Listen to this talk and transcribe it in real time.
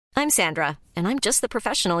I'm Sandra, and I'm just the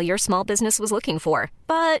professional your small business was looking for.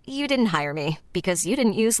 But you didn't hire me because you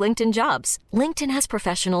didn't use LinkedIn Jobs. LinkedIn has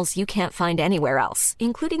professionals you can't find anywhere else,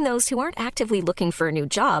 including those who aren't actively looking for a new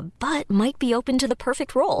job, but might be open to the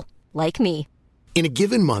perfect role, like me. In a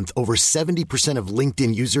given month, over 70% of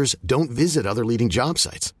LinkedIn users don't visit other leading job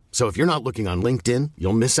sites. So if you're not looking on LinkedIn,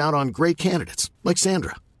 you'll miss out on great candidates like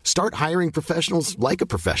Sandra. Start hiring professionals like a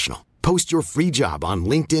professional. Post your free job on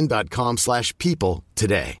linkedin.com/people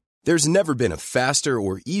today. There's never been a faster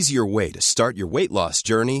or easier way to start your weight loss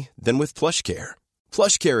journey than with PlushCare.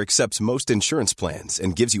 PlushCare accepts most insurance plans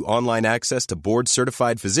and gives you online access to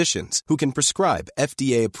board-certified physicians who can prescribe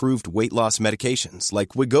FDA-approved weight loss medications like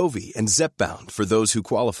Wegovy and Zepbound for those who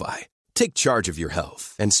qualify. Take charge of your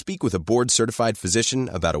health and speak with a board-certified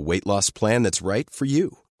physician about a weight loss plan that's right for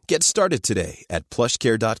you. Get started today at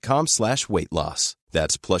plushcare.com/weight loss.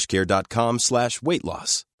 That's plushcare.com/weight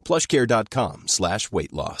loss.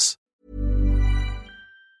 plushcare.com/weight loss.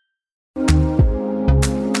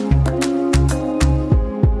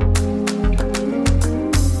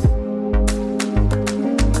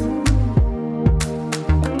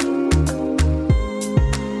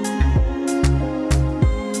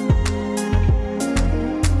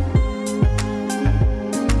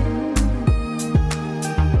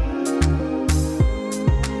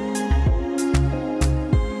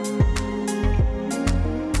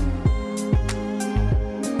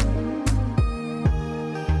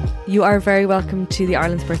 You are very welcome to the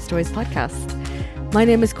Ireland's Birth Stories podcast. My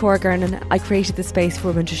name is Cora Gernan. I created this space for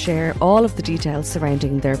women to share all of the details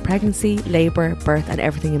surrounding their pregnancy, labour, birth and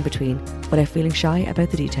everything in between, without feeling shy about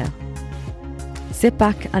the detail. Sit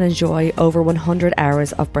back and enjoy over 100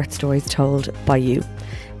 hours of birth stories told by you,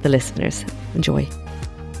 the listeners. Enjoy.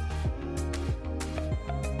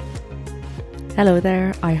 Hello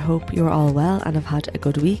there, I hope you're all well and have had a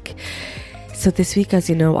good week. So this week, as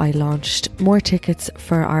you know, I launched more tickets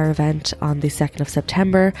for our event on the 2nd of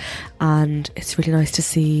September, and it's really nice to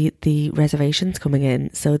see the reservations coming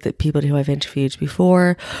in. So the people who I've interviewed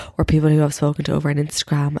before, or people who I've spoken to over on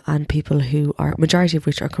Instagram, and people who are, majority of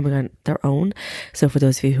which are coming on their own. So for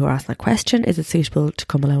those of you who are asking that question, is it suitable to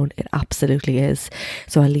come alone? It absolutely is.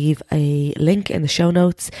 So I'll leave a link in the show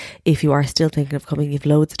notes. If you are still thinking of coming, you've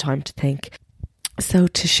loads of time to think. So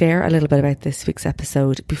to share a little bit about this week's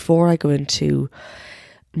episode, before I go into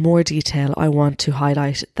more detail, I want to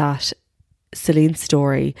highlight that Celine's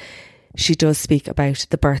story, she does speak about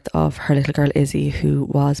the birth of her little girl Izzy, who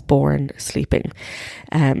was born sleeping.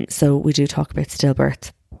 So we do talk about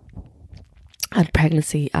stillbirth and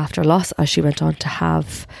pregnancy after loss, as she went on to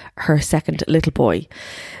have her second little boy.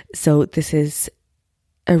 So this is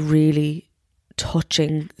a really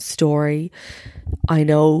touching story. I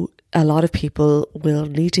know a lot of people will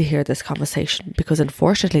need to hear this conversation because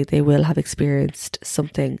unfortunately they will have experienced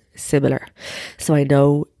something similar. So I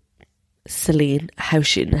know Celine, how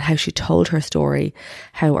she told her story,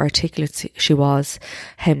 how articulate she was,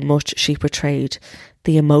 how much she portrayed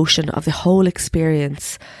the emotion of the whole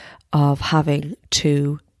experience of having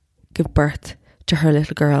to give birth to her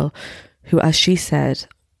little girl, who, as she said,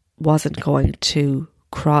 wasn't going to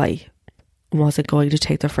cry, wasn't going to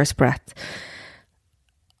take their first breath.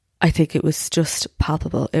 I think it was just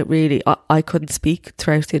palpable. It really, I couldn't speak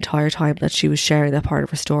throughout the entire time that she was sharing that part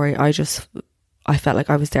of her story. I felt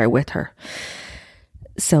like I was there with her.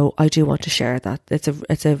 So I do want to share that. It's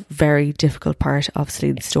a very difficult part of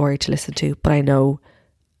Celine's story to listen to, but I know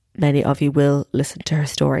many of you will listen to her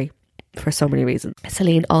story for so many reasons.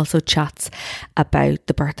 Celine also chats about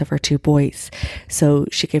the birth of her two boys. So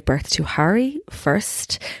she gave birth to Harry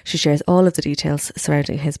first. She shares all of the details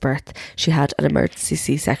surrounding his birth. She had an emergency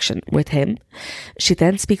C-section with him. She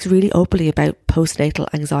then speaks really openly about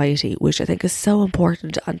postnatal anxiety, which I think is so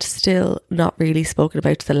important and still not really spoken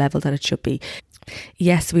about to the level that it should be.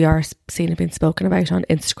 Yes, we are seeing it being spoken about on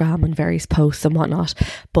Instagram and various posts and whatnot,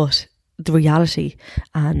 but the reality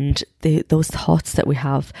and those thoughts that we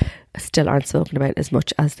have still aren't spoken about as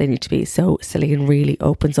much as they need to be. So Celine really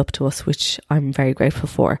opens up to us, which I'm very grateful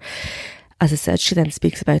for. As I said, she then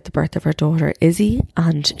speaks about the birth of her daughter Izzy,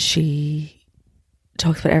 and she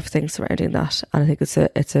talks about everything surrounding that. And I think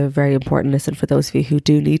it's a very important listen for those of you who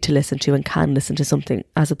do need to listen to and can listen to something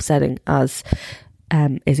as upsetting as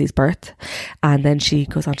Izzy's birth. And then she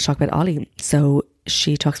goes on to talk about Ollie. So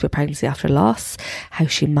she talks about pregnancy after loss, how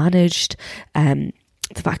she managed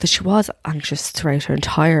the fact that she was anxious throughout her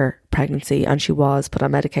entire pregnancy, and she was put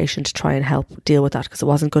on medication to try and help deal with that because it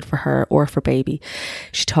wasn't good for her or for baby.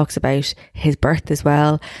 She talks about his birth as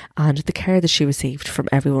well and the care that she received from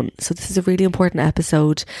everyone. So this is a really important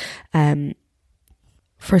episode.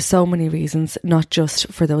 for so many reasons, not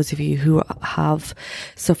just for those of you who have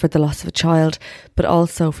suffered the loss of a child, but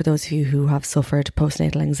also for those of you who have suffered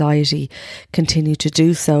postnatal anxiety, continue to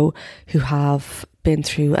do so, who have been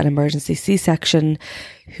through an emergency C-section,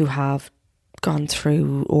 who have gone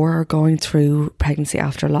through or are going through pregnancy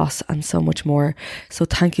after loss, and so much more. So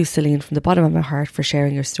thank you, Celine, from the bottom of my heart for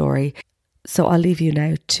sharing your story. So I'll leave you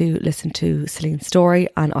now to listen to Celine's story,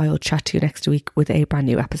 and I'll chat to you next week with a brand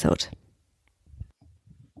new episode.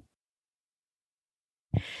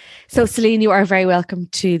 So Celine, you are very welcome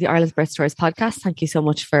to the Ireland's Birth Stories podcast. Thank you so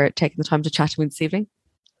much for taking the time to chat to me this evening.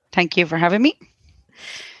 Thank you for having me.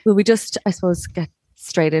 Will we just, I suppose, get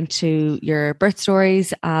straight into your birth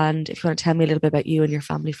stories, and if you want to tell me a little bit about you and your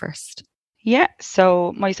family first. Yeah,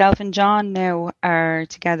 so myself and John now are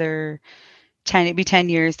together it'll be 10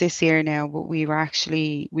 years this year now, but we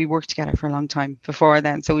worked together for a long time before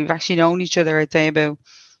then. So we've actually known each other, I'd say about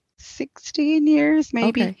 16 years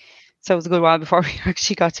maybe. Okay. So it was a good while before we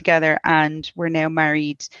actually got together, and we're now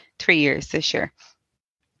married 3 years this year.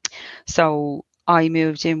 So I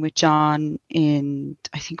moved in with John in,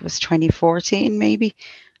 I think it was 2014 maybe.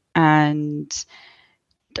 And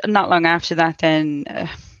not long after that then,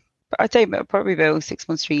 I'd say probably about 6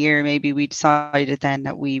 months to a year maybe, we decided then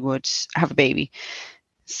that we would have a baby.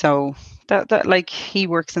 So that like, he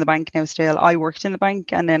works in the bank now still. I worked in the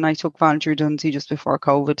bank, and then I took voluntary redundancy just before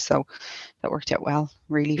COVID. So that worked out well,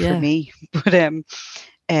 really, for me. But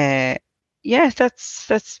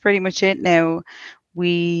that's pretty much it now.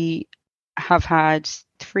 We have had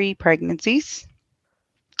 3 pregnancies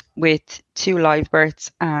with 2 live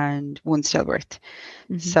births and 1 stillbirth.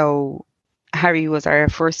 Mm-hmm. So Harry was our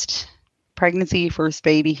first pregnancy, first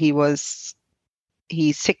baby. He's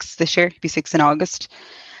 6 this year. He'll be 6 in August.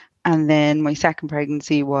 And then my second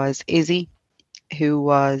pregnancy was Izzy, who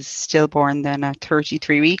was stillborn then at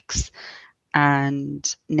 33 weeks.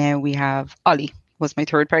 And now we have Ollie, was my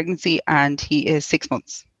third pregnancy, and he is 6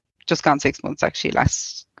 months. Just gone 6 months actually,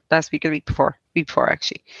 last week or the week before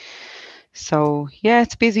actually. So yeah,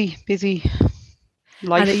 it's busy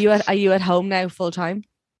life. And are you at home now full time?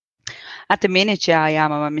 At the minute, yeah, I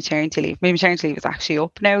am. I'm on maternity leave. My maternity leave is actually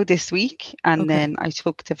up now this week, and then I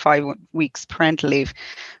took the 5 weeks parental leave.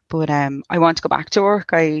 But I want to go back to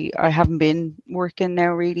work. I haven't been working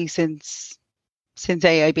now really since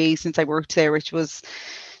AIB, since I worked there, which was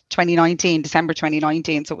December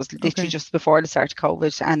 2019. So it was literally just before the start of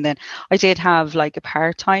COVID. And then I did have like a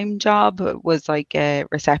part-time job. It was like a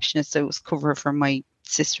receptionist. So it was cover for my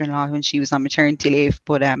sister-in-law when she was on maternity leave.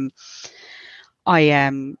 But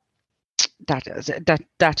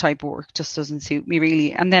that type of work just doesn't suit me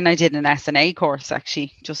really. And then I did an SNA course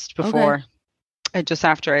actually just before, just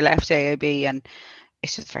after I left AIB, and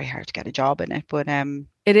it's just very hard to get a job in it. But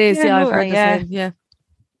it is, I've heard the same. Yeah,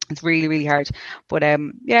 it's really, really hard. But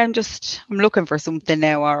I'm looking for something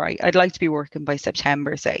now. All right, I'd like to be working by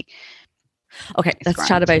September, say. Okay, let's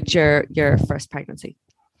chat about your first pregnancy.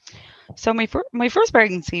 So my first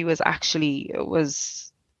pregnancy was actually it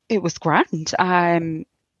was grand.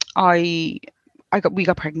 We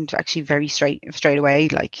got pregnant actually very straight away.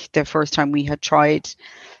 Like the first time we had tried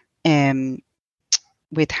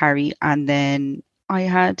with Harry, and then I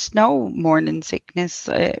had no morning sickness.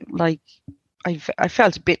 Like I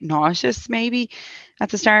felt a bit nauseous maybe at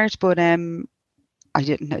the start, but I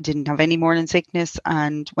didn't have any morning sickness.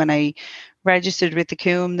 And when I registered with the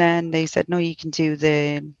Coombe, then they said no, you can do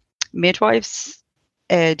the midwives,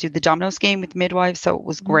 do the Domino scheme with the midwives. So it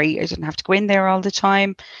was great. I didn't have to go in there all the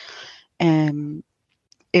time.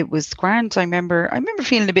 It was grand. I remember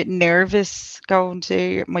feeling a bit nervous going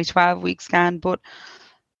to my 12-week scan, but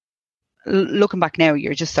looking back now,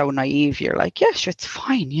 you're just so naive. You're like, yeah, sure, it's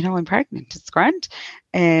fine. I'm pregnant. It's grand.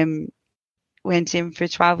 Went in for a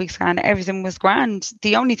 12-week scan. Everything was grand.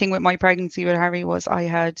 The only thing with my pregnancy with Harry was I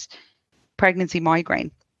had pregnancy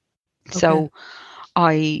migraine. Okay. So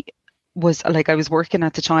I was working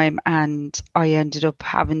at the time, and I ended up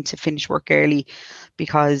having to finish work early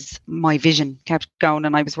because my vision kept going,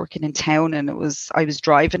 and I was working in town, and I was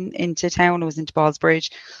driving into town. I was into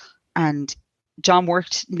Ballsbridge, and John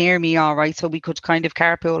worked near me all right, so we could kind of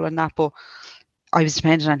carpool and that, but I was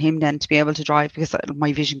dependent on him then to be able to drive because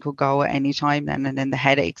my vision could go at any time then, and then the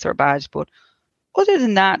headaches were bad. But other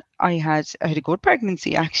than that, I had a good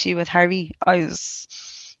pregnancy actually with Harry.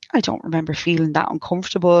 I don't remember feeling that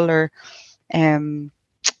uncomfortable or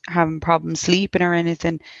having problems sleeping or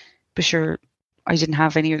anything. But sure, I didn't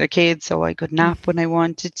have any other kids, so I could nap when I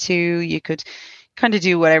wanted to. You could kind of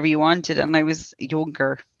do whatever you wanted, and I was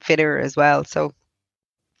younger, fitter as well. So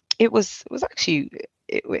it was actually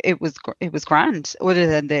it was grand. Other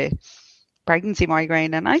than the pregnancy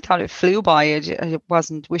migraine, and I thought it flew by. I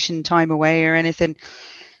wasn't wishing time away or anything.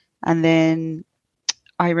 And then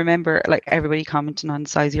I remember like everybody commenting on the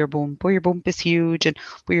size of your bump. But your bump is huge, and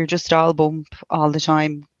but you're just all bump all the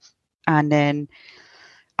time. And then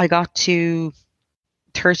I got to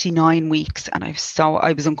 39 weeks, and I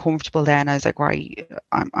was uncomfortable then. I was like, right,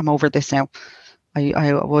 I'm over this now.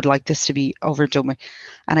 I would like this to be overdone with.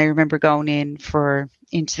 And I remember going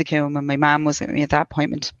into the Coombe, and my mum was with me at that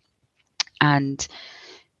appointment. And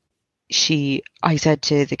I said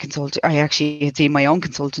to the consultant, I actually had seen my own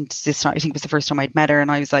consultant this night. I think it was the first time I'd met her,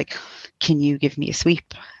 and I was like, can you give me a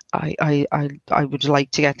sweep? I would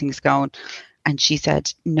like to get things going. And she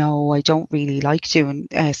said, no, I don't really like doing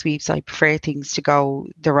sweeps. I prefer things to go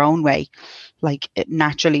their own way. Like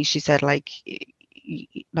naturally, she said, like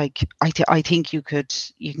I think you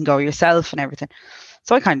can go yourself and everything.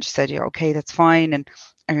 So I kind of just said, yeah, okay, that's fine. And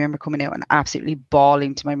I remember coming out and absolutely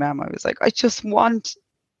bawling to my mum. I was like, I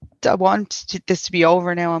want this to be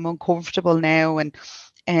over now. I'm uncomfortable now. And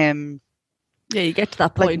yeah, you get to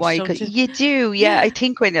that point. Like, why? Don't you? You do. Yeah. I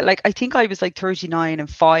think I think I was like 39 and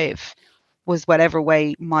 5 was whatever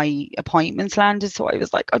way my appointments landed. So I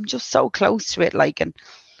was like, I'm just so close to it. Like, and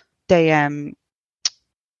they,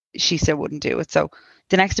 she still wouldn't do it. So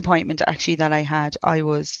the next appointment actually that I had, I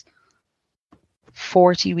was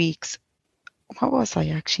 40 weeks. What was I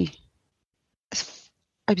actually?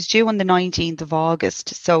 I was due on the 19th of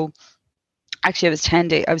August. So actually I was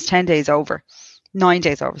 10 days over, 9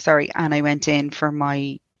 days over, sorry. And I went in for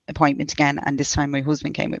my appointment again. And this time my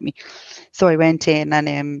husband came with me. So I went in,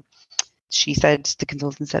 and the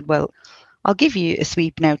consultant said, well, I'll give you a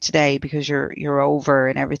sweep now today because you're over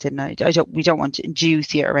and everything. We don't want to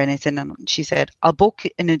induce you or anything. And she said, I'll book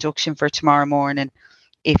an induction for tomorrow morning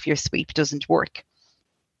if your sweep doesn't work.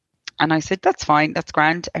 And I said, that's fine, that's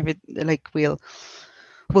grand.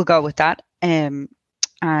 We'll go with that. And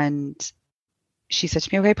she said to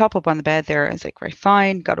me, okay, pop up on the bed there. I was like, right,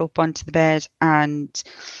 fine. Got up onto the bed, and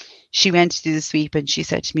she went to do the sweep, and she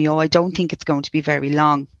said to me, oh, I don't think it's going to be very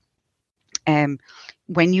long.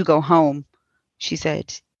 When you go home, she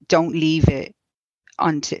said, don't leave it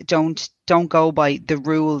don't go by the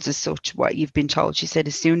rules as such, what you've been told. She said,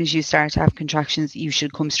 as soon as you start to have contractions, you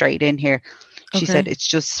should come straight in here. She said, it's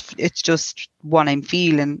just what I'm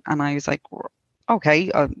feeling. And I was like,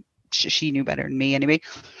 okay, she knew better than me anyway.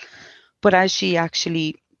 But as she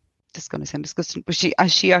actually, this is going to sound disgusting, but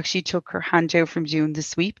as she actually took her hand out from doing the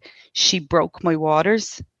sweep, she broke my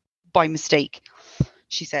waters by mistake.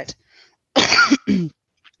 She said,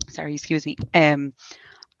 sorry, excuse me. And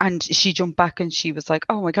she jumped back and she was like,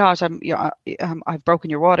 oh my God, I've broken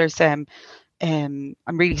your waters. I'm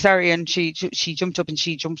really sorry. And she jumped up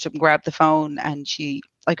and grabbed the phone, and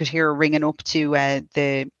I could hear her ringing up to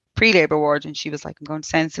the pre-labour ward, and she was like, I'm going to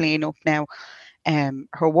send Celine up now.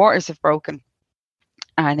 Her waters have broken.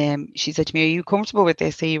 And she said to me, are you comfortable with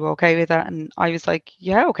this? Are you okay with that? And I was like,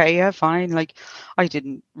 yeah, okay, yeah, fine. Like, I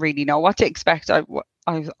didn't really know what to expect. I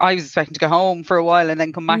was expecting to go home for a while and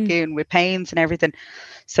then come back in with pains and everything.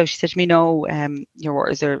 So she said to me, no, your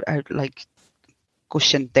waters are like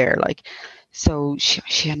gushing there. Like, so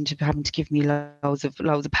she ended up having to give me loads of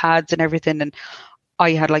pads and everything. And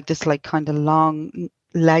I had like this like kind of long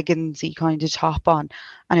leggingsy kind of top on.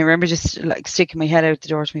 And I remember just like sticking my head out the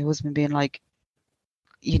door to my husband being like,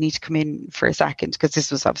 you need to come in for a second, because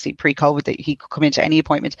this was obviously pre-COVID that he could come into any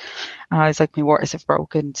appointment. And I was like, my waters have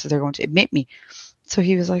broken, so they're going to admit me. So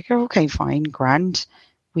he was like, oh, okay, fine, grand.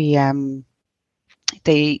 They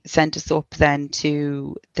sent us up then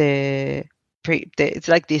to it's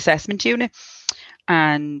like the assessment unit,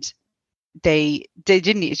 and she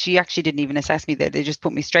actually didn't even assess me there. They just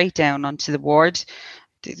put me straight down onto the ward.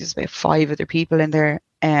 There's about 5 other people in there.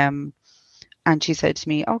 And she said to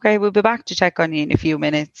me, okay, we'll be back to check on you in a few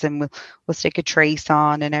minutes, and we'll stick a trace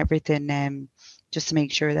on and everything, just to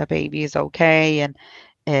make sure that baby is okay. And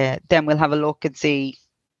then we'll have a look and see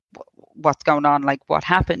what's going on, like what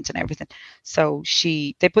happened and everything. So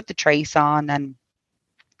they put the trace on,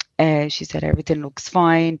 and she said, everything looks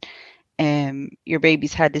fine. Your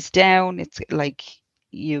baby's head is down. It's like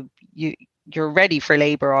you're ready for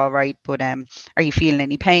labour, all right, but are you feeling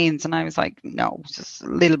any pains? And I was like, no, just a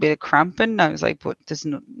little bit of cramping. I was like, but there's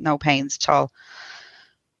no pains at all.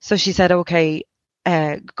 So she said, okay,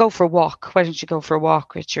 go for a walk. Why don't you go for a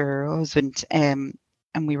walk with your husband?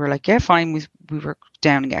 And we were like, yeah, fine. We were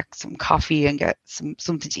down and get some coffee and get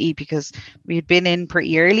something to eat, because we had been in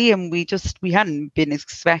pretty early, and we hadn't been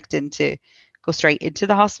expecting to go straight into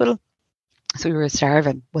the hospital. So we were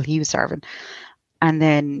starving. Well, he was starving. And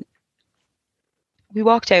then we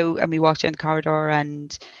walked out, and we walked down the corridor,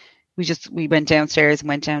 and we went downstairs and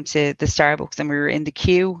went down to the Starbucks, and we were in the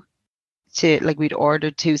queue to, like, we'd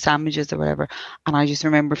ordered 2 sandwiches or whatever, and I just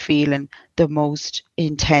remember feeling the most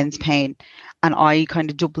intense pain, and I kind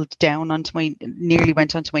of doubled down nearly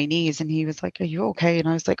went onto my knees, and he was like, "Are you okay?" And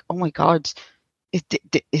I was like, "Oh my God,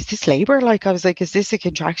 is this labor?" Like, I was like, "Is this a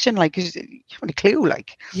contraction?" Like, you haven't a clue,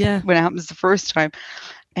 like, Yeah. when it happens the first time.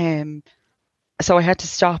 So I had to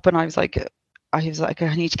stop, and I was like,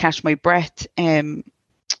 I need to catch my breath.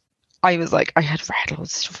 I was like, I had read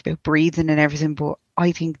loads of stuff about breathing and everything, but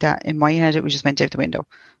I think that in my head it was just went out the window.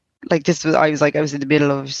 Like, I was in the middle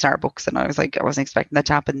of Starbucks, and I was like, I wasn't expecting that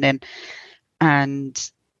to happen then.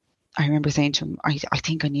 And I remember saying to him, I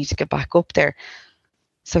think I need to get back up there.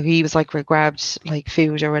 So he was like, we grabbed like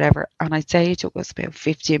food or whatever. And I'd say it took us about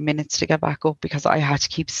 15 minutes to get back up, because I had to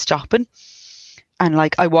keep stopping. And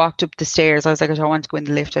like, I walked up the stairs. I was like, I don't want to go in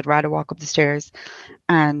the lift. I'd rather walk up the stairs.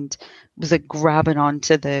 And was like grabbing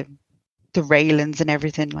onto the railings and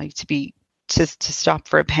everything, like, to stop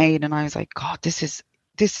for a pain. And I was like, God, this is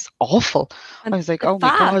awful. And I was like, they're oh my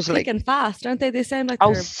God, fast, like, thick and fast, don't they? They sound like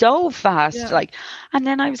oh, they're so fast. Yeah. Like, and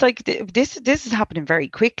then I was like, this is happening very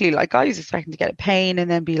quickly. Like, I was expecting to get a pain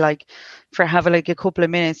and then be like, for having like a couple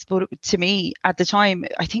of minutes. But to me at the time,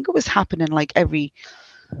 I think it was happening like every,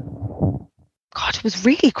 God, it was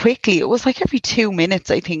really quickly. It was like every 2 minutes,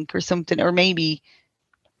 I think, or something, or maybe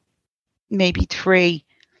 3,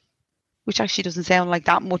 which actually doesn't sound like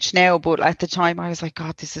that much now. But at the time I was like,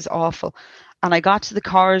 God, this is awful. And I got to the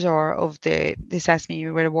corridor of the Sesame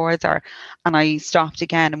where the wards are, and I stopped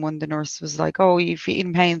again, and one of the nurses was like, "Oh, you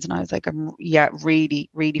feeling pains?" And I was like, yeah,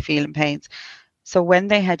 really, really feeling pains." So when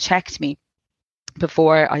they had checked me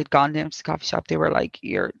before I'd gone down to the coffee shop, they were like,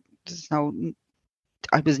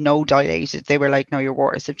 I was no dilated. They were like, "No, your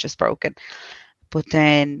waters have just broken." But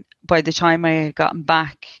then by the time I had gotten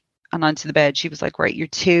back and onto the bed, she was like, "Right, you're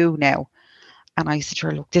 2 now." And I said to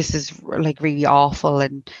her, "Look, this is like really awful."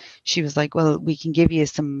 And she was like, "Well, we can give you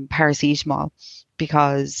some paracetamol,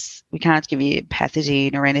 because we can't give you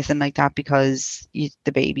pethidine or anything like that, because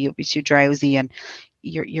the baby will be too drowsy and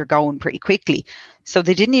you're going pretty quickly." So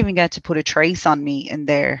they didn't even get to put a trace on me in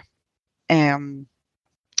there.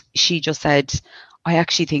 She just said, "I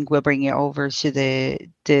actually think we'll bring you over to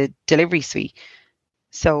the delivery suite."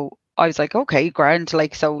 So I was like, okay, grand.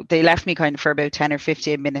 Like, so they left me kind of for about 10 or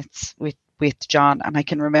 15 minutes with John, and I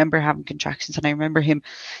can remember having contractions, and I remember him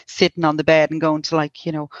sitting on the bed and going to, like,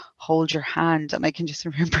 hold your hand, and I can just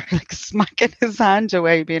remember like smacking his hand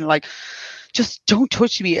away, being like, just don't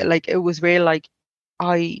touch me. Like, it was real, like,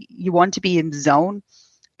 you want to be in the zone,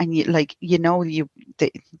 and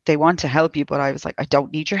they want to help you, but I was like, I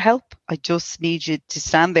don't need your help. I just need you to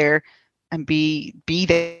stand there and be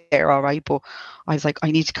there, all right? But I was like, I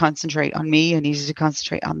need to concentrate on me. I needed to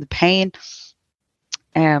concentrate on the pain.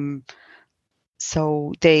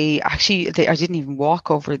 So I didn't even walk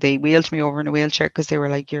over. They wheeled me over in a wheelchair, because they were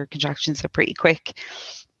like, your contractions are pretty quick.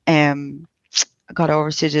 I got over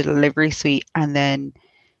to the delivery suite, and then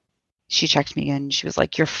she checked me and she was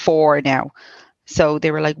like, you're 4 now. So they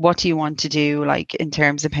were like, what do you want to do, like, in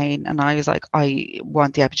terms of pain? And I was like, I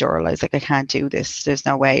want the epidural. I was like, I can't do this. There's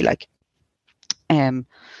no way. Like, and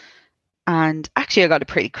actually I got it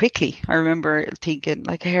pretty quickly. I remember thinking,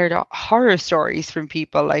 like, I heard horror stories from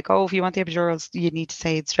people like, oh, if you want the epidurals, you need to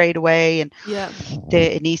say it straight away. And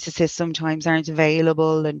the anaesthetists sometimes aren't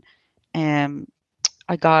available. And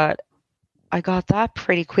I got that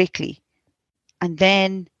pretty quickly. And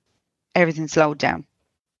then everything slowed down.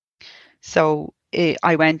 So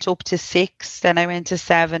I went up to 6, then I went to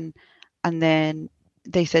 7, and then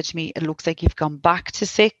they said to me, it looks like you've gone back to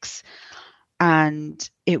 6. And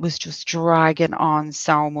it was just dragging on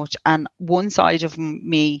so much. And one side of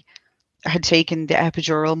me had taken the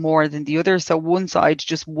epidural more than the other. So one side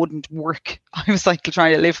just wouldn't work. I was like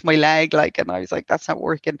trying to lift my leg, like, and I was like, that's not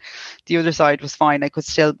working. The other side was fine. I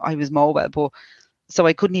was mobile, but so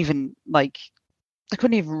I couldn't even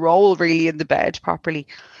roll really in the bed properly.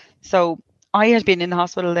 So I had been in the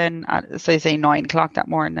hospital then at, so I say 9 o'clock that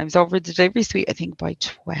morning. I was over at the delivery suite, I think by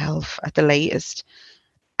 12 at the latest.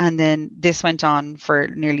 And then this went on for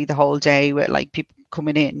nearly the whole day, with like people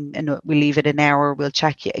coming in, and we'll leave it an hour, we'll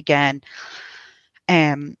check you again.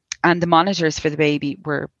 And the monitors for the baby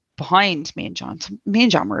were behind me and John. So me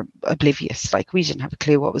and John were oblivious, like we didn't have a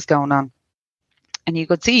clue what was going on. And you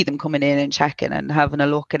could see them coming in and checking and having a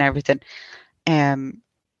look and everything. And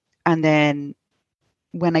then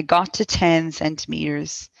when I got to 10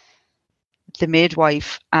 centimeters, the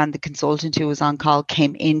midwife and the consultant who was on call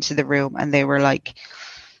came into the room, and they were like,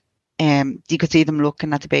 you could see them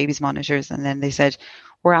looking at the baby's monitors, and then they said,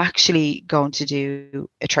 we're actually going to do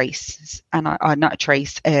a trace, and not a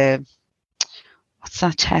trace, what's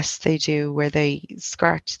that test they do where they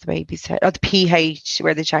scratch the baby's head? Oh, the pH,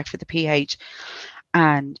 where they check for the pH.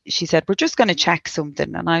 And she said, we're just going to check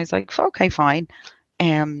something. And I was like, okay, fine.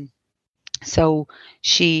 So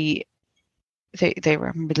they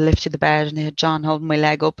were lifted the bed, and they had John holding my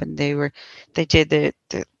leg up, and they did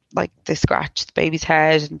they scratched the baby's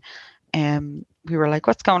head, and we were like,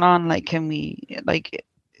 what's going on? Like, can we, like,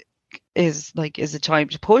 is it time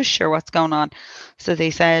to push, or what's going on? So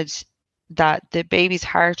they said that the baby's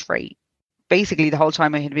heart rate, basically the whole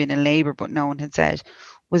time I had been in labor, but no one had said,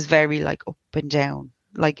 was very like up and down.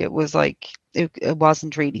 Like, it was like, it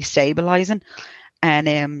wasn't really stabilizing.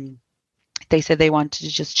 And they said they wanted to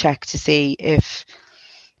just check to see if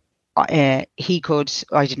he could,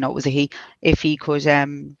 I didn't know it was a he, if he could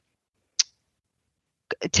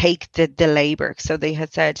take the labor. So they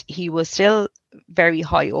had said he was still very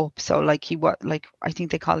high up. So like I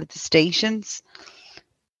think they call it the stations.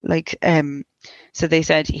 Like, so they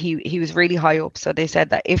said he was really high up. So they said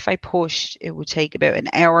that if I pushed, it would take about an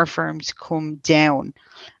hour for him to come down,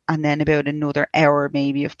 and then about another hour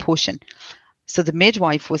maybe of pushing. So the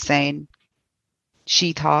midwife was saying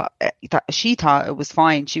she thought it was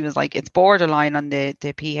fine. She was like, it's borderline on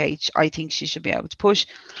the pH. I think she should be able to push.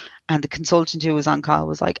 And the consultant who was on call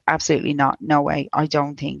was like, absolutely not. No way. I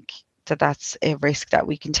don't think that's a risk that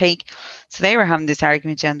we can take. So they were having this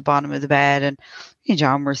argument down the bottom of the bed, and me and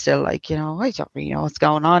John were still like, I don't really know what's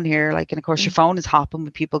going on here. Like, and of course your phone is hopping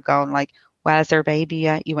with people going like, well, is there a baby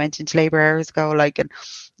yet? You went into labor hours ago, like, and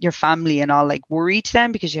your family and all like worried to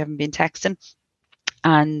them because you haven't been texting.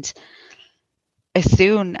 And as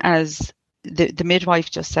soon as the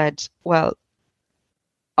midwife just said, well,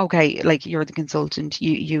 okay, like, you're the consultant,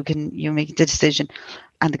 you make the decision.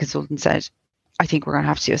 And the consultant said, I think we're going to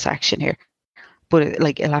have to do a section here, but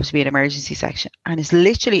it'll have to be an emergency section. And it's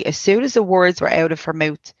literally, as soon as the words were out of her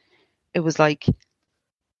mouth, it was like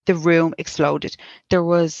the room exploded. There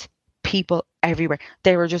was people everywhere.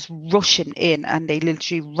 They were just rushing in, and they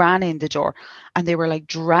literally ran in the door, and they were like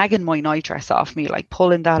dragging my night dress off me, like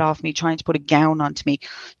pulling that off me, trying to put a gown onto me.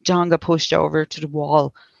 John got pushed over to the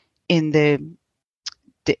wall in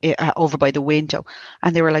over by the window,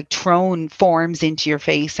 and they were like throwing forms into your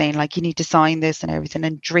face saying like, you need to sign this and everything,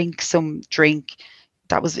 and drink some drink.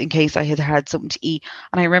 That was in case I had something to eat.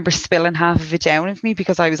 And I remember spilling half of it down of me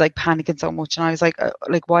because I was like panicking so much, and I was like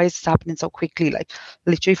why is this happening so quickly? Like,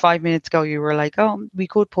 literally 5 minutes ago you were like, oh, we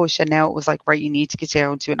could push, and now it was like, right, you need to get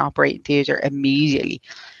down to an operating theatre immediately.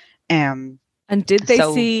 And did they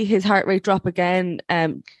see his heart rate drop again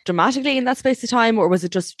dramatically in that space of time, or was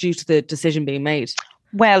it just due to the decision being made?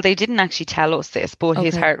 Well, they didn't actually tell us this, but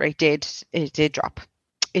his heart rate did drop.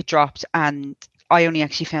 It dropped, and I only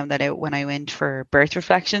actually found that out when I went for birth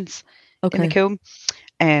reflections in the Coombe.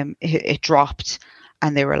 It dropped,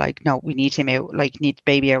 and they were like, no, we need him out, like, need the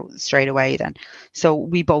baby out straight away then. So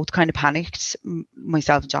we both kind of panicked,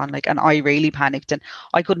 myself and John, like, and I really panicked, and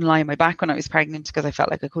I couldn't lie on my back when I was pregnant because I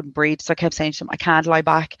felt like I couldn't breathe. So I kept saying to them, I can't lie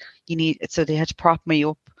back. You need it. So they had to prop me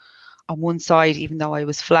up on one side, even though I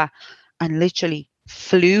was flat, and literally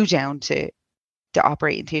flew down to the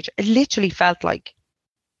operating theatre. It literally felt like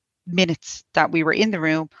minutes that we were in the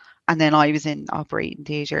room, and then I was in operating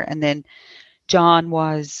theatre. And then John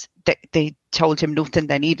was, they told him nothing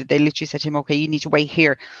they needed. They literally said to him, okay, you need to wait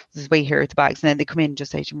here. Just wait here at the bags. And then they come in and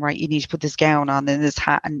just say to him, right, you need to put this gown on and this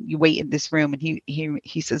hat, and you wait in this room. And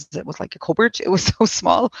he says it was like a cupboard. It was so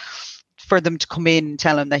small for them to come in and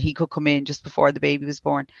tell him that he could come in just before the baby was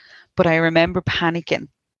born. But I remember panicking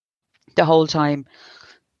the whole time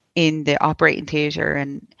in the operating theatre,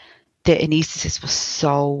 and the anaesthetist was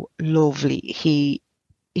so lovely.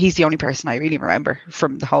 He's the only person I really remember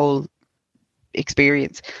from the whole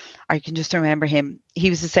experience. I can just remember him. He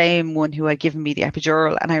was the same one who had given me the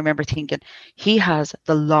epidural, and I remember thinking, he has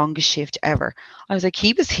the longest shift ever. I was like,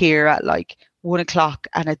 he was here at like 1 o'clock,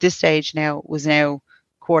 and at this stage now was now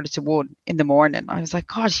 1:45 in the morning. I was like,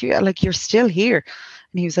 God, you're still here.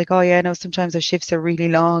 And he was like, oh yeah, no, sometimes our shifts are really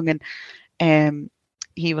long. And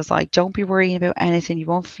he was like, don't be worrying about anything. You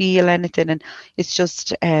won't feel anything. And it's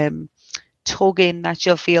just tugging that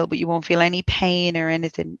you'll feel, but you won't feel any pain or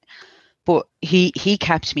anything. But he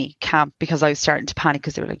kept me calm because I was starting to panic,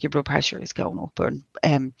 because they were like, your blood pressure is going up,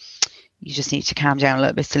 and you just need to calm down a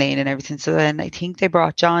little bit, Celine, and everything. So then I think they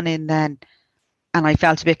brought John in then, and I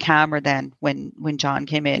felt a bit calmer then when John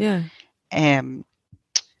came in. Yeah.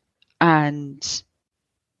 And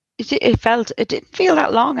it didn't feel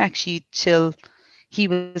that long actually till he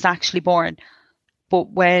was actually born.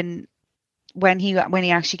 But when when he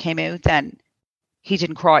actually came out, then he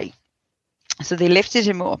didn't cry. So they lifted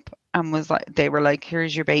him up and they were like,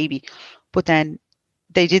 here's your baby. But then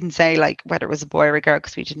they didn't say like whether it was a boy or a girl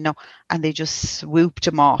because we didn't know. And they just swooped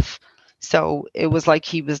him off. So it was like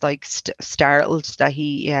he was like startled that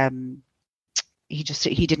he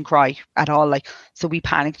didn't cry at all. Like, so we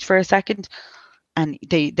panicked for a second, and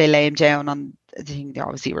they lay him down on the thing. They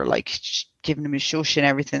obviously were like giving him a shush and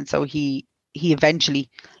everything. So he eventually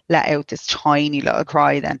let out this tiny little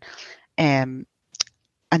cry then.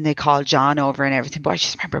 And they called John over and everything. But I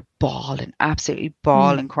just remember absolutely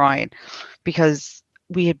bawling, crying, because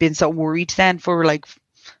we had been so worried then for like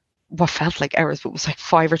what felt like hours, but it was like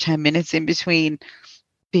 5 or 10 minutes in between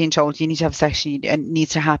being told you need to have a section and it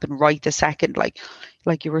needs to happen right this second. Like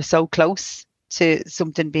you were so close to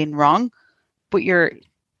something being wrong, but you're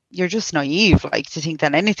just naive, like, to think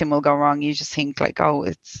that anything will go wrong. You just think like, oh,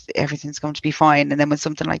 everything's going to be fine. And then when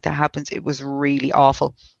something like that happens, it was really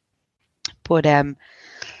awful. But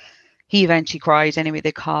he eventually cried anyway.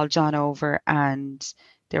 They called John over and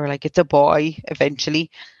they were like, it's a boy eventually.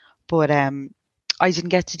 But I didn't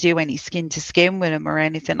get to do any skin to skin with him or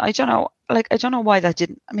anything. I don't know why that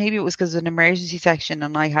didn't. Maybe it was because of an emergency section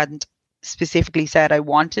and I hadn't specifically said I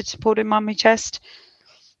wanted to put him on my chest.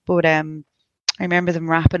 But I remember them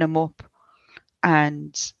wrapping him up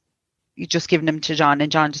and just giving him to John,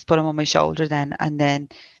 and John just put him on my shoulder then. And then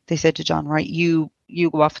they said to John, right, you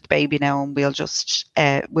go off with the baby now and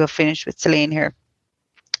we'll finish with Celine here.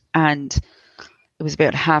 And it was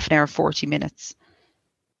about half an hour, 40 minutes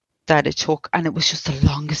that it took. And it was just the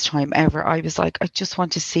longest time ever. I was like, I just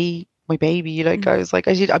want to see my baby. Like, I was like,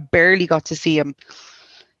 I barely got to see him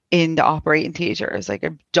in the operating theatre. I was like,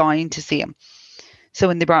 I'm dying to see him. So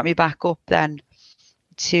when they brought me back up then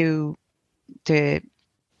to the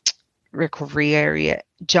recovery area,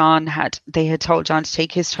 they had told John to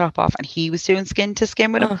take his top off, and he was doing skin to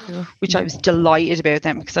skin with him, which I was delighted about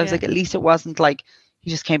them, because I was like, at least it wasn't like he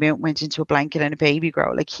just came out and went into a blanket and a baby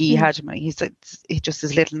grow. Like, he had him, he's like, he just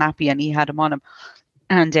his little nappy, and he had him on him.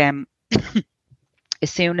 And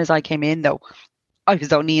as soon as I came in, though, I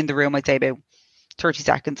was only in the room, I'd say about 30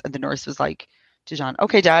 seconds, and the nurse was like to John,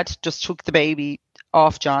 okay, Dad, just took the baby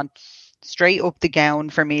off John, straight up the gown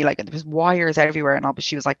for me, like, and there was wires everywhere and all, but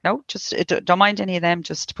she was like, no, just don't mind any of them,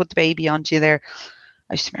 just put the baby onto you there.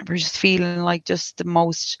 I just remember just feeling like just the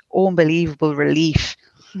most unbelievable relief.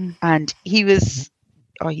 And he was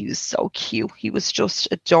so cute, he was just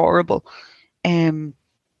adorable, and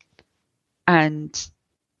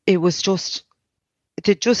it was just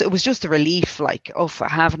the relief, like, of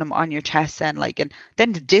having him on your chest then, like, and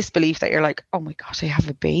then the disbelief that you're like, oh my God, I have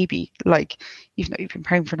a baby. Like, even though you've been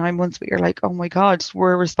pregnant for 9 months, but you're like, oh my God,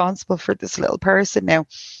 we're responsible for this little person now.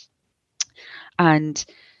 And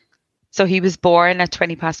so he was born at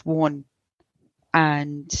 1:20,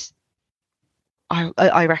 and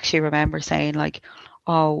I actually remember saying, like,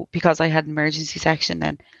 oh, because I had an emergency section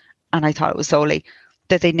then, and I thought it was so late,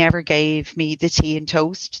 that they never gave me the tea and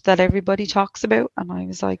toast that everybody talks about. And I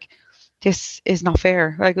was like, this is not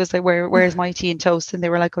fair. Like, I was like, where's my tea and toast? And they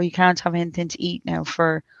were like, oh, you can't have anything to eat now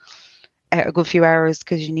for a good few hours,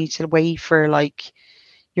 because you need to wait for, like,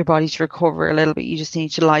 your body to recover a little bit. You just need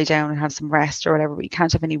to lie down and have some rest or whatever, but you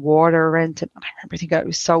can't have any water or anything. And I remember thinking I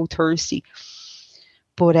was so thirsty.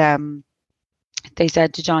 But they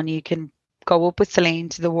said to John, you can go up with Celine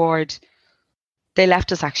to the ward. They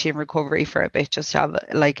left us actually in recovery for a bit, just to have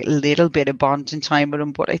like a little bit of bonding time with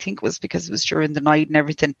him. But I think it was because it was during the night and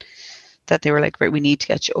everything that they were like, right, we need to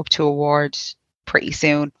get you up to a ward pretty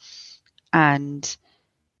soon. And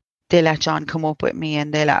they let John come up with me,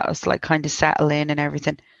 and they let us like kind of settle in and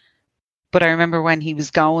everything. But I remember when he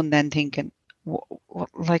was going then thinking, what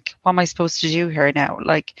am I supposed to do here now?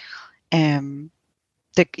 Like,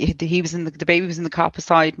 he was the baby was in the cot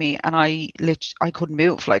beside me, and I couldn't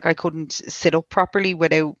move. Like, I couldn't sit up properly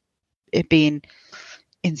without it being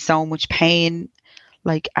in so much pain.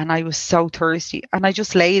 Like, and I was so thirsty, and I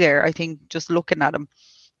just lay there, I think, just looking at him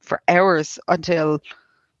for hours until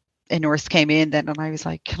a nurse came in then, and I was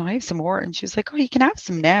like, can I have some more? And she was like, oh, you can have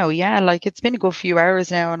some now. Yeah, like, it's been a good few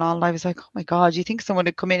hours now and all. And I was like, oh my God, you think someone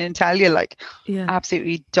would come in and tell you, like,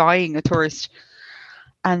 absolutely dying of thirst.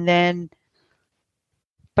 And then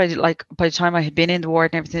by the time I had been in the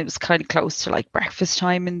ward and everything, it was kind of close to like breakfast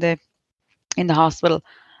time in the hospital.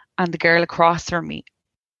 And the girl across from me,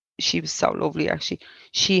 she was so lovely actually.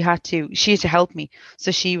 She had to help me.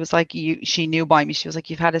 So she was like, she knew by me. She was like,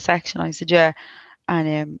 you've had a section? I said, yeah.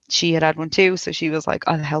 And she had one too. So she was like,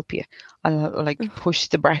 I'll help you. I'll like push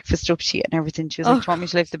the breakfast up to you and everything. She was like, do you want me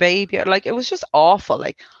to lift the baby? Like, it was just awful.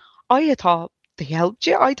 Like, I had thought they helped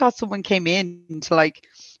you. I thought someone came in to like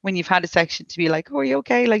when you've had a section to be like, oh, are you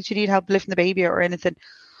okay? Like, do you need help lifting the baby or anything?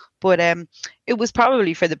 But it was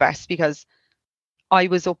probably for the best because I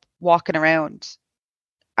was up walking around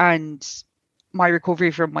and my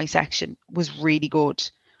recovery from my section was really good.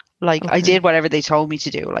 Like I did whatever they told me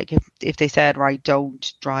to do. Like if they said, right,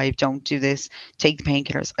 don't drive, don't do this, take the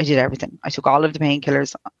painkillers, I did everything. I took all of the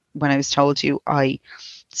painkillers when I was told to. I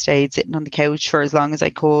stayed sitting on the couch for as long as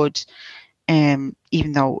I could.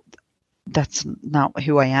 Even though that's not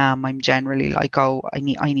who I am. I'm generally like, oh, I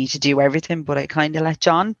need to do everything, but I kind of let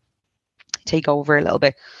John take over a little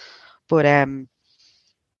bit. But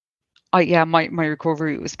my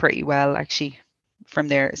recovery was pretty well actually from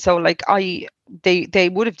there. So like they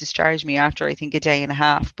would have discharged me after I think a day and a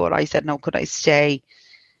half, but I said no, could I stay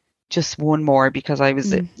just one more because I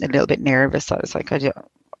was a little bit nervous. I was like,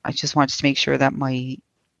 I just wanted to make sure that my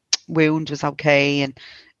wound was okay and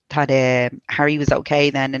that Harry was okay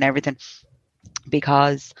then and everything,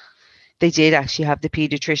 because they did actually have the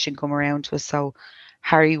pediatrician come around to us. So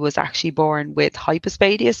Harry was actually born with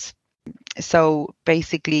hypospadias. So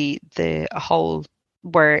basically the hole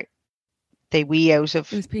where they wee out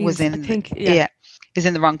of was in is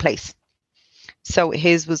in the wrong place. So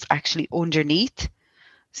his was actually underneath.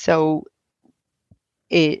 So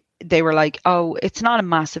they were like, oh, it's not a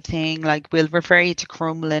massive thing, like we'll refer you to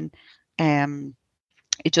Crumlin.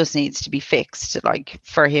 It just needs to be fixed, like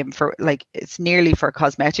for him, for like it's nearly for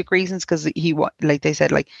cosmetic reasons, because like they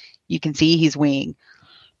said, like you can see he's weeing,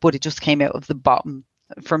 but it just came out of the bottom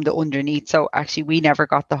from the underneath. So actually we never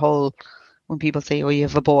got the whole, when people say, oh, you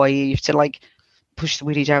have a boy, you have to like push the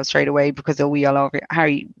wheelies out straight away because they'll wee all over you.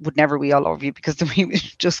 Harry would never wee all over you because the wee would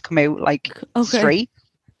just come out like straight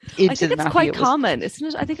into I think it's quite common, isn't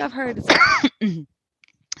it? I think I've heard it's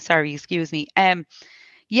sorry, excuse me.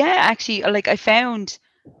 Yeah, actually, like I found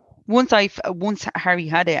once Harry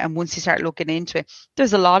had it and once you start looking into it,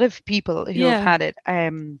 there's a lot of people who have had it.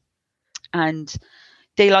 And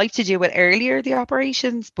they like to do it earlier, the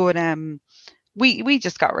operations, but we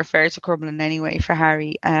just got referred to Crumlin anyway for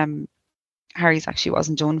Harry. Harry's actually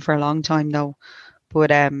wasn't done for a long time though,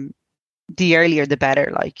 but the earlier the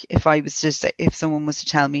better. Like if someone was to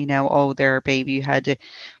tell me now, oh, their baby had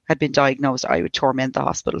been diagnosed, I would torment the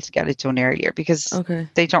hospital to get it done earlier because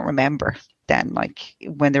they don't remember then. Like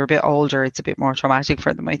when they're a bit older, it's a bit more traumatic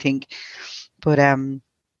for them, I think. But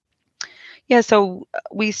so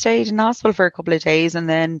we stayed in hospital for a couple of days, and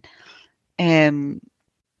then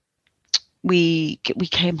we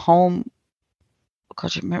came home.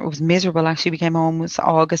 God, I remember it was miserable actually. We came home, it was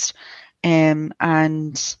August, and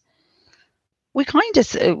we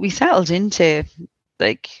we settled into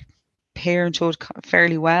like parenthood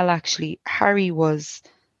fairly well actually. Harry was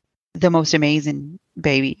the most amazing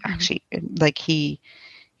baby actually. Like he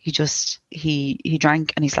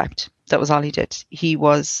drank and he slept. That was all he did. He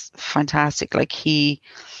was fantastic. Like we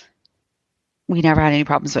never had any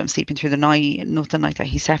problems with him sleeping through the night, nothing like that.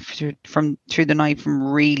 He slept through the night from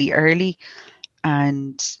really early,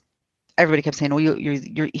 and everybody kept saying, "Oh,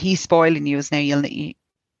 he's spoiling you now.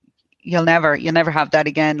 You'll never have that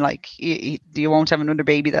again. Like you won't have another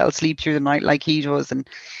baby that'll sleep through the night like he does."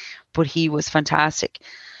 But he was fantastic.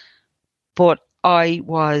 But I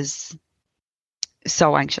was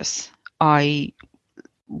so anxious. I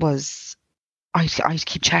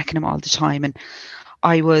keep checking him all the time, and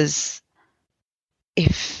I was,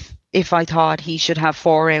 if I thought he should have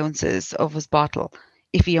 4 ounces of his bottle,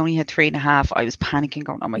 if he only had 3.5, I was panicking,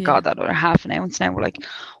 going, oh my God, that other half an ounce now. We're like,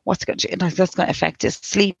 what's going to, that's going to affect his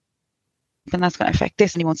sleep, and that's going to affect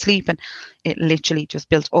this, and he won't sleep. And it literally just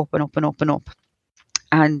built up and up and up and up.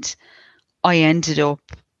 And I ended up,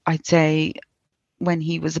 I'd say, when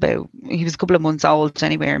he was a couple of months old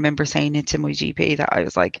anyway, I remember saying it to my GP that I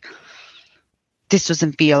was like, this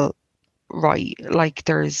doesn't feel right. Like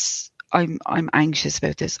I'm anxious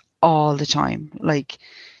about this all the time. Like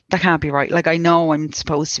that can't be right. Like I know I'm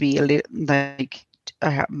supposed to be a little like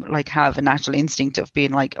have a natural instinct of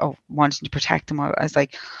being like, oh, wanting to protect him. I was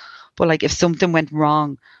like, but like if something went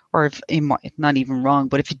wrong, or if it might not even wrong,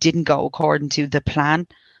 but if it didn't go according to the plan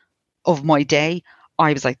of my day,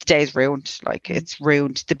 I was like, the day is ruined. Like it's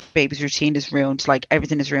ruined. The baby's routine is ruined. Like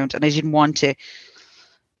everything is ruined. And I didn't want to.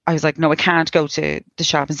 I was like, no, I can't go to the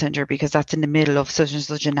shopping centre because that's in the middle of such and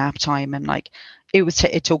such a nap time. And like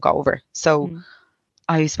it took over. So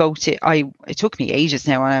I spoke to, it took me ages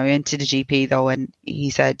now when I went to the GP though, and he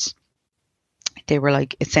said, they were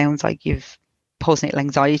like, it sounds like you've postnatal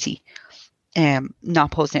anxiety, not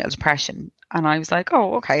postnatal depression. And I was like,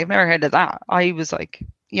 oh, okay, I've never heard of that. I was like,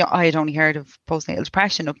 I had only heard of postnatal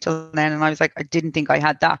depression up till then. And I was like, I didn't think I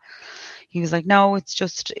had that. He was like, no, it's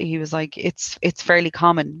just, he was like, it's fairly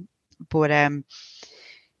common. But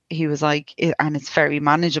he was like, and it's very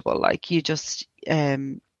manageable. Like you just,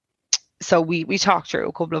 so we talked through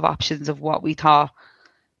a couple of options of what he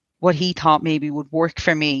thought maybe would work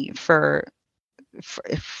for me for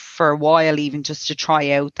a while, even just to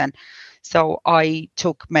try out then. So I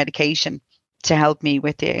took medication to help me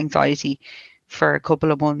with the anxiety for a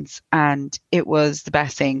couple of months, and it was the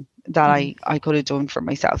best thing that I could have done for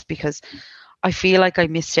myself, because I feel like I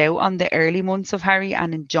missed out on the early months of Harry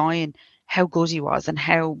and enjoying how good he was, and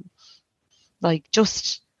how like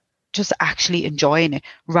just actually enjoying it,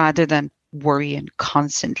 rather than worrying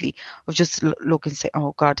constantly of just look and say,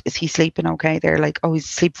 oh God, is he sleeping okay? They're like, oh, he's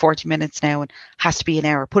asleep 40 minutes now and has to be an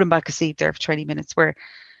hour, put him back asleep there for 20 minutes, where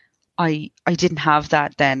I didn't have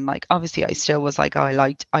that then. Like obviously I still was like, oh, I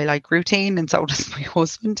like routine, and so does my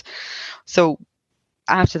husband. So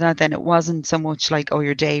after that then it wasn't so much like, oh,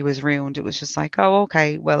 your day was ruined. It was just like, oh,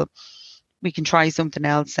 okay, well, we can try something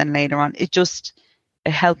else then later on. It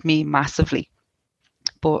helped me massively.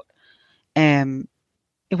 But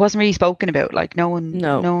it wasn't really spoken about. Like no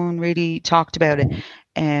one really talked about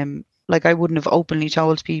it. Like I wouldn't have openly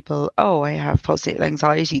told people, oh, I have postnatal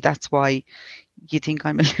anxiety, that's why you think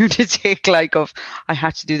I'm a lunatic, like of I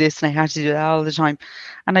had to do this and I had to do that all the time.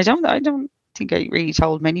 And I don't think I really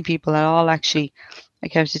told many people at all, actually. I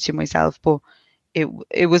kept it to myself, but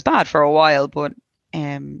it was bad for a while. But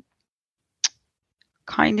kind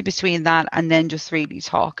of between that and then just really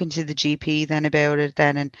talking to the GP then about it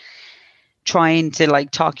then, and trying to like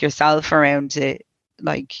talk yourself around it,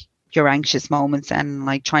 like your anxious moments, and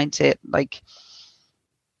like trying to like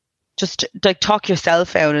just like talk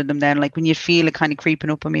yourself out of them then. Like when you feel it kind of creeping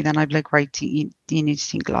up on me, then I'd be like, right, you need to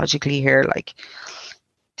think logically here, like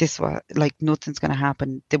this was like nothing's going to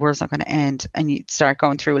happen, the world's not going to end, and you start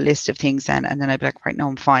going through a list of things then, and then I'd be like, right, no,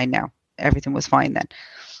 I'm fine now, everything was fine then.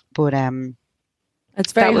 But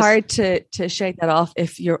it's very hard to shake that off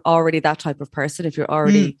if you're already that type of person. If you're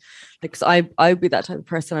already like, cause I'd be that type of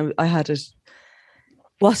person. I had it,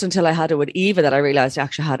 wasn't until I had it with Eva that I realized I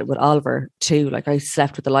actually had it with Oliver too. Like I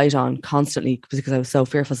slept with the light on constantly because I was so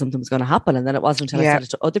fearful something was going to happen. And then it wasn't until I said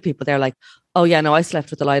it to other people, they're like, oh yeah, no, I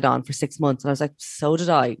slept with the light on for 6 months. And I was like, so did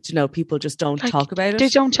I. Do you know, people just don't talk about it. They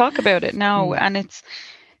don't talk about it, no. And it's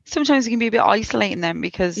sometimes it can be a bit isolating them,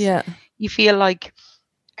 because you feel like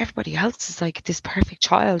everybody else is like this perfect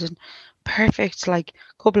child and perfect like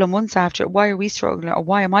couple of months after. Why are we struggling, or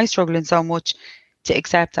why am I struggling so much to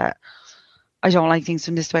accept that I don't like things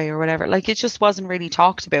from this way or whatever? Like it just wasn't really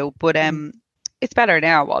talked about. But it's better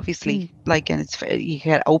now, obviously. Like, and it's, you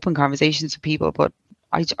get open conversations with people. But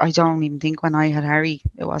I don't even think when I had Harry,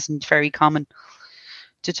 it wasn't very common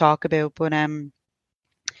to talk about. But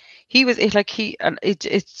he was it like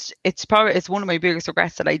it's probably, it's one of my biggest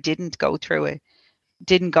regrets that I didn't go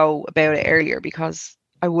about it earlier, because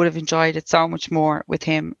I would have enjoyed it so much more with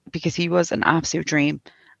him, because he was an absolute dream.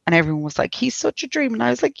 And everyone was like, he's such a dream. And I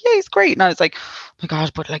was like, yeah, he's great. And I was like, oh my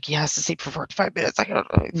God, but like he has to sleep for 45 minutes. Like,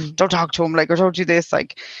 don't talk to him, like, or don't do this.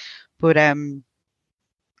 Like, but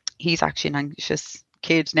he's actually an anxious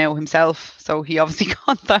kid now himself. So he obviously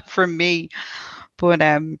got that from me. But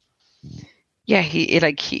yeah,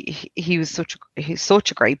 he was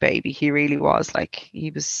such a great baby. He really was. Like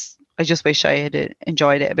I just wish I had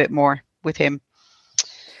enjoyed it a bit more with him.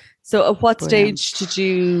 So at what stage did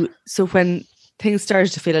you, so when things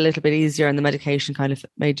started to feel a little bit easier and the medication kind of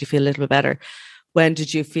made you feel a little bit better, when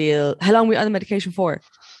did you feel, how long were you on the medication for?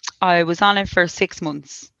 I was on it for 6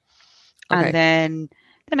 months. Okay. And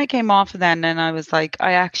then I came off of then, and I was like,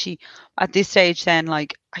 I actually, at this stage then,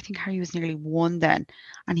 like, I think Harry was nearly 1 then,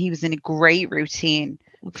 and he was in a great routine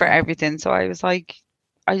for everything. So I was like,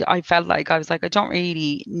 I felt like, I was like, I don't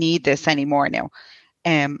really need this anymore now.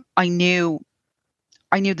 I knew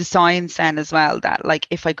the signs then as well, that like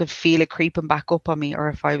if I could feel it creeping back up on me, or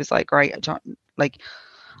if I was like, right, I don't like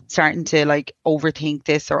starting to like overthink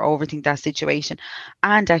this or overthink that situation.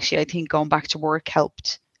 And actually I think going back to work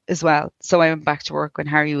helped as well. So I went back to work when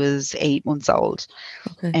Harry was 8 months old.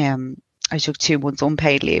 Okay. I took 2 months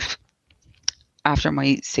unpaid leave after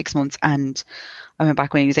my 6 months, and I went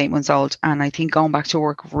back when he was 8 months old. And I think going back to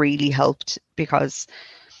work really helped, because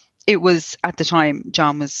it was at the time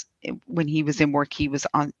John was, when he was in work, he was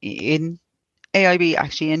in AIB,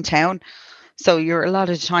 actually in town. So you're a lot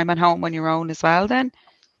of the time at home on your own as well then.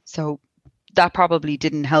 So that probably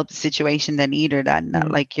didn't help the situation then either, then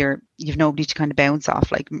that like you've nobody to kind of bounce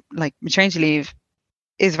off. Like maternity leave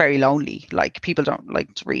is very lonely. Like people don't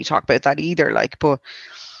like to really talk about that either. Like, but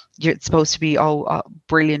you're supposed to be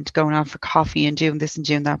brilliant, going out for coffee and doing this and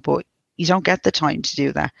doing that, but you don't get the time to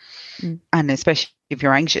do that. And especially if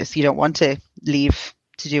you're anxious, you don't want to leave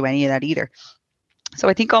to do any of that either. So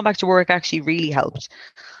I think going back to work actually really helped.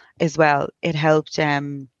 as well, it helped.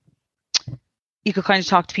 You could kind of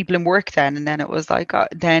talk to people in work then, and then it was like,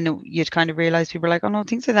 then you'd kind of realize people were like, oh no,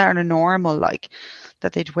 things like that are normal, like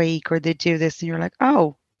that they'd wake or they'd do this, and you're like,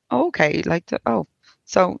 oh, okay, like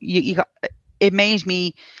so you got, it made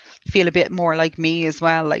me feel a bit more like me as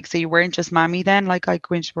well. Like, so you weren't just mammy then. Like, I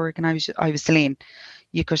go into work and I was Celine.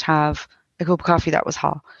 You could have a cup of coffee that was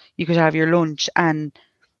hot. You could have your lunch, and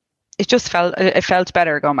it felt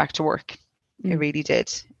better going back to work. It really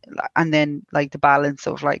did. And then like the balance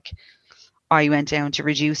of like, I went down to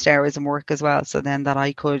reduced hours in work as well, so then that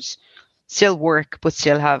I could still work but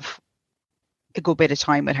still have a good bit of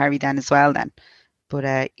time with Harry then as well then.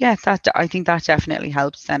 But yeah, that, I think that definitely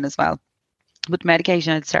helps then as well. But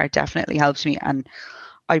medication at the start definitely helped me, and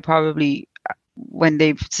I probably, when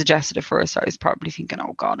they suggested it first, I was probably thinking,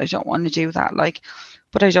 oh God, I don't want to do that. Like,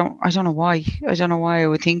 but I don't know why. I don't know why I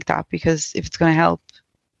would think that, because if it's going to help,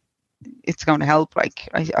 it's going to help. Like,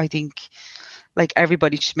 I think like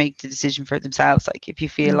everybody should make the decision for themselves. Like, if you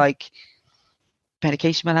feel like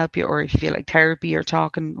medication will help you, or if you feel like therapy or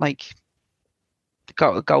talking, like,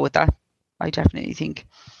 go with that. I definitely think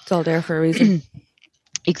it's all there for a reason.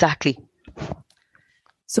 Exactly.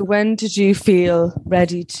 So when did you feel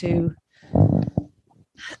ready to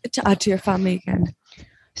add to your family again?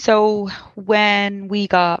 So when we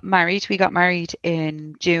got married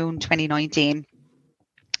in June 2019,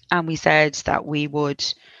 and we said that we'd go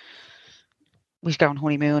on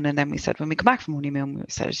honeymoon, and then we said when we come back from honeymoon, we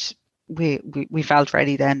said we felt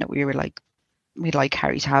ready then, that we were like, we'd like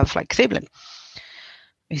Harry to have like a sibling.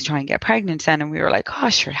 We was trying to get pregnant then, and we were like, oh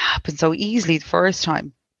sure, it happened so easily the first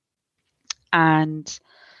time. And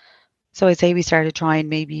so I'd say we started trying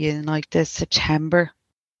maybe in like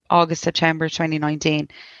August, September 2019.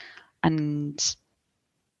 And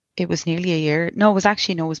it was nearly a year. No, it was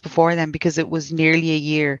before then, because it was nearly a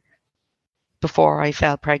year before I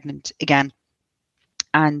fell pregnant again.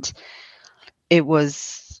 And it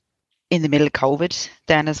was in the middle of COVID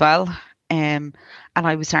then as well. And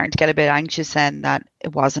I was starting to get a bit anxious then that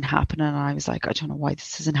it wasn't happening. And I was like, I don't know why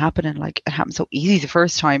this isn't happening. Like, it happened so easy the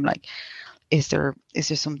first time. Like, is there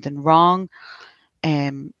something wrong?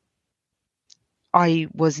 I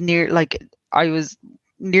was nearly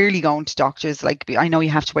going to doctors. Like, I know you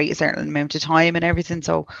have to wait a certain amount of time and everything.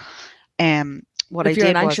 So, what I did was, if you're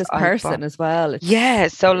an anxious person as well. Yeah.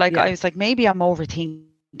 So like, I was like, maybe I'm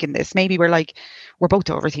overthinking this. Maybe we're both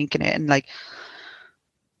overthinking it. And like,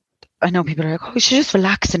 I know people are like, oh, you should just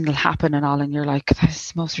relax and it'll happen and all. And you're like,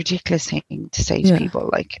 that's the most ridiculous thing to say to people.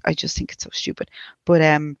 Like, I just think it's so stupid. But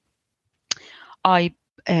I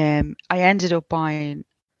ended up buying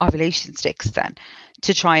ovulation sticks then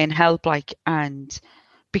to try and help, like, and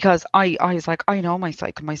because I was like, I know my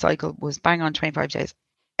cycle was bang on 25 days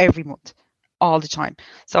every month, all the time.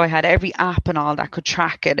 So I had every app and all that could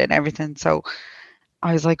track it and everything. So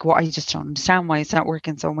I was like, well, I just don't understand why it's not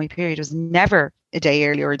working. So my period was never a day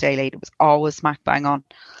early or a day late. It was always smack bang on.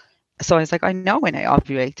 So I was like, I know when I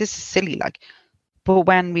ovulate, this is silly. Like, but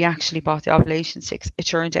when we actually bought the ovulation sticks, it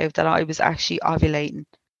turned out that I was actually ovulating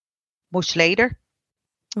much later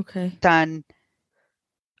than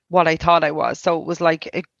what I thought I was. So it was like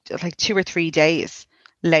 2 or 3 days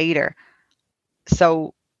later.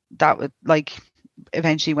 So that would, like,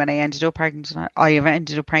 eventually when I ended up pregnant, I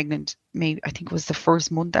ended up pregnant, maybe I think it was the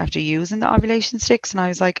first month after using the ovulation sticks, and I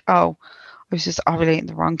was like, oh, I was just ovulating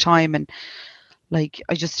the wrong time. And like,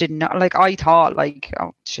 I just didn't know, like, I thought like,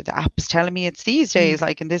 oh, sure, the app is telling me it's these days,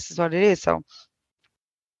 like, and this is what it is. So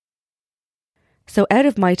out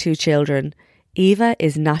of my 2 children, Eva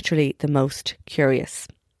is naturally the most curious.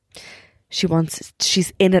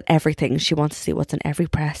 She's in at everything. She wants to see what's in every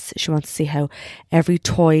press. She wants to see how every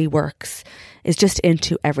toy works. Is just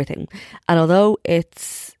into everything. And although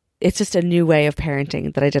it's just a new way of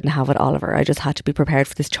parenting that I didn't have with Oliver, I just had to be prepared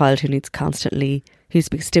for this child who's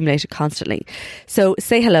being stimulated constantly. So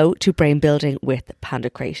say hello to Brain Building with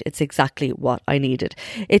Panda Crate. It's exactly what I needed.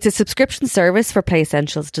 It's a subscription service for play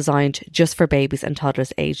essentials designed just for babies and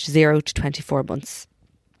toddlers aged 0 to 24 months.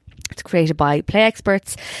 It's created by play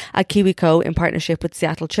experts at KiwiCo in partnership with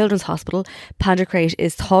Seattle Children's Hospital. Panda Crate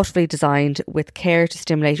is thoughtfully designed with care to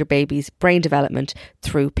stimulate your baby's brain development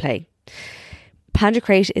through play. Panda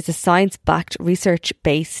Crate is a science-backed,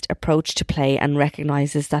 research-based approach to play and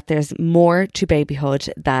recognises that there's more to babyhood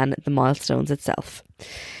than the milestones itself.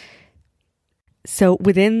 So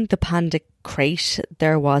within the Panda Crate,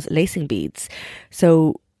 there was lacing beads.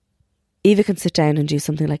 So Eva can sit down and do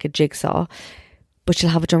something like a jigsaw, but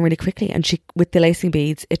she'll have it done really quickly. And with the lacing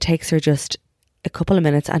beads, it takes her just a couple of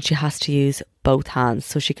minutes and she has to use both hands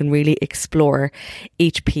so she can really explore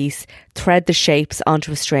each piece, thread the shapes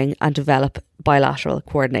onto a string and develop bilateral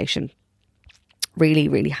coordination. Really,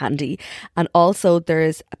 really handy. And also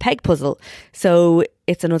there's a peg puzzle. So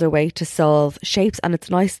it's another way to solve shapes, and it's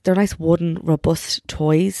nice. They're nice wooden, robust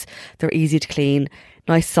toys. They're easy to clean,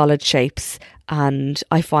 nice solid shapes. And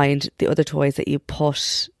I find the other toys that you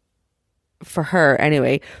put, for her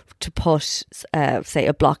anyway, to put say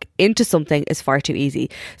a block into something is far too easy.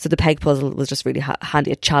 So the peg puzzle was just really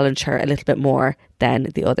handy. It challenged her a little bit more than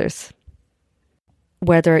the others.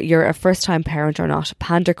 Whether you're a first-time parent or not,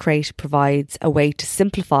 Panda Crate provides a way to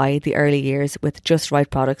simplify the early years with just right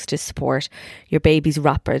products to support your baby's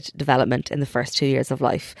rapid development in the first 2 years of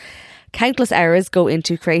life. Countless hours go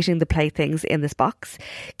into creating the playthings in this box.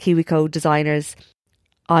 KiwiCo designers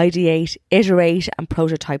ideate, iterate and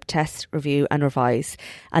prototype, test, review and revise,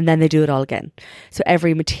 and then they do it all again. So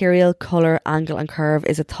every material, colour, angle and curve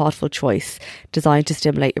is a thoughtful choice designed to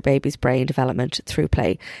stimulate your baby's brain development through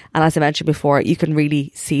play. And as I mentioned before, you can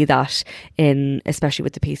really see that in, especially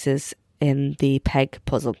with the pieces in the peg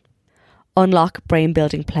puzzle. Unlock brain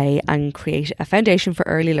building play and create a foundation for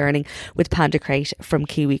early learning with Panda Crate from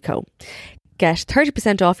KiwiCo. Get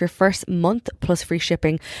 30% off your first month plus free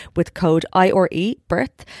shipping with code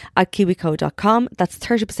IREBIRTH at kiwico.com. That's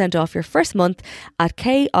 30% off your first month at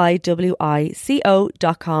KIWICO.com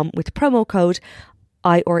with promo code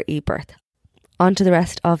IREBIRTH. On to the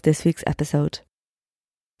rest of this week's episode.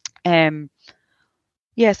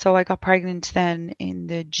 Yeah, so I got pregnant then in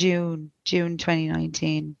the June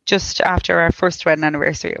 2019, just after our first wedding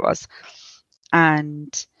anniversary it was.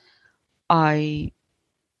 And I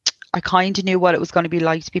kind of knew what it was going to be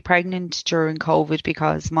like to be pregnant during COVID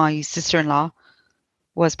because my sister-in-law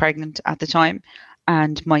was pregnant at the time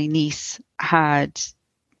and my niece had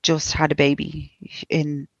just had a baby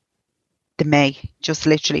in the May, just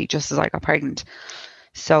literally just as I got pregnant.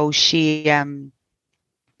 So she, I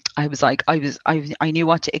knew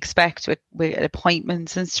what to expect with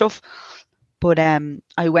appointments and stuff. But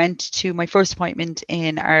I went to my first appointment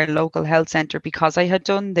in our local health centre because I had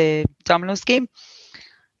done the Domino scheme.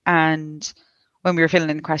 And when we were filling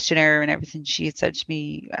in the questionnaire and everything, she had said to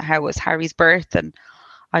me, how was Harry's birth? And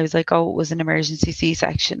I was like, oh, it was an emergency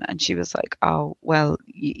C-section. And she was like, oh, well,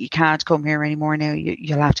 you can't come here anymore now.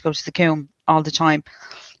 You'll have to go to the Coombe all the time.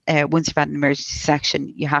 Once you've had an emergency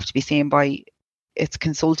section, you have to be seen by its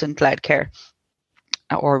consultant-led care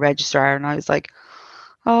or registrar. And I was like,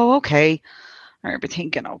 oh, okay. I remember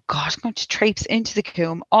thinking, oh, God, I'm going to traipse into the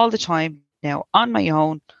Coombe all the time now on my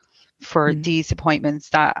own for these appointments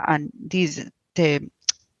those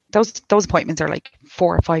appointments are like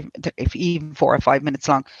 4 or 5, if even 4 or 5 minutes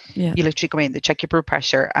long. You literally go in, they check your blood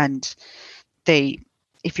pressure, and they,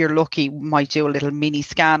 if you're lucky, might do a little mini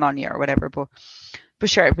scan on you or whatever. But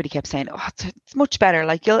sure, everybody kept saying, oh, it's much better.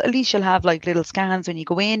 Like at least you'll have like little scans when you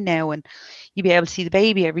go in now, and you'll be able to see the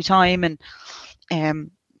baby every time. And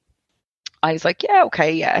I was like, yeah,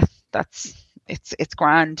 okay, yeah, it's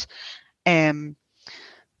grand.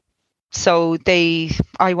 So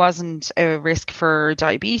I wasn't a risk for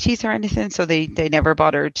diabetes or anything, so they never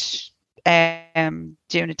bothered doing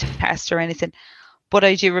a test or anything. But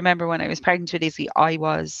I do remember when I was pregnant with Izzy, I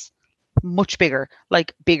was much bigger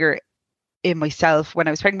in myself. When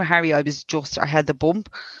I was pregnant with Harry, I had the bump.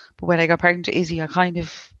 But when I got pregnant with Izzy, I kind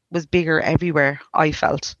of was bigger everywhere, I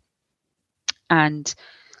felt. And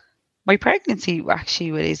my pregnancy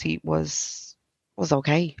actually with Izzy was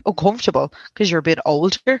okay, uncomfortable because you're a bit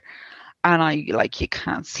older. And you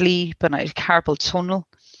can't sleep, and I had carpal tunnel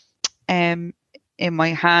in my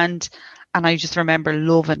hand. And I just remember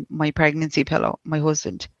loving my pregnancy pillow. My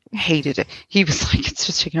husband hated it. He was like, it's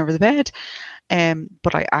just taking over the bed.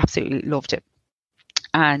 But I absolutely loved it.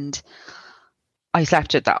 And I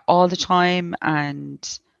slept with that all the time. And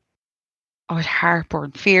I had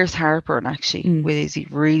heartburn, fierce heartburn actually, with Izzy,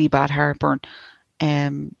 really bad heartburn.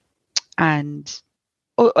 And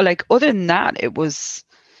other than that, it was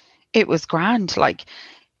grand. Like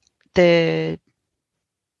the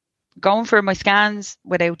going for my scans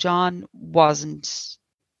without John wasn't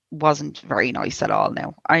very nice at all.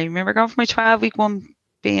 Now I remember going for my 12-week one,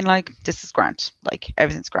 being like, this is grand, like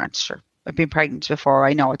everything's grand. Sure, I've been pregnant before,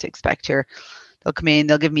 I know what to expect here. They'll come in,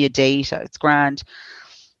 they'll give me a date, it's grand.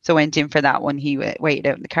 So I went in for that one. He waited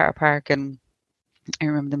out in the car park, and I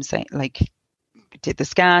remember them saying, like, did the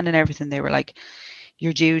scan and everything. They were like,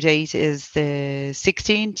 your due date is the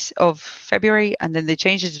 16th of February, and then they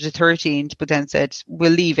changed it to the 13th, but then said,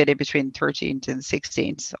 we'll leave it in between the 13th and the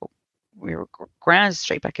 16th. So we were grand,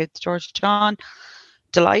 straight back at George John,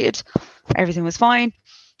 delighted. Everything was fine.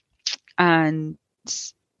 And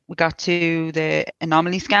we got to the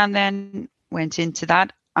anomaly scan, then went into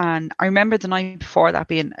that. And I remember the night before that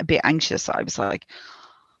being a bit anxious. I was like,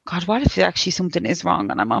 God, what if actually something is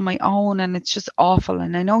wrong and I'm on my own and it's just awful.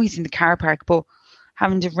 And I know he's in the car park, but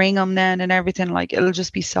having to ring him then and everything, like, it'll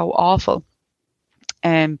just be so awful.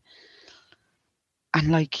 And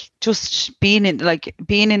like just being in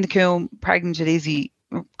the Coombe pregnant with Izzy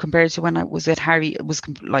compared to when I was with Harry, it was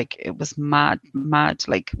mad.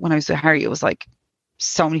 Like when I was with Harry, it was like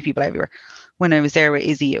so many people everywhere. When I was there with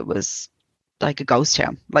Izzy, it was like a ghost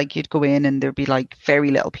town. Like you'd go in and there'd be like very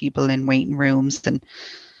little people in waiting rooms, and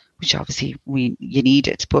which obviously you need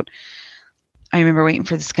it. But I remember waiting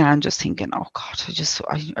for the scan, just thinking, oh God,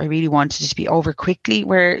 I really wanted it to be over quickly.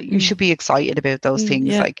 Where you should be excited about those things,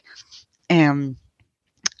 yeah. like, and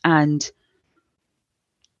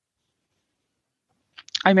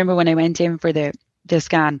I remember when I went in for the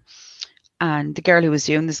scan, and the girl who was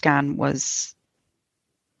doing the scan was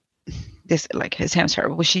this, like, it sounds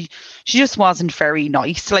terrible, but she just wasn't very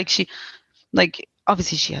nice. Like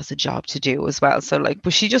obviously she has a job to do as well, so like,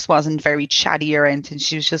 but she just wasn't very chatty or anything.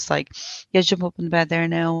 She was just like, yeah, jump up in the bed there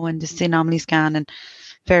now and just the anomaly scan, and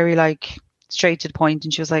very like straight to the point.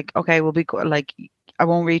 And she was like, okay, we'll be good. Like, I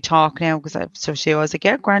won't really talk now so she was like,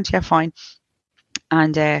 yeah, Grant, yeah, fine.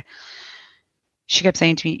 And she kept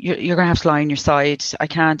saying to me, you're gonna have to lie on your side. I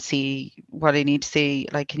can't see what I need to see.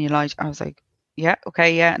 Like, can you lie? I was like, yeah,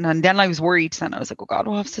 okay, yeah. And then I was worried. Then I was like, oh God,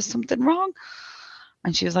 what if there's something wrong?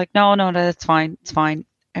 And she was like, no, that's fine. It's fine.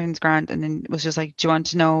 Everything's grand. And then it was just like, do you want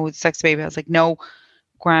to know the sex baby? I was like, no,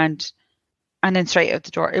 grand. And then straight out the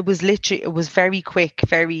door. It was very quick,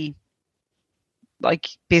 very like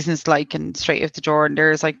business-like, and straight out the door. And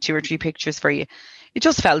there's like 2 or 3 pictures for you. It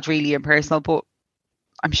just felt really impersonal, but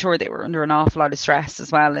I'm sure they were under an awful lot of stress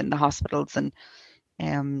as well in the hospitals.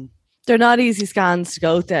 And they're not easy scans to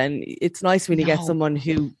go to. And it's nice when you get someone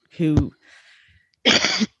who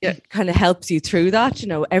kind of helps you through that. You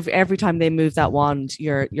know, every time they move that wand,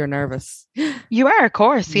 you're nervous. You are, of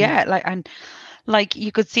course, yeah. Like, and like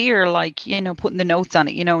you could see her, like, you know, putting the notes on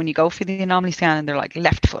it. You know, when you go for the anomaly scan, and they're like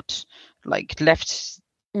left foot, like left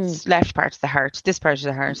part of the heart, this part of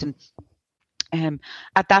the heart. And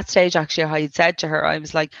at that stage, actually, I had said to her, I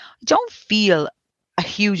was like, I don't feel a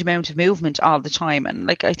huge amount of movement all the time. And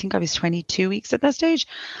like, I think I was 22 weeks at that stage.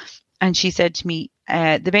 And she said to me,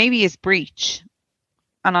 the baby is breech.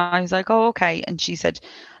 And I was like, oh, okay. And she said,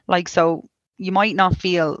 like, so you might not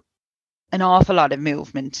feel an awful lot of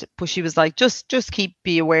movement, but she was like, just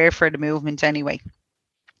be aware for the movement anyway.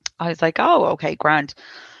 I was like, oh, okay, grand.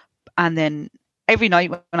 And then every night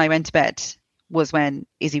when I went to bed was when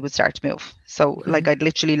Izzy would start to move. So like, I'd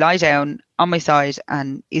literally lie down on my side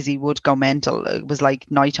and Izzy would go mental. It was like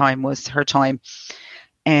nighttime was her time.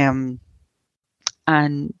 And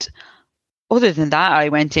other than that, I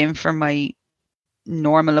went in for my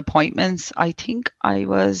normal appointments. I think I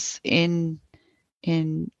was in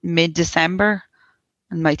mid-December,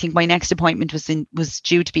 and I think my next appointment was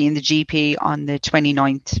due to be in the GP on the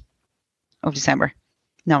 29th of December.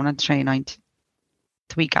 No, not the 29th,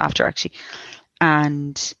 the week after, actually.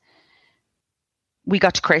 And we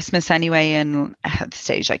got to Christmas anyway, and at the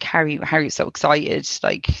stage, like, Harry was so excited,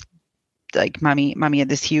 like mommy had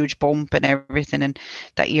this huge bump and everything. And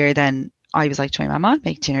that year, then I was like to my mum, I'll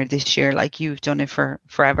make dinner this year, like, you've done it for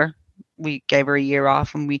forever. We gave her a year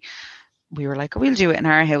off, and we were like, oh, we'll do it in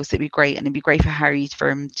our house. It'd be great. And it'd be great for Harry, for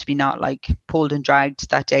him to be not like pulled and dragged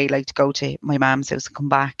that day, like to go to my mum's house and come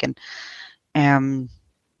back. And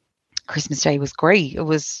Christmas Day was great. It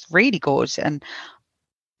was really good. And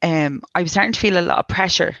I was starting to feel a lot of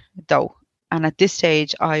pressure though. And at this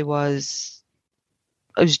stage I was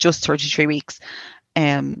just 33 weeks.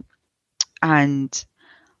 And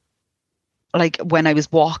like when I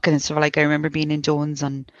was walking and stuff, like I remember being in Duns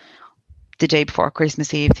on the day before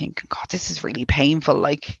Christmas Eve thinking, God, this is really painful,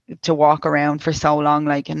 like to walk around for so long,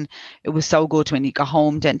 like, and it was so good when you got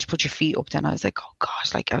home then to put your feet up. Then I was like, oh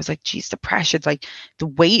gosh, like I was like, geez, the pressure, like the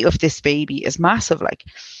weight of this baby is massive, like.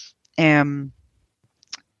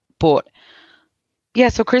 But yeah,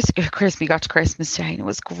 so we got to Christmas Day and it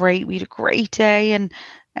was great. We had a great day, and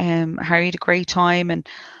Harry had a great time, and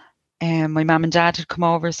my mum and dad had come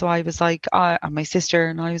over, so I was like, and my sister,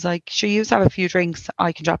 and I was like, sure, you have a few drinks,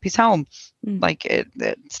 I can drop you home. Like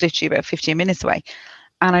it's literally about 15 minutes away.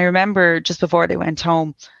 And I remember just before they went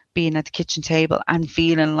home, being at the kitchen table and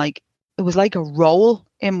feeling like it was like a roll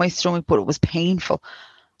in my stomach, but it was painful.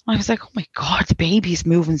 I was like, oh my God, the baby's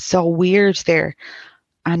moving so weird there.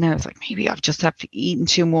 And I was like, maybe I've just eaten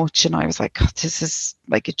too much. And I was like, God, this is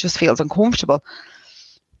like, it just feels uncomfortable.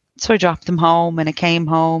 So I dropped them home, and I came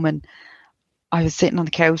home, and I was sitting on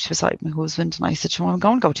the couch beside my husband, and I said to him, I'm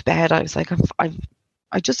going to go to bed. I was like,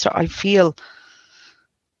 I feel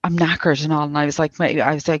I'm knackered and all. And I was like,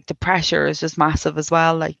 the pressure is just massive as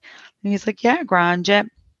well. Like, and he's like, yeah, grand, yeah.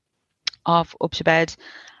 Off up to bed.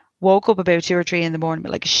 Woke up about 2 or 3 in the morning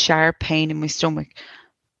with like a sharp pain in my stomach.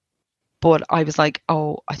 But I was like,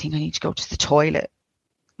 oh, I think I need to go to the toilet.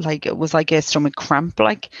 Like, it was like a stomach cramp.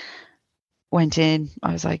 Like, went in.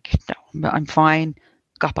 I was like, no, I'm fine.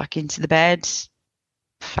 Got back into the bed.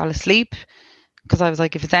 Fell asleep. Because I was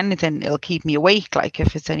like, if it's anything, it'll keep me awake. Like,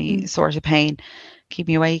 if it's any sort of pain, keep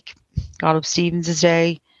me awake. Got up Stephen's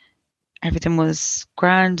day. Everything was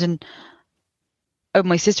grand. And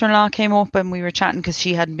my sister-in-law came up and we were chatting because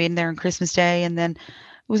she hadn't been there on Christmas Day. And then it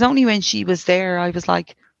was only when she was there, I was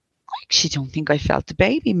like, I actually don't think I felt the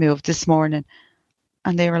baby move this morning.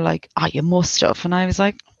 And they were like, oh, you must have. And I was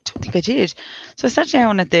like, I don't think I did. So I sat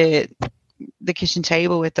down at the kitchen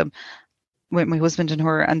table with them, with my husband and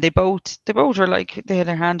her, and they both were like, they had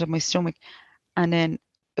their hand on my stomach. And then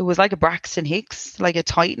it was like a Braxton Hicks, like a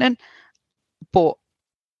tightening. But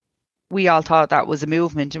we all thought that was a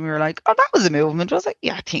movement, and we were like, oh, that was a movement. I was like,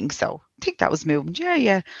 yeah, I think so. I think that was movement.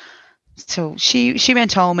 Yeah. So she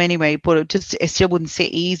went home anyway, but it still wouldn't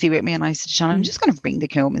sit easy with me. And I said, Sean, I'm just going to bring the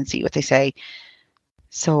comb and see what they say.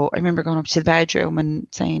 So I remember going up to the bedroom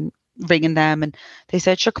and ringing them, and they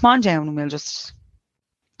said, sure, come on down and we'll just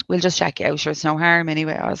check it out. Sure, it's no harm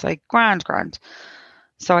anyway. I was like, grand.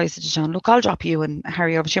 So I said to John, look, I'll drop you and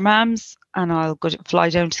Harry over to your mum's, and I'll fly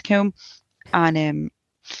down to the comb. And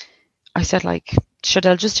I said, like, sure,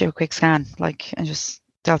 they'll just do a quick scan, like, and just,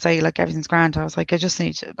 they'll say, like, everything's grand. I was like, I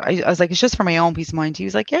was like, it's just for my own peace of mind. He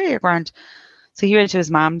was like, yeah, you're grand. So he went to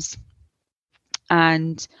his mum's,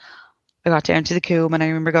 and I got down to the comb, and I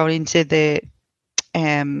remember going into the,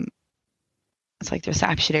 it's like the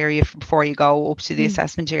reception area before you go up to the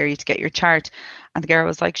assessment area to get your chart. And the girl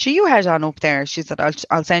was like, sure, you head on up there. She said,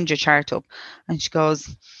 I'll send your chart up. And she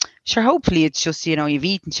goes, sure, hopefully it's just, you've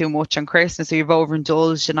eaten too much on Christmas or you've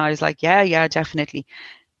overindulged. And I was like, yeah, definitely.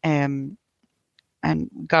 And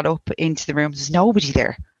got up into the room. There's nobody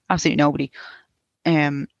there. Absolutely nobody.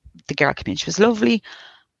 The girl came in. She was lovely.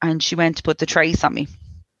 And she went to put the trace on me.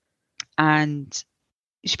 And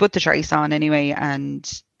she put the trace on anyway.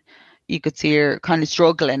 And you could see her kind of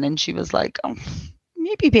struggling. And she was like, oh,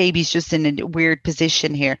 maybe baby's just in a weird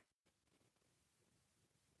position here.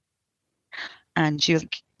 And she was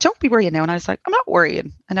like, don't be worrying now. And I was like, I'm not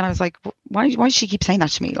worrying. And then I was like, why does she keep saying that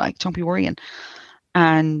to me? Like, don't be worrying.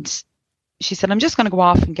 And she said, I'm just going to go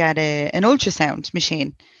off and get an ultrasound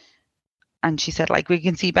machine. And she said, like, we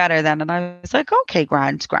can see better then. And I was like, okay,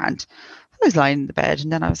 grand. I was lying in the bed.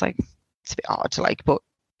 And then I was like, it's a bit odd, like, but,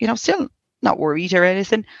 still not worried or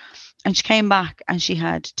anything. And she came back and she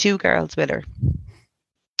had 2 girls with her,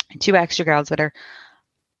 2 extra girls with her.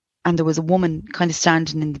 And there was a woman kind of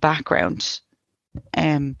standing in the background.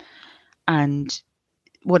 And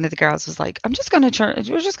one of the girls was like, we're just going to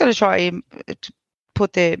try to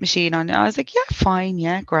put the machine on. And I was like, yeah, fine.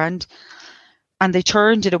 Yeah, grand. And they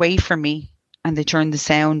turned it away from me and they turned the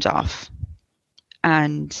sound off.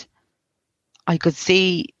 And I could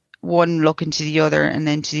see one looking to the other and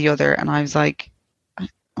then to the other. And I was like,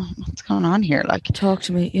 what's going on here? Like, talk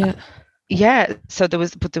to me. Yeah. Yeah. So there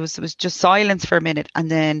was just silence for a minute. And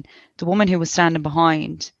then the woman who was standing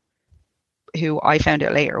behind, who I found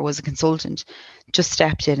out later was a consultant, just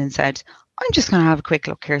stepped in and said, I'm just going to have a quick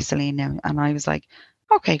look here, Celine, now. And I was like,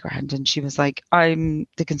 okay, grand. And she was like, I'm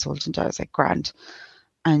the consultant. I was like, grand.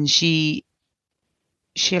 And she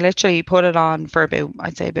literally put it on for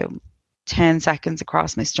I'd say about 10 seconds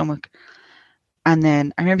across my stomach. And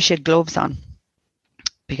then I remember she had gloves on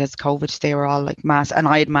because COVID, they were all like mask, and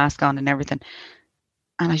I had mask on and everything.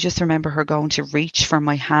 And I just remember her going to reach for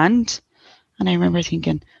my hand. And I remember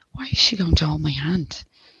thinking, why is she going to hold my hand?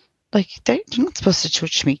 Like, they're not supposed to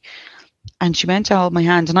touch me. And she went to hold my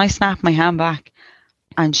hand and I snapped my hand back.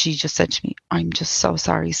 And she just said to me, I'm just so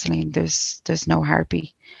sorry, Celine, there's no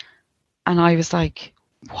heartbeat. And I was like,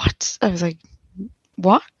 what? I was like,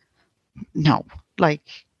 what? No. Like,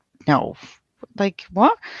 no. Like,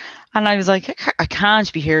 what? And I was like, I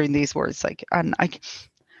can't be hearing these words. Like, and I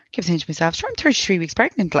kept saying to myself, sure, I'm 33 weeks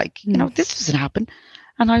pregnant. Like, this doesn't happen.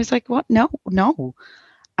 And I was like, what? No.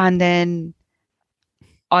 And then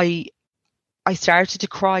I started to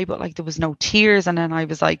cry, but like there was no tears. And then I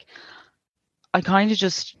was like, I kind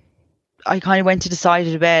of went to the side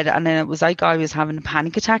of the bed, and then it was like I was having a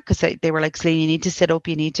panic attack because they were like, Celine, you need to sit up,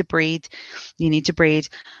 you need to breathe.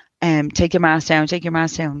 Take your mask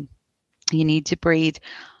down. You need to breathe.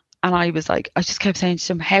 And I was like, I just kept saying to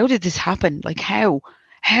them, how did this happen? Like, how?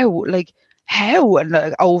 Like, how? And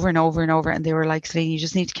like, over and over and over. And they were like, Celine, you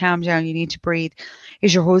just need to calm down. You need to breathe.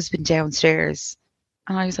 Is your husband downstairs?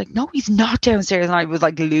 And I was like, no, he's not downstairs. And I was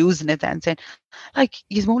like losing it then, saying, like,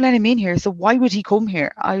 you won't let him in here. So why would he come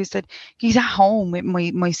here? I said, he's at home with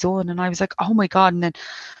my son. And I was like, oh my God. And then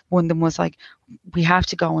one of them was like, we have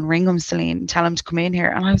to go and ring him, Celine, and tell him to come in here.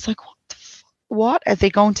 And I was like, what are they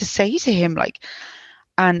going to say to him? Like,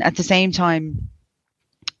 and at the same time,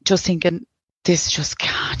 just thinking, this just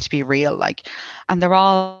can't be real. Like, and they're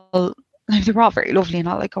all very lovely and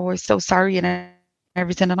all like, oh, we're so sorry and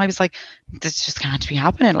everything. And I was like, this just can't be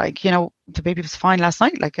happening. Like, you know, the baby was fine last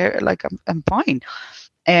night. Like I'm fine.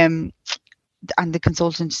 And the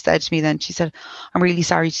consultant said to me then, she said, I'm really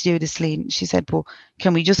sorry to do this, Celine. She said, but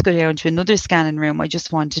can we just go down to another scanning room? I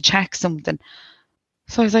just want to check something.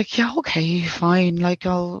 So I was like, yeah, okay, fine. Like,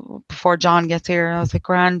 before John gets here. And I was like,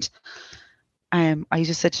 grand. I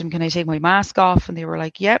just said to them, can I take my mask off? And they were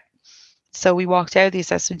like, yep. So we walked out of the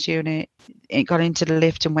assessment unit, it got into the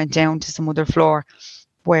lift and went down to some other floor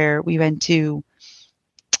where we went to,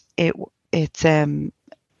 it's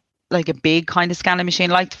like a big kind of scanning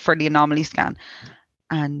machine, like for the anomaly scan.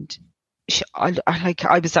 And I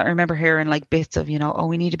remember hearing like bits of, you know, oh,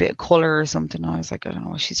 we need a bit of colour or something. And I was like, I don't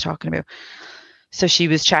know what she's talking about. So she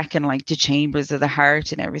was checking like the chambers of the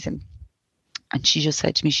heart and everything. And she just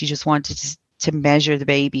said to me, she just wanted to measure the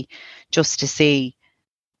baby just to see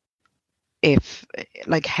if,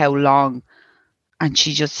 like, how long. And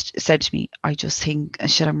she just said to me, I just think, she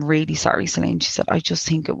said, I'm really sorry, Celine. She said, I just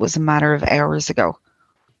think it was a matter of hours ago.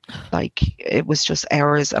 Like, it was just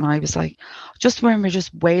hours. And I was like, just remember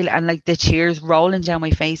just wailing and like the tears rolling down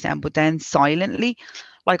my face, and but then silently,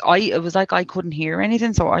 like it was like I couldn't hear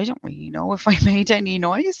anything. So I don't really know if I made any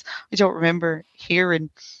noise. I don't remember hearing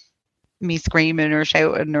me screaming or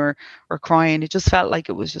shouting or crying. It just felt like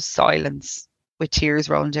it was just silence with tears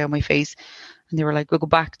rolling down my face. And they were like, we'll go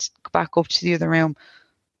back up to the other room.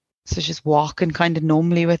 So just walking kind of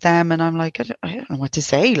numbly with them. And I'm like, I don't know what to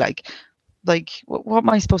say. Like what am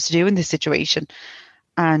I supposed to do in this situation?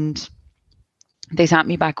 And they sat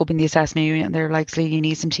me back up in the assessment unit, and they're like, Celine, you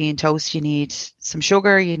need some tea and toast. You need some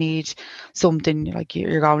sugar. You need something, like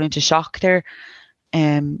you're going into shock there.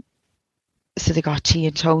 So they got tea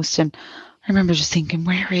and toast, and I remember just thinking,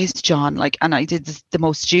 where is John? Like, and I did the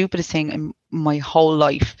most stupidest thing in my whole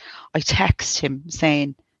life. I texted him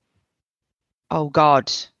saying, oh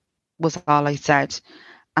God, was all I said.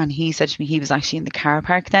 And he said to me, he was actually in the car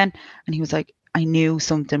park then, and he was like, I knew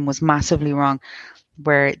something was massively wrong.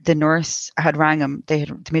 Where the nurse had rang him,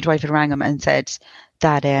 the midwife had rang him and said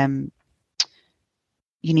that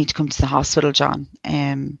you need to come to the hospital, John.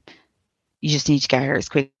 You just need to get her as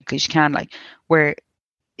quickly as you can. Like, where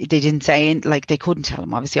they didn't say, like, they couldn't tell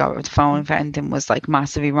him obviously over the phone if anything was like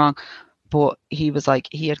massively wrong. But he was like,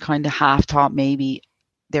 he had kind of half thought maybe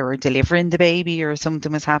they were delivering the baby or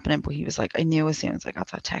something was happening. But he was like, I knew as soon as I got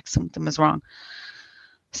that text something was wrong.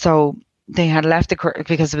 So they had left the curtain,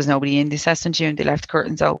 because there was nobody in the assessment unit, they left the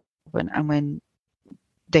curtains open. And when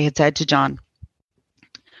they had said to John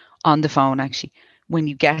on the phone, actually, when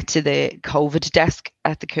you get to the COVID desk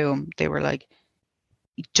at the Coombe, they were like,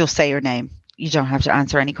 just say your name. You don't have to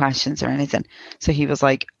answer any questions or anything. So he was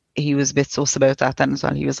like, he was a bit sus about that then as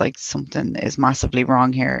well. He was like, something is massively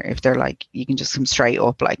wrong here. If they're like, you can just come straight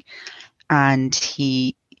up, like. And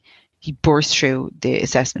he burst through the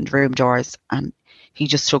assessment room doors, and he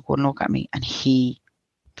just took one look at me and he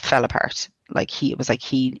fell apart. Like, he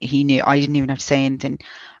knew I didn't even have to say anything.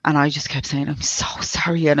 And I just kept saying, I'm so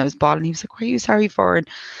sorry. And I was bawling. He was like, what are you sorry for? And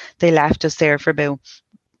they left us there for about,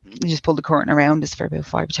 they just pulled the curtain around us for about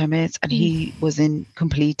 5 or 10 minutes. And he was in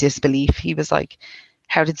complete disbelief. He was like,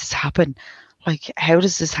 how did this happen? Like, how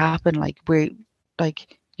does this happen?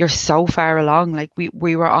 Like, you're so far along. Like,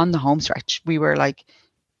 we were on the home stretch. We were like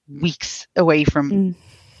weeks away from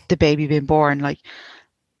the baby being born. Like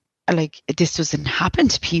this doesn't happen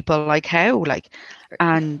to people. Like, how? Like,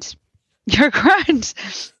 and you're grand.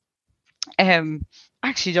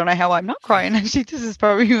 Actually don't know how I'm not crying. Actually, this is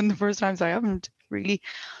probably one of the first times I haven't really.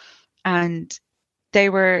 And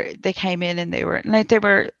they came in and they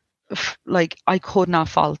were like, I could not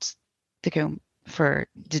fault the Coombe for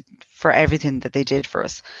everything that they did for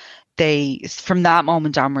us. From that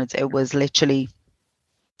moment onwards, it was literally,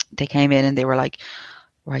 they came in and they were like,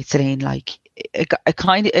 right, Celine, like, it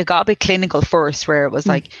got a bit clinical first, where it was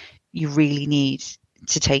like, you really need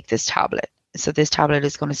to take this tablet. So this tablet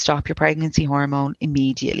is going to stop your pregnancy hormone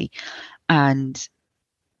immediately. And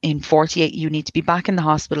in 48, you need to be back in the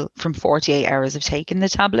hospital from 48 hours of taking the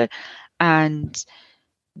tablet. And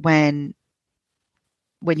when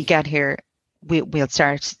you get here, we'll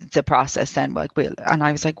start the process then. Like and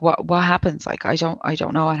I was like, what happens? Like, I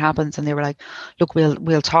don't know what happens. And they were like, look,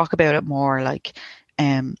 we'll talk about it more. Like,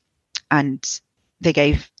 and they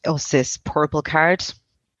gave us this purple card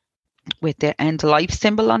with the end of life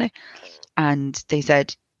symbol on it. And they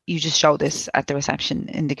said, you just show this at the reception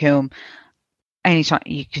in the Coombe. Anytime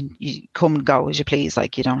you come and go as you please.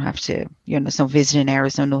 Like, you don't have to, there's no visiting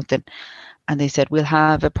hours, no nothing. And they said, we'll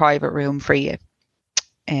have a private room for you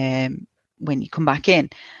when you come back in.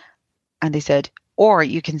 And they said, or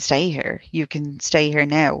you can stay here. You can stay here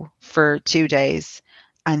now for 2 days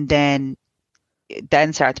and then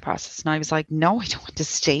start the process. And I was like, no, I don't want to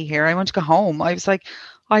stay here. I want to go home. I was like,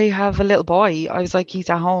 I have a little boy. I was like, he's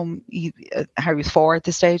at home. Harry was 4 at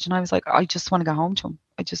this stage. And I was like, I just want to go home to him.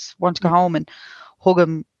 I just want to go home and hug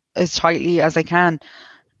him as tightly as I can.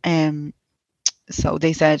 So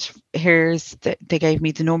they said, they gave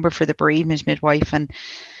me the number for the bereavement midwife, and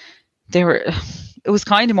it was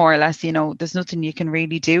kind of more or less, there's nothing you can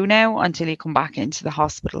really do now until you come back into the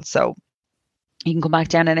hospital. So you can come back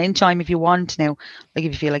down at any time if you want now, like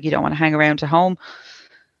if you feel like you don't want to hang around at home.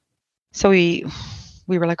 So we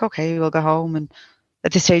were like, okay, we'll go home. And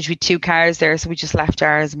at this stage we had 2 cars there, so we just left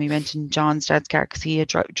ours and we went in John's dad's car because he had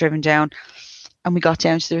driven down. And we got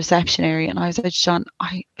down to the reception area, and I was like, John,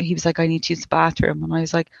 he was like, I need to use the bathroom. And I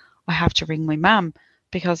was like, I have to ring my mum,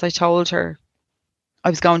 because I told her I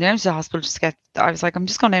was going down to the hospital I was like, I'm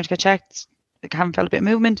just going down to get checked. I haven't felt a bit of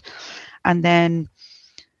movement. And then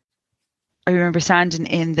I remember standing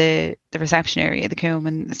in the reception area of the Coombe,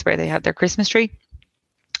 and it's where they had their Christmas tree.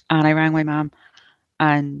 And I rang my mum,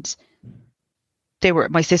 and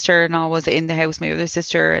my sister-in-law was in the house, my other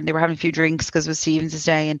sister, and they were having a few drinks because it was Stephen's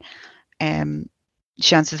day. And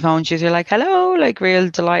she answered the phone. She was like, hello, like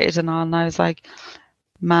real delighted and all. And I was like,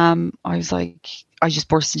 Mom, I just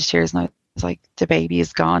burst into tears, and I was like, the baby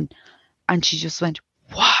is gone. And she just went,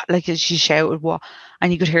 what? Like, she shouted, what?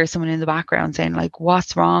 And you could hear someone in the background saying, like,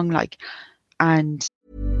 what's wrong? Like, and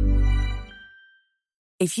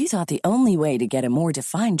if you thought the only way to get a more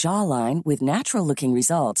defined jawline with natural-looking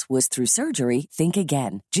results was through surgery, think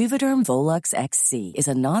again. Juvederm Volux XC is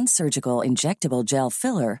a non-surgical injectable gel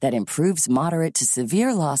filler that improves moderate to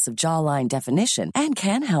severe loss of jawline definition and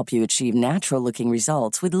can help you achieve natural-looking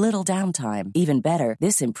results with little downtime. Even better,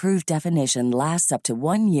 this improved definition lasts up to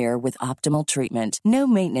 1 year with optimal treatment. No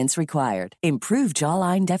maintenance required. Improve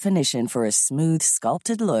jawline definition for a smooth,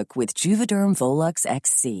 sculpted look with Juvederm Volux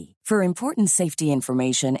XC. For important safety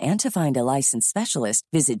information and to find a licensed specialist,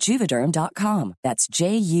 visit Juvederm.com. That's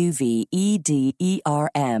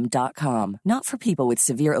JUVEDERM.com. Not for people with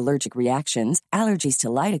severe allergic reactions, allergies to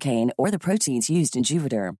lidocaine, or the proteins used in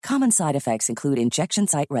Juvederm. Common side effects include injection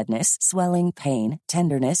site redness, swelling, pain,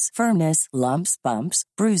 tenderness, firmness, lumps, bumps,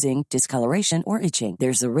 bruising, discoloration, or itching.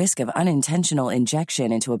 There's a risk of unintentional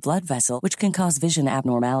injection into a blood vessel, which can cause vision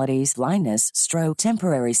abnormalities, blindness, stroke,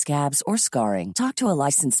 temporary scabs, or scarring. Talk to a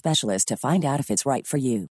licensed specialist to find out if it's right for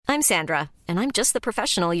you. I'm Sandra, and I'm just the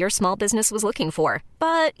professional your small business was looking for.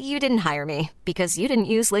 But you didn't hire me because you didn't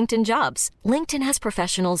use LinkedIn Jobs. LinkedIn has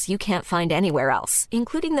professionals you can't find anywhere else,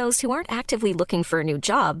 including those who aren't actively looking for a new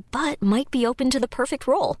job, but might be open to the perfect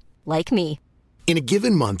role, like me. In a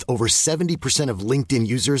given month, over 70% of LinkedIn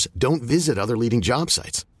users don't visit other leading job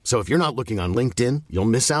sites. So if you're not looking on LinkedIn, you'll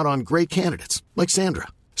miss out on great candidates like Sandra.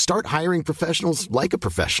 Start hiring professionals like a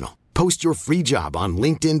professional. Post your free job on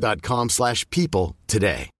linkedin.com/people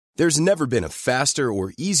today. There's never been a faster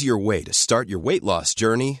or easier way to start your weight loss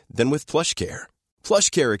journey than with PlushCare.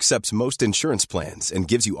 PlushCare accepts most insurance plans and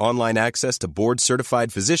gives you online access to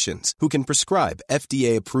board-certified physicians who can prescribe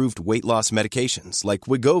FDA-approved weight loss medications like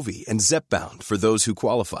Wegovy and Zepbound for those who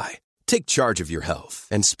qualify. Take charge of your health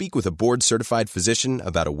and speak with a board-certified physician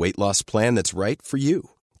about a weight loss plan that's right for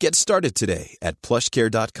you. Get started today at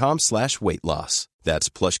plushcare.com/weight loss. That's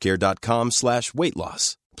plushcare.com/weight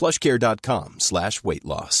loss. plushcare.com/weight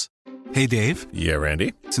loss. Hey, Dave. Yeah,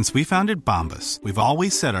 Randy. Since we founded Bombas, we've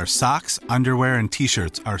always said our socks, underwear, and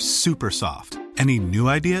T-shirts are super soft. Any new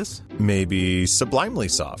ideas? Maybe sublimely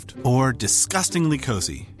soft. Or disgustingly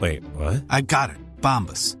cozy. Wait, what? I got it.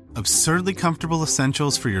 Bombas. Absurdly comfortable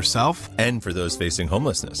essentials for yourself and for those facing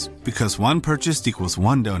homelessness. Because one purchased equals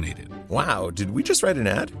one donated. Wow, did we just write an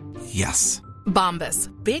ad? Yes. Bombas.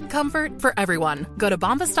 Big comfort for everyone. Go to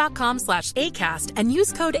bombas.com/ACAST and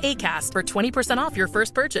use code ACAST for 20% off your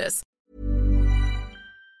first purchase.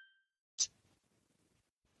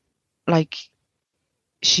 Like,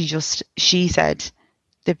 she said,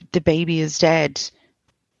 the baby is dead.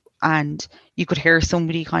 And you could hear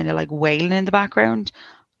somebody kind of like wailing in the background,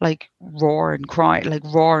 like roaring, crying, like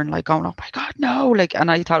roaring, like going, oh my God, no. Like,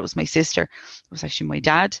 and I thought it was my sister. It was actually my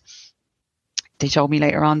dad. they told me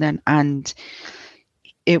later on then, and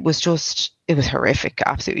it was horrific,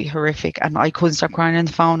 absolutely horrific. And I couldn't stop crying on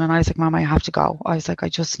the phone, and I was like, Mom, I have to go. I was like, I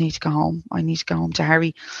just need to go home. I need to go home to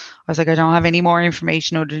Harry. I was like, I don't have any more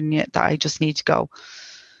information other than that I just need to go.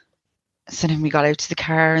 So then we got out to the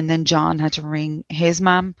car, and then John had to ring his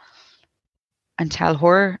mum and tell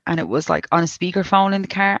her, and it was like on a speakerphone in the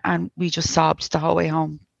car, and we just sobbed the whole way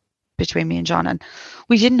home between me and John, and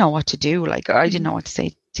we didn't know what to do. Like, I didn't know what to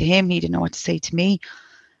say to him, he didn't know what to say to me.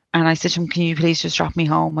 And I said to him, can you please just drop me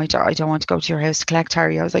home? I don't want to go to your house to collect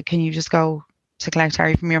Harry. I was like, can you just go to collect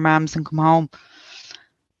Harry from your mum's and come home?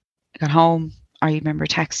 I got home. I remember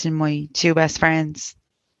texting my two best friends,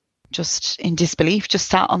 just in disbelief, just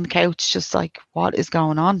sat on the couch, just like, what is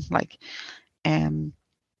going on? Like,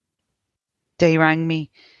 they rang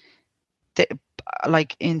me,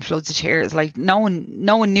 like in floods of tears. Like no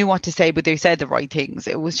one knew what to say, but they said the right things.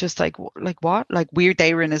 It was just like what? Like weird.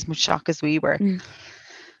 They were in as much shock as we were.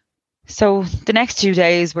 So the next 2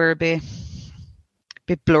 days were a bit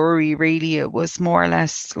blurry, really. It was more or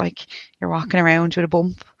less like you're walking around with a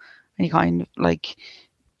bump, and you kind of like,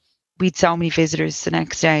 we'd so many visitors the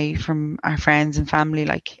next day from our friends and family.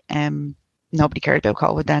 Like nobody cared about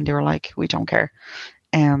COVID then. They were like, we don't care.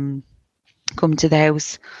 Come to the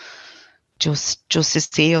house just to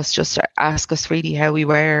see us, just to ask us really how we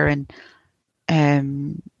were.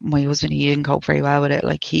 And my husband, he didn't cope very well with it.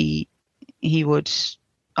 Like he would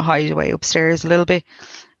hide away upstairs a little bit.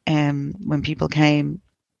 When people came,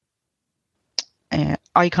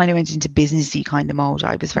 I kind of went into businessy kind of mode.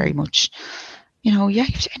 I was very much, you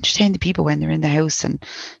have to entertain the people when they're in the house and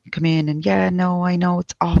come in, and I know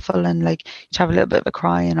it's awful, and like you have a little bit of a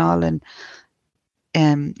cry and all.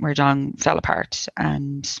 And where John fell apart,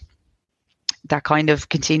 and that kind of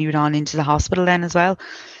continued on into the hospital then as well.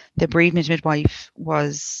 The bereavement midwife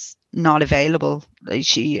was not available.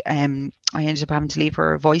 She I ended up having to leave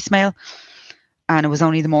her a voicemail, and it was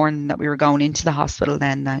only the morning that we were going into the hospital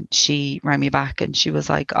then that she rang me back, and she was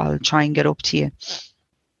like, I'll try and get up to you.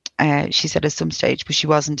 She said at some stage, but she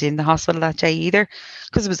wasn't in the hospital that day either,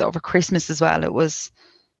 because it was over Christmas as well. It was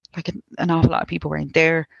like an awful lot of people weren't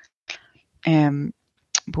there.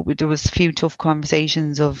 But there was a few tough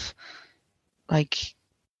conversations of like,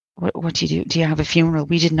 what do you do? Do you have a funeral?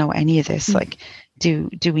 We didn't know any of this. Like, do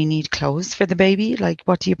we need clothes for the baby? Like,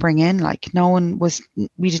 what do you bring in? Like,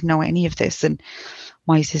 we didn't know any of this. And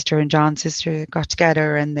my sister and John's sister got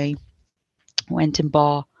together, and they went and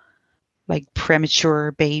bought like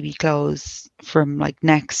premature baby clothes from like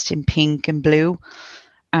Next in pink and blue,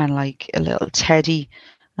 and like a little teddy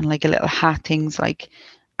and like a little hat, things like,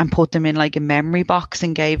 and put them in like a memory box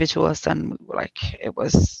and gave it to us. And like it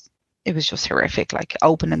was just horrific, like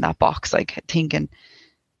opening that box, like thinking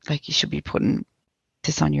like you should be putting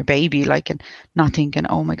this on your baby, like, and not thinking,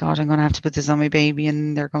 oh my God, I'm going to have to put this on my baby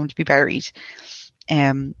and they're going to be buried.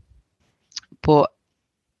 But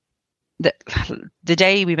the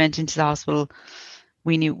day we went into the hospital,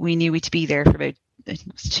 we knew we'd be there for about, I think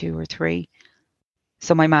it was 2 or 3.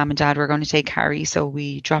 So my mum and dad were going to take Harry, so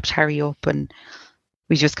we dropped Harry up, and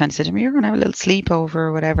we just kind of said to him, you're going to have a little sleepover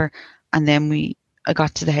or whatever. And then I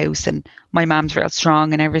got to the house, and my mum's real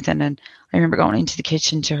strong and everything. And I remember going into the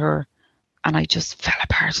kitchen to her, and I just fell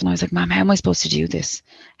apart. And I was like, Mum, how am I supposed to do this?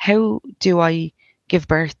 How do I give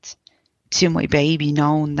birth to my baby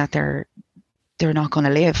knowing that they're not going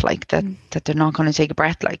to live, like that they're not going to take a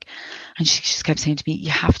breath? Like, and she just kept saying to me, you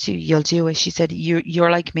have to, you'll do it. She said, you're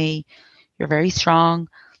like me. You're very strong.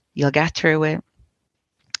 You'll get through it.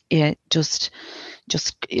 Yeah, just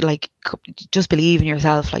believe in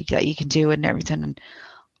yourself, like that you can do it and everything. And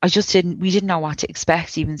we didn't know what to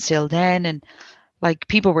expect even still then. And like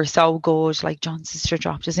people were so good. Like John's sister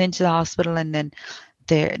dropped us into the hospital, and then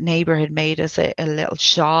the neighbour had made us a little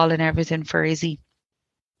shawl and everything for Izzy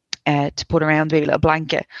to put around the baby, a little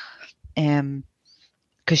blanket.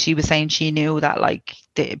 Because she was saying she knew that like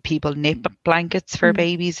the people nip blankets for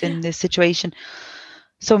babies in this situation.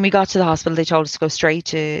 So when we got to the hospital, they told us to go straight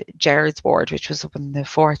to Jared's ward, which was up on the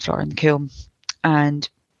 4th floor in the Coombe. And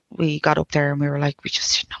we got up there, and we were like, we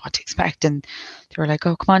just didn't know what to expect. And they were like,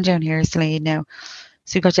 oh, come on down here, Celine, now.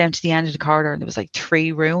 So we got down to the end of the corridor, and there was like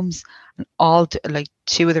 3 rooms, and like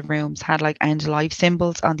 2 of the rooms had like end of life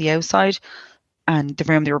symbols on the outside, and the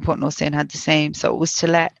room they were putting us in had the same. So it was to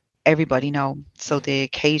let everybody know. So the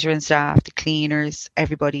catering staff, the cleaners,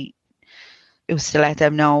 everybody, it was to let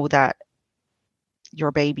them know that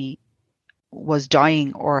your baby was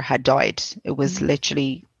dying or had died. It was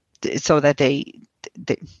literally so that they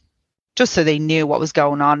just so they knew what was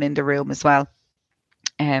going on in the room as well.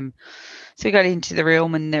 So we got into the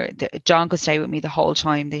room, and John could stay with me the whole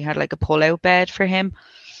time. They had like a pull-out bed for him,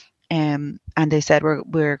 And they said,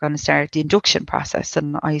 we're going to start the induction process.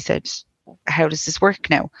 And I said, how does this work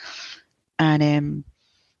now? And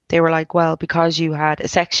they were like, well, because you had a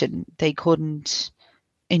section, they couldn't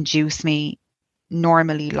induce me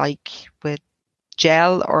normally, like with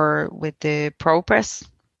gel or with the ProPress.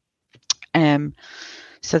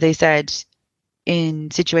 So they said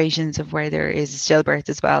in situations of where there is stillbirth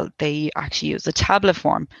as well, they actually use a tablet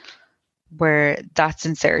form where that's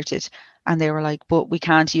inserted. And they were like, but we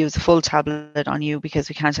can't use a full tablet on you because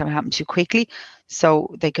we can't have it happen too quickly.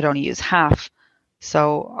 So they could only use half.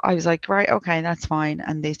 So I was like, right, okay, that's fine.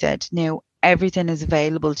 And they said, no, everything is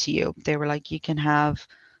available to you. They were like, you can have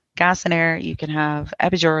gas and air, you can have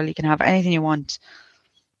epidural, you can have anything you want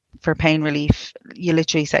for pain relief. You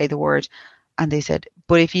literally say the word. And they said,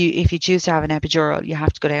 but if you choose to have an epidural, you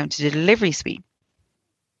have to go down to the delivery suite.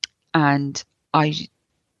 And I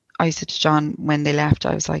said to John when they left,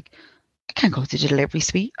 I was like, I can't go to the delivery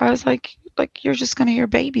suite. I was like you're just going to hear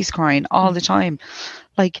babies crying all the time.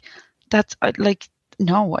 Like, that's like,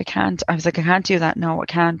 no, I can't. I was like, I can't do that. No, I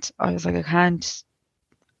can't. I was like,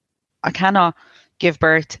 I cannot give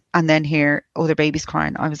birth and then hear other babies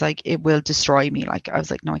crying. I was like, it will destroy me. Like, I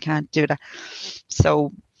was like, no, I can't do that.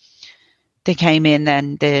 So they came in,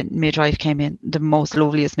 then the midwife came in, the most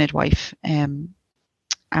loveliest midwife,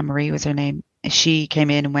 Anne-Marie was her name. She came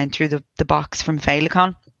in and went through the box from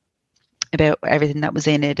Féileacáin about everything that was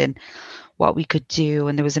in it and what we could do.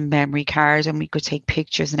 And there was a memory card and we could take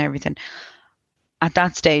pictures and everything. At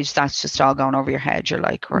that stage, that's just all going over your head. You're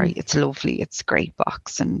like, right, it's lovely, it's a great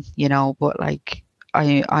box. And, you know, but like,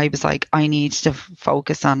 I was like, I need to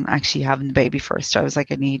focus on actually having the baby first. I was like,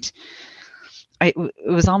 it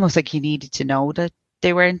was almost like you needed to know that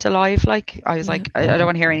they weren't alive. Like, I was like, I don't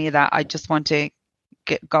want to hear any of that. I just want to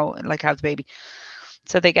go like have the baby.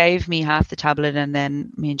 So they gave me half the tablet, and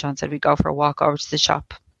then me and John said we'd go for a walk over to the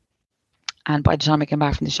shop. And by the time I came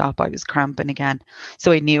back from the shop, I was cramping again.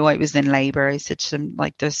 So I knew I was in labour. I said to them,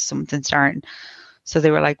 like, there's something starting. So they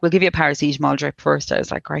were like, we'll give you a paracetamol drip first. I was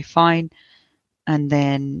like, right, fine. And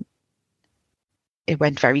then it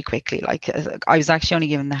went very quickly. Like, I was actually only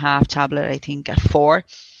given the half tablet, I think, at 4.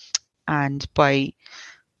 And by,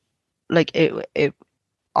 like, I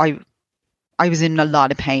was in a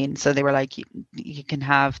lot of pain. So they were like, you can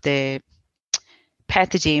have the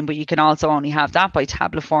Pethidine, but you can also only have that by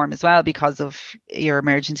tablet form as well because of your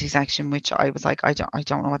emergency section, which I was like, I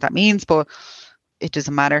don't know what that means, but it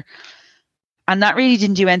doesn't matter. And that really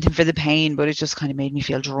didn't do anything for the pain, but it just kind of made me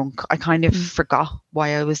feel drunk. I kind of forgot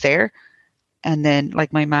why I was there. And then,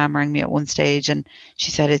 like, my mom rang me at one stage and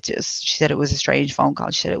she said it was a strange phone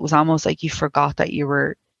call. She said it was almost like you forgot that you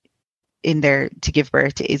were in there to give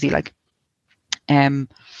birth to Izzy, like. And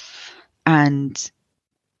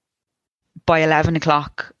by 11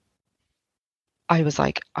 o'clock, I was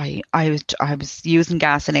like, I was using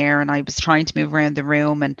gas and air, and I was trying to move around the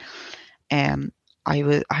room, and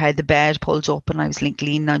I had the bed pulled up, and I was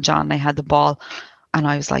leaning on John, and I had the ball, and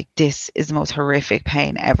I was like, this is the most horrific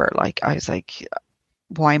pain ever. Like, I was like,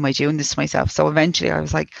 why am I doing this to myself? So eventually I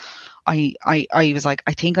was like, I was like,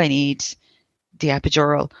 I think I need the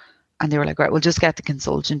epidural. And they were like, right, we'll just get the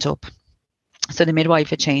consultant up. So the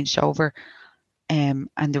midwife had changed over, and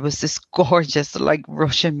there was this gorgeous, like,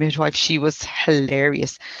 Russian midwife. She was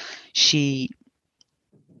hilarious.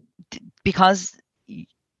 Because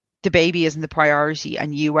the baby isn't the priority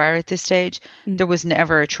and you are at this stage, there was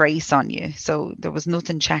never a trace on you. So there was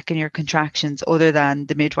nothing checking your contractions other than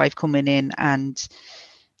the midwife coming in and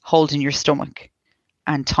holding your stomach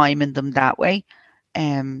and timing them that way.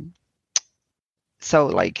 So,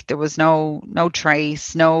 like, there was no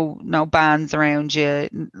trace, no bands around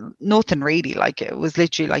you, nothing really. Like, it was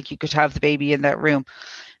literally like you could have the baby in that room.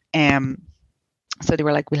 So they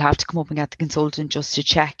were like, we'll have to come up and get the consultant just to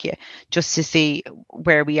check you, just to see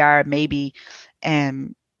where we are, maybe,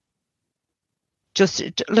 just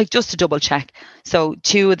to double check. So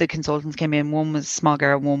 2 of the consultants came in. One was small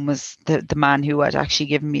girl, one was the man who had actually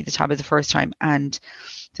given me the tablet the first time. And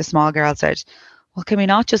the small girl said, well, can we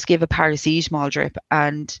not just give a paracetamol drip?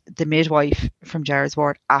 And the midwife from Gerard's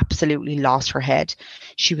ward absolutely lost her head.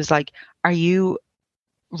 She was like, are you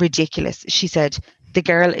ridiculous? She said, the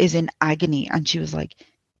girl is in agony. And she was like,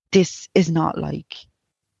 this is not like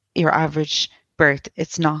your average birth.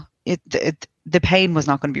 It's not, the pain was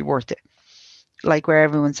not going to be worth it. Like, where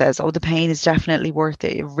everyone says, oh, the pain is definitely worth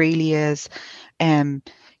it. It really is.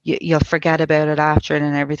 You'll forget about it after it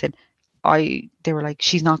and everything. They were like,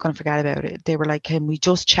 she's not going to forget about it. They were like, can we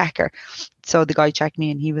just check her? So the guy checked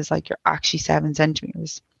me and he was like, you're actually 7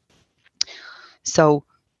 centimeters. So,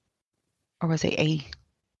 or was it 8?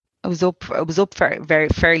 It was up very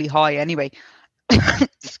fairly high anyway.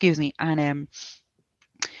 excuse me, and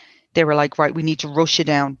they were like, right, we need to rush you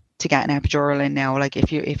down to get an epidural in now, like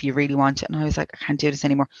if you really want it. And I was like, I can't do this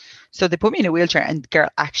anymore. So they put me in a wheelchair, and the girl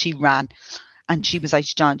actually ran, and she was like,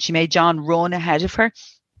 she made John run ahead of her,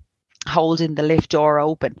 holding the lift door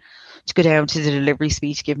open to go down to the delivery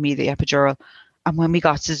suite to give me the epidural. And when we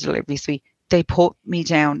got to the delivery suite, they put me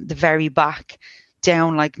down the very back,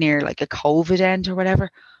 down like near like a COVID end or whatever.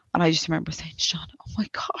 And I just remember saying, John, oh my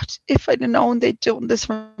God, if I'd have known they'd done this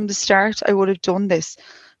from the start, I would have done this.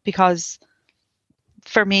 Because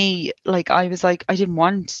for me, like, I was like, I didn't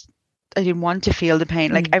want to feel the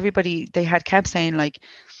pain. Like everybody, they had kept saying like,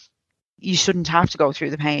 you shouldn't have to go through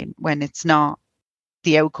the pain when it's not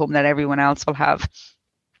the outcome that everyone else will have.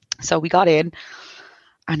 So we got in,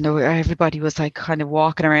 and everybody was like kind of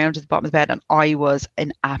walking around at the bottom of the bed, and I was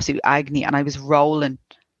in absolute agony, and I was rolling.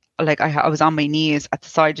 Like I was on my knees at the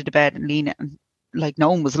side of the bed and leaning, and like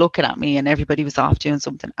no one was looking at me, and everybody was off doing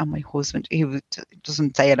something. And my husband,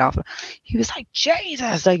 doesn't say it often, he was like,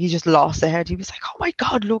 Jesus, like he just lost his head. He was like, oh my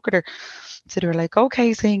God, look at her. So they were like,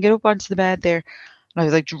 okay, so you can get up onto the bed there. And I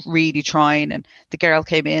was like really trying, and the girl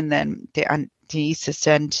came in then, and the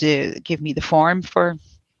assistant to give me the form for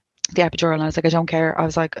the epidural, and I was like, I don't care. I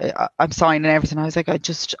was like, I'm signing everything. I was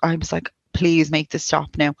like, please make this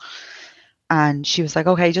stop now. And she was like,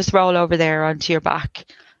 okay, just roll over there onto your back,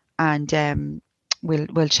 and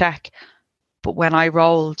we'll check. But when I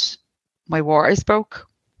rolled, my waters broke,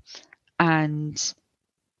 and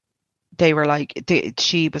they were like,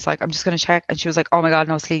 she was like, I'm just going to check. And she was like, oh my God,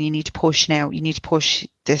 no, Celine, you need to push now. You need to push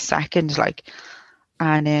this second. Like,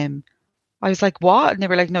 and I was like, what? And they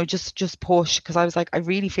were like, no, just push. Because I was like, I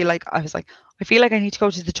feel like I need to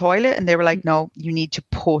go to the toilet. And they were like, no, you need to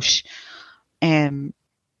push.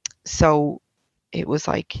 So it was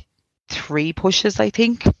like 3 pushes, I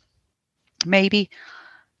think, maybe.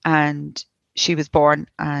 And she was born,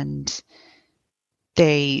 and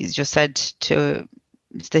they said to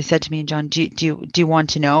me and John, do you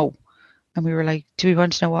want to know? And we were like, do we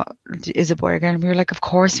want to know what is a boy or girl? And we were like, of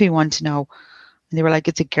course we want to know. And they were like,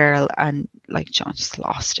 it's a girl. And like John just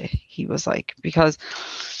lost it. He was like, because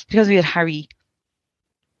we had Harry,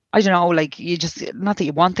 I don't know, like you just, not that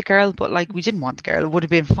you want the girl, but like we didn't want the girl. It would have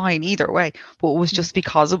been fine either way. But it was just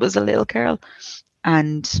because it was a little girl.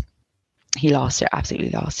 And he lost it, absolutely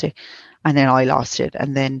lost it. And then I lost it.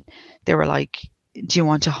 And then they were like, do you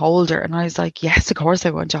want to hold her? And I was like, yes, of course I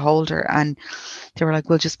want to hold her. And they were like,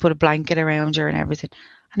 we'll just put a blanket around her and everything.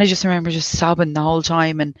 And I just remember just sobbing the whole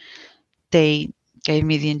time. And they gave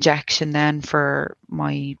me the injection then for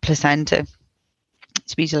my placenta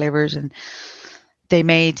to be delivered. And they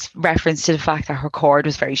made reference to the fact that her cord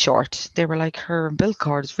was very short. They were like, her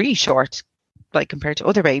umbilical cord is really short, like compared to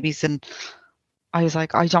other babies. And I was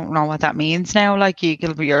like, I don't know what that means now. Like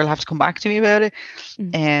you'll have to come back to me about it.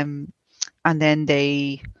 And then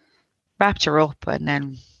they wrapped her up and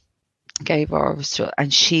then gave her,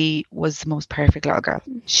 and she was the most perfect little girl.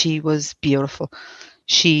 She was beautiful.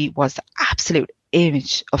 She was the absolute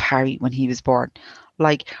image of Harry when he was born.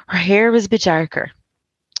 Like her hair was a bit darker.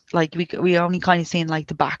 Like we only kind of seen like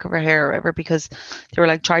the back of her hair or whatever, because they were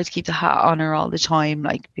like trying to keep the hat on her all the time,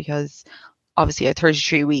 like because obviously at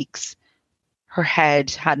 33 weeks her head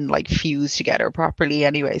hadn't like fused together properly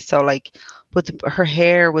anyway. So like, but her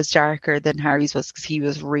hair was darker than Harry's was, because he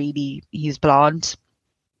was blonde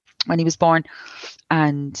when he was born,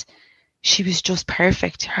 and she was just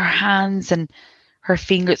perfect. Her hands and her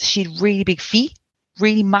fingers, she had really big feet,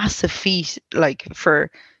 really massive feet, like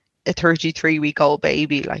for a 33-week-old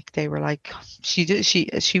baby. Like they were like, she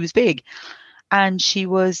was big, and she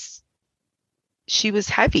was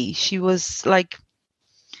heavy. She was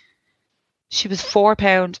 4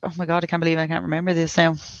 pound. Oh my God, I can't believe I can't remember this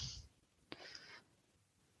now.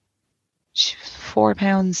 She was 4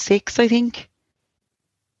 pound 6, I think,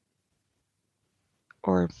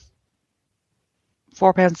 or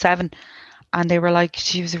 4 pound 7. And they were like,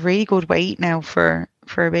 she was a really good weight now for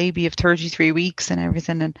a baby of 33 weeks and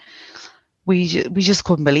everything. And we just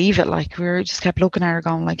couldn't believe it. Like we just kept looking at her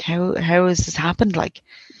going like, how has this happened? Like,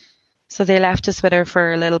 so they left us with her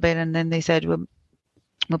for a little bit, and then they said, we'll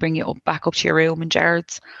bring you back up to your room in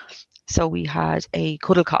Jared's. So we had a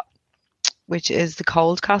cuddle cot, which is the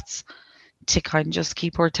cold cots, to kind of just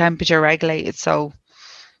keep her temperature regulated, so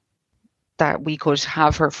that we could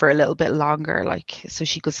have her for a little bit longer, like so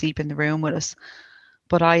she could sleep in the room with us.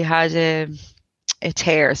 But I had a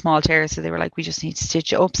small tear, so they were like, we just need to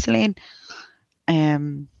stitch it up, Celine.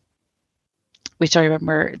 Which I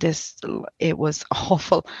remember it was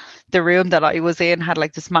awful. The room that I was in had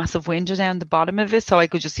like this massive window down the bottom of it, so I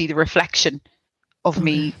could just see the reflection of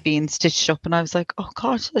me being stitched up, and I was like, oh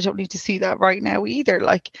God, I don't need to see that right now either.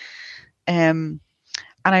 Like, and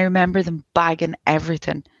I remember them bagging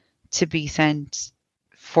everything to be sent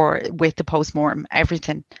with the postmortem,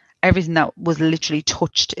 everything that was literally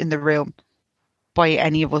touched in the room by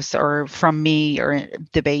any of us or from me or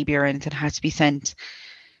the baby or anything had to be sent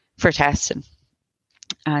for testing.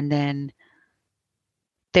 And then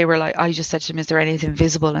they were like, I just said to them, is there anything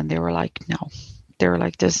visible? And they were like, no. They were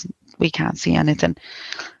like, we can't see anything.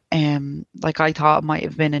 Like I thought it might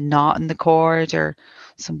have been a knot in the cord or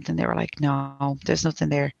something. They were like, no, there's nothing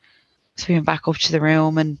there. So we went back up to the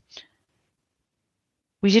room, and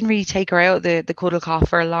we didn't really take her out of the cuddle cot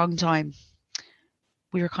for a long time.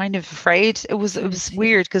 We were kind of afraid. It was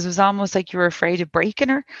weird because it was almost like you were afraid of breaking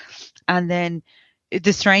her. And then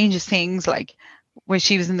the strangest things, like when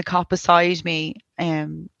she was in the cot beside me,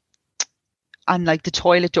 and like the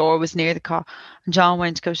toilet door was near the cot, and John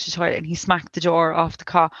went to go to the toilet and he smacked the door off the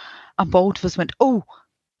cot, and both of us went, oh,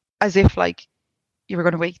 as if like you were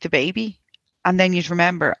going to wake the baby. And then you'd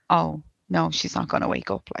remember, oh no, she's not going to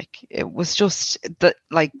wake up. Like it was just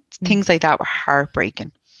things like that were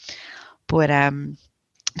heartbreaking. But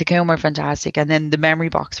the Coombe were fantastic, and then the memory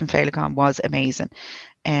box from Féileacáin was amazing.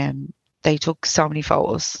 They took so many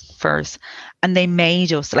photos for us, and they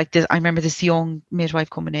made us like this. I remember this young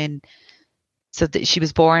midwife coming in. So she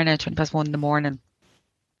was born at 1:20 in the morning.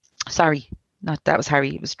 Sorry, that was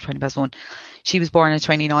Harry. It was 1:20. She was born at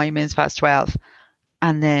 12.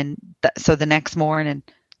 And then, so the next morning,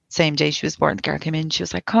 same day she was born, the girl came in. She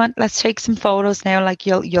was like, "Come on, let's take some photos now. Like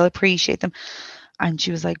you'll appreciate them." And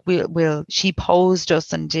she was like, "We'll." She posed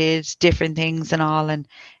us and did different things and all,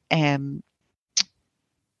 and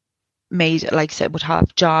made, like I said, would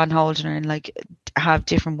have John holding her and like have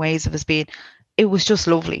different ways of us being. It was just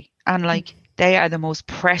lovely, and like. They are the most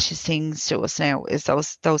precious things to us now, is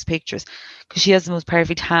those pictures, because she has the most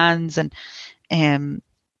perfect hands, and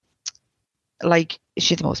like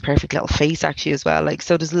she had the most perfect little face actually as well. Like,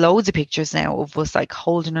 so there's loads of pictures now of us like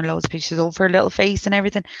holding her, loads of pictures over her little face and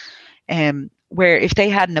everything. Where if they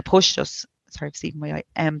hadn't have pushed us, sorry, I'm sleeping my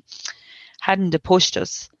eye, hadn't have pushed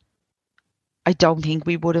us, I don't think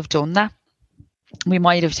we would have done that. We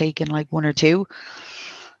might have taken like one or two,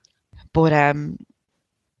 but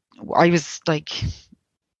I was like,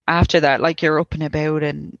 after that, like you're up and about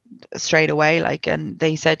and straight away, like, and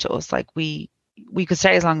they said to us like we could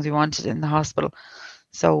stay as long as we wanted in the hospital.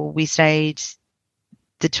 So we stayed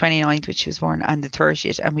the 29th, which she was born, and the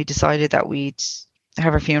 30th, and we decided that we'd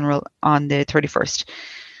have her funeral on the 31st,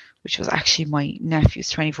 which was actually my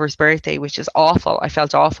nephew's 21st birthday, which is awful. I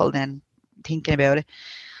felt awful then thinking about it.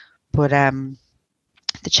 But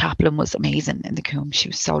the chaplain was amazing in the Coombe. She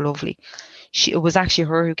was so lovely. It was actually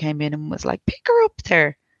her who came in and was like, pick her up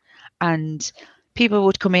there. And people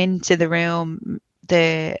would come into the room,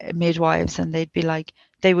 the midwives, and they'd be like,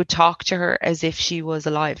 they would talk to her as if she was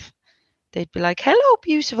alive. They'd be like, hello,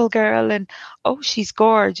 beautiful girl. And, oh, she's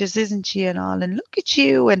gorgeous, isn't she? And all, and look at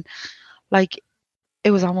you. And like,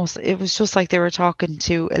 it was just like they were talking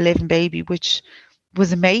to a living baby, which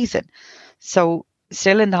was amazing. So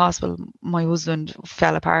still in the hospital, my husband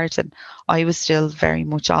fell apart, and I was still very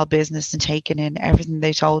much all business and taking in everything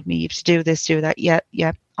they told me. You have to do this, do that. Yeah,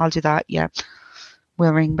 I'll do that. Yeah,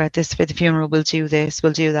 we'll ring about this for the funeral. We'll do this,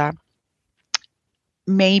 we'll do that.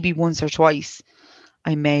 Maybe once or twice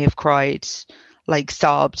I may have cried, like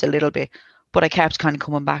sobbed a little bit, but I kept kind of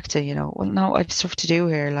coming back to, well, no, I've stuff to do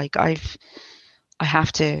here. Like I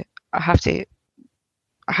have to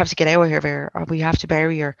get out of here, or we have to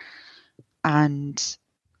bury her. And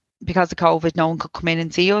because of COVID, no one could come in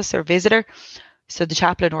and see us or visit her. So the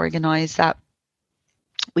chaplain organised that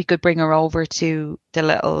we could bring her over to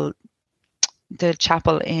the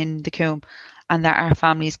chapel in the Coombe, and that our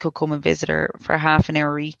families could come and visit her for half an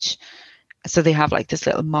hour each. So they have like this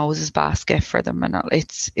little Moses basket for them, and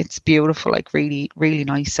it's beautiful, like really, really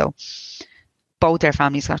nice. So both their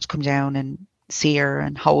families got to come down and see her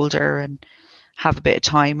and hold her and have a bit of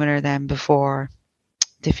time with her then before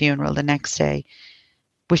the funeral the next day,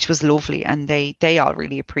 which was lovely, and they all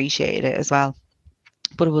really appreciated it as well.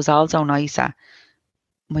 But it was also nice that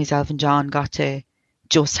myself and John got to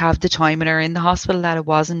just have the time with her in the hospital, that it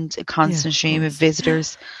wasn't a constant stream of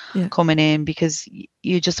visitors coming in, because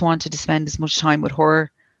you just wanted to spend as much time with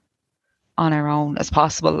her on our own as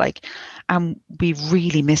possible. Like, and we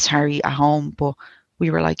really missed Harry at home, but we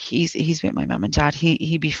were like, he's with my mum and dad.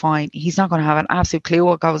 He'd be fine. He's not going to have an absolute clue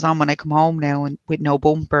what goes on when I come home now, and with no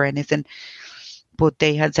bump or anything. But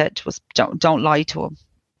they had said to us, don't lie to him.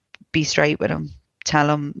 Be straight with him. Tell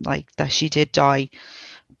him like that she did die.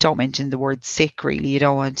 Don't mention the word sick, really. You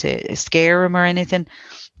don't want to scare him or anything.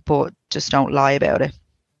 but just don't lie about it.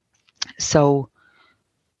 So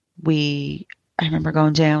I remember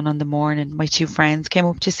going down on the morning. My 2 friends came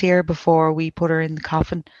up to see her before we put her in the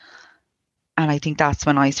coffin. And I think that's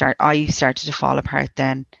when I started to fall apart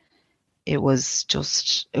then. It was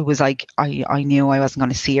like I knew I wasn't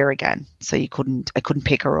going to see her again. So I couldn't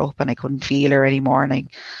pick her up, and I couldn't feel her anymore, and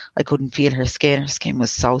I couldn't feel her skin. Her skin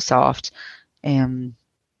was so soft. And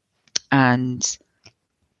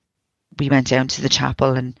we went down to the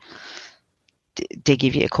chapel, and they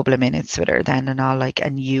give you a couple of minutes with her then, and all, like,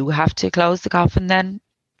 and you have to close the coffin then.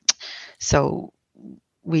 So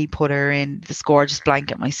we put her in this gorgeous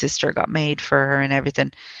blanket my sister got made for her and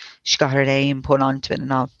everything. She got her name put onto it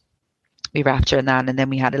and all. We wrapped her in that, and then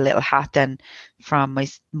we had a little hat then from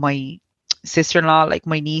my sister-in-law. Like,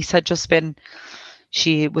 my niece had just been,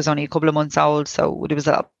 she was only a couple of months old, so there was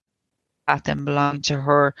a little hat then belonging to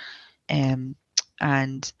her. And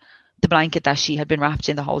the blanket that she had been wrapped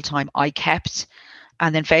in the whole time, I kept.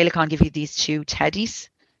 And then Féileacáin give you these 2 teddies.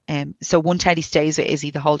 So one teddy stays with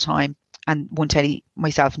Izzy the whole time, and one teddy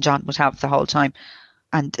myself and John would have the whole time.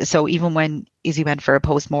 And so even when Izzy went for a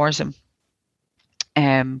post-mortem,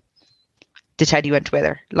 the teddy went with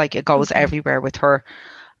her. Like, it goes everywhere with her.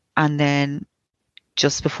 And then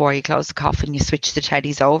just before you close the coffin, you switch the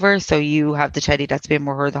teddies over. So you have the teddy that's been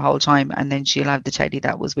with her the whole time, and then she'll have the teddy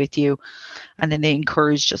that was with you. And then they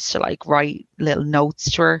encouraged us to, like, write little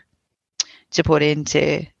notes to her to put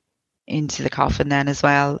into the coffin then as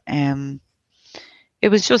well. It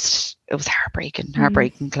was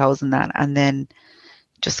heartbreaking closing that, and then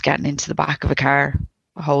just getting into the back of a car,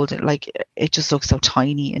 holding, like, it just looked so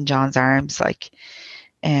tiny in John's arms. Like,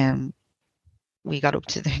 we got up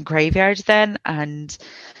to the graveyard then, and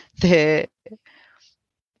the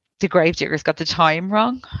gravediggers got the time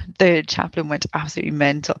wrong. The chaplain went absolutely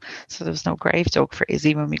mental. So there was no grave dug for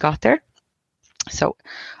Izzy when we got there. So,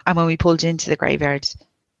 and when we pulled into the graveyard,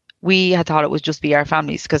 we had thought it would just be our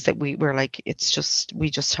families, because we were like, we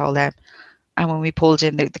just told them. And when we pulled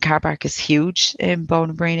in, the car park is huge in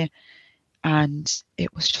Bonabrina, and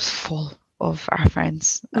it was just full of our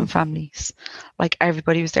friends and families. Like,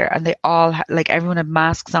 everybody was there, and they all everyone had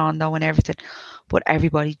masks on though and everything, but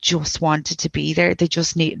everybody just wanted to be there.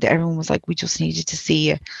 Everyone was like, we just needed to see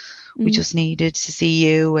you. We just needed to see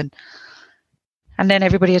you. And then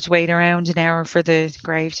everybody had to wait around an hour for the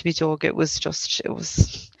grave to be dug.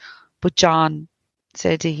 But John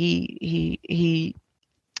said he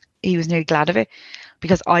was nearly glad of it,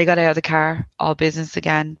 because I got out of the car, all business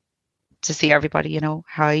again, to see everybody,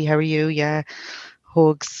 hi, how are you? Yeah,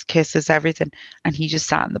 hugs, kisses, everything. And he just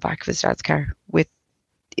sat in the back of his dad's car with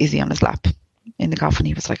Izzy on his lap in the coffin.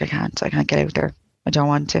 He was like, I can't get out there. I don't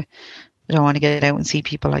want to get out and see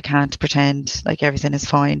people. I can't pretend like everything is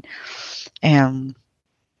fine. So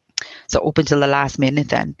up until the last minute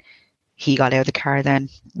then, he got out of the car then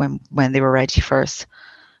when they were ready for us.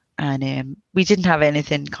 And we didn't have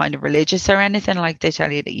anything kind of religious or anything. Like, they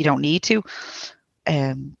tell you that you don't need to.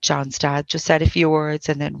 John's dad just said a few words,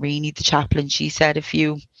 and then Reenie, the chaplain, she said a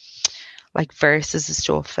few, like, verses and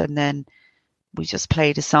stuff, and then we just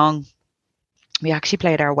played a song. We actually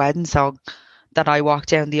played our wedding song that I walked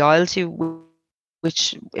down the aisle to,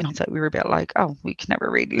 which in hindsight we were a bit like, oh, we can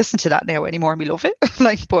never really listen to that now anymore, and we love it.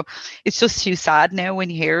 Like, but it's just too sad now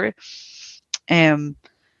when you hear it. And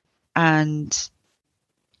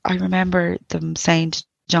I remember them saying to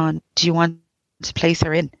John, do you want to place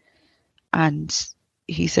her in? And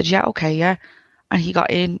he said, yeah, okay, yeah. And he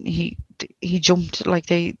got in, he jumped, like,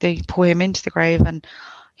 they put him into the grave, and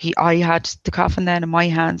I had the coffin then in my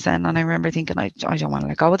hands then, and I remember thinking, I don't want to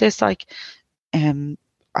let go of this, like, I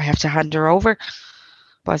have to hand her over.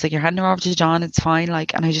 But I was like, you're handing her over to John, it's fine,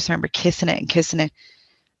 like. And I just remember kissing it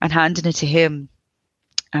and handing it to him,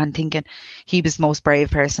 and thinking he was the most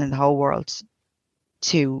brave person in the whole world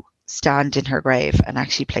to stand in her grave and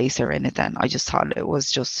actually place her in it then. I just thought it was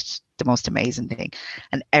just the most amazing thing.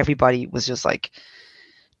 And everybody was just like,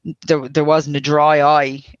 there wasn't a dry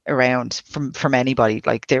eye around from anybody.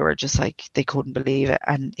 Like, they were just like, they couldn't believe it.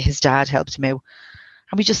 And his dad helped him out,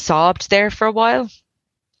 and we just sobbed there for a while.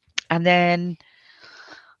 And then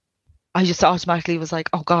I just automatically was like,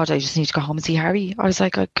 oh God, I just need to go home and see Harry. I was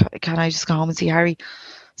like, can I just go home and see Harry?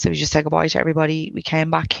 So we just said goodbye to everybody. We came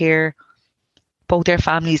back here. Both their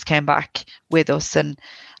families came back with us, and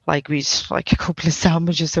like, we like a couple of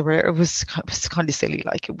sandwiches. It was kind of silly.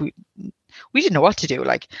 Like, we didn't know what to do.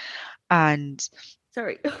 Like, and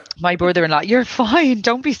sorry, my brother-in-law, you're fine,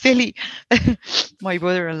 don't be silly. My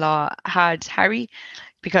brother-in-law had Harry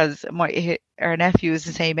because our nephew is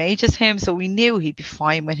the same age as him, so we knew he'd be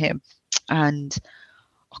fine with him. And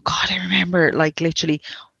oh God, I remember, like, literally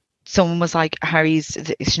someone was like,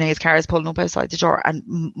 Sinead's car is pulling up outside the door,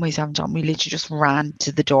 and myself and John, we literally just ran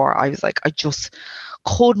to the door. I was like, I just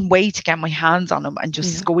couldn't wait to get my hands on him and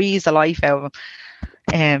just squeeze the life out of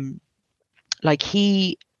him. Like,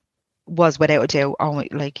 he was without a doubt,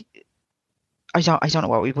 like, I don't know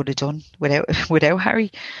what we would have done without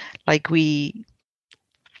Harry. Like, we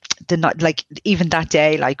did not, like, even that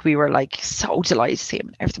day, like, we were like so delighted to see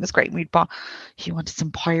him. Everything was great. He wanted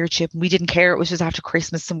some pirate ship, and we didn't care. It was just after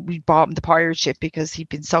Christmas, and we bought him the pirate ship because he'd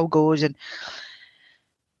been so good. And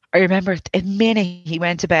I remember the minute he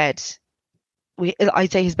went to bed,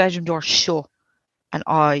 I'd say his bedroom door shut, and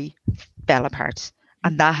I fell apart.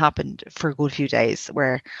 And that happened for a good few days,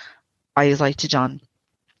 where I was like to John,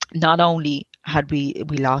 not only had we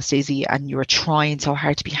lost Izzy, and you were trying so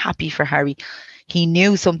hard to be happy for Harry, he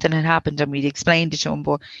knew something had happened, and we'd explained it to him,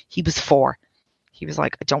 but he was 4. He was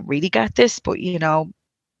like, I don't really get this, but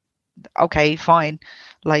okay, fine.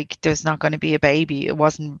 Like, there's not going to be a baby. It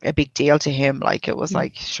wasn't a big deal to him. Like, it was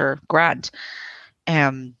like, sure, grand.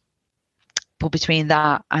 But between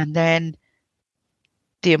that and then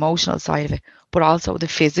the emotional side of it, but also the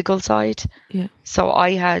physical side. Yeah. So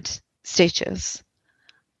I had stitches.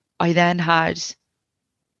 I then had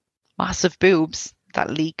massive boobs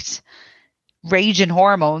that leaked, raging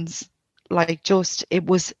hormones. Like, just, it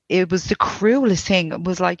was the cruelest thing. It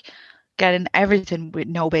was like getting everything with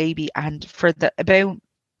no baby. And for about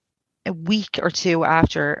a week or 2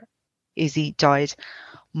 after Izzy died,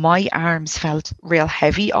 my arms felt real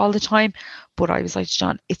heavy all the time. But I was like,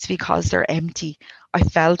 John, it's because they're empty. I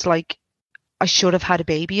felt like I should have had a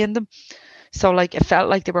baby in them. So, like, it felt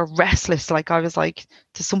like they were restless. Like, I was like,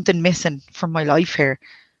 there's something missing from my life here.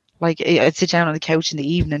 Like, I'd sit down on the couch in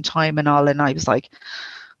the evening time and all, and I was like,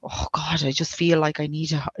 oh God, I just feel like I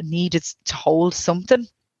needed to hold something,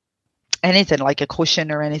 anything, like a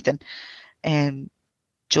cushion or anything, and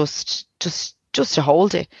just to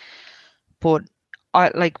hold it. But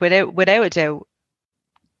I, like, without a doubt,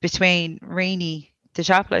 between Rainey, the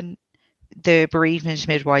chaplain, the bereavement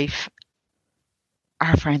midwife,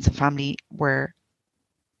 our friends and family were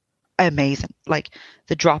amazing. Like,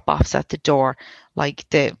 the drop-offs at the door, like,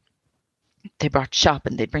 they brought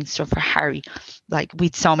shopping, they'd bring stuff for Harry. Like,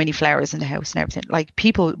 we'd so many flowers in the house and everything. Like,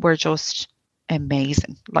 people were just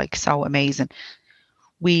amazing, like, so amazing.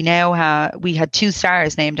 We had 2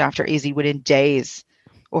 stars named after Izzy within days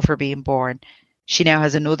of her being born. She now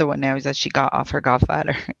has another one now that she got off her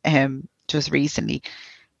godfather just recently.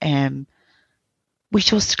 We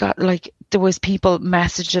just got, like, there was people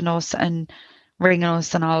messaging us and ringing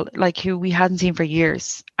us and all, like, who we hadn't seen for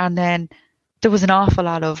years. And then there was an awful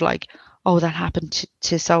lot of, like, oh, that happened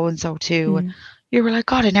to so-and-so too. And you were like,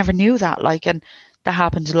 God, I never knew that. Like, and that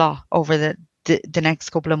happened a lot over the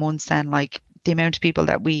next couple of months then, like, the amount of people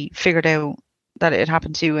that we figured out that it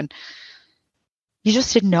happened to, and you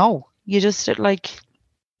just didn't know. You just, like,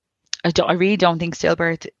 I really don't think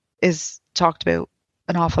stillbirth is talked about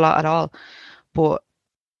an awful lot at all. But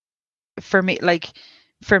for me, out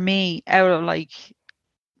of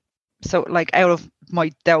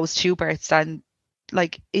those 2 births, then,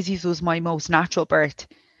 like, Izzy's was my most natural birth,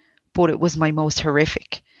 but it was my most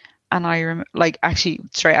horrific. And I remember, like, actually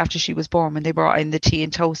straight after she was born, when they brought in the tea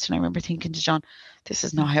and toast, and I remember thinking to John, this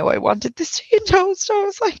is not how I wanted this tea and toast. I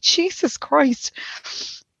was like, Jesus Christ.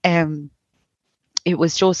 It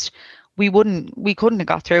was just, we couldn't have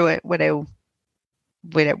got through it without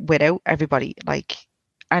everybody. Like,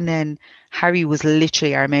 and then Harry was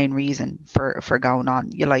literally our main reason for going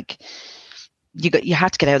on. You had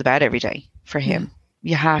to get out of bed every day for him.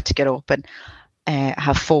 You had to get up and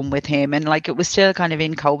have fun with him. And, like, it was still kind of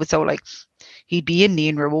in COVID, so, like, he'd be in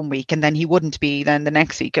Nienra one week and then he wouldn't be then the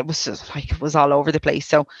next week. It was just like, it was all over the place.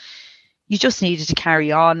 So you just needed to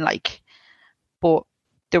carry on, like, but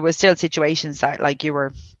there were still situations that, like, you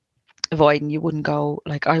were avoiding. You wouldn't go,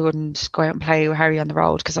 like, I wouldn't go out and play with Harry on the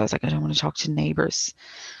road because I was like, I don't want to talk to neighbours.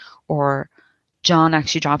 Or John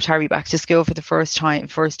actually dropped Harry back to school for the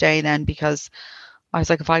first day then, because I was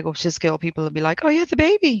like, if I go to school, people will be like, oh, you have the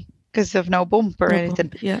baby, because of no bump or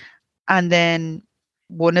anything. Yeah. And then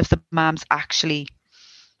one of the moms actually,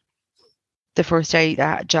 the first day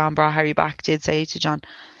that John brought Harry back, did say to John,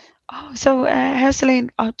 oh, so how's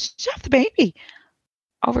Celine? Oh, did you have the baby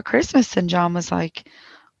over Christmas? And John was like,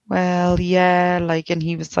 well, yeah, like, and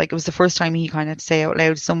he was like, it was the first time he kind of had to say out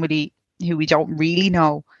loud to somebody who we don't really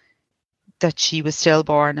know that she was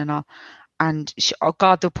stillborn and all. And she, oh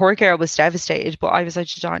God, the poor girl was devastated. But I was like,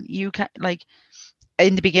 John, you can't, like,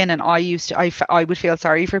 in the beginning, I would feel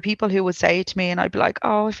sorry for people who would say it to me, and I'd be like,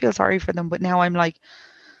 oh, I feel sorry for them. But now I'm like,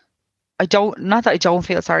 not that I don't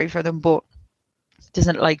feel sorry for them, but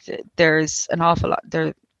there's an awful lot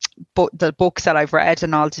there. the books that I've read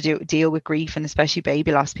and all to deal with grief, and especially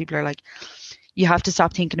baby loss, people are like, you have to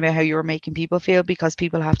stop thinking about how you're making people feel, because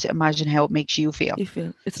people have to imagine how it makes you feel.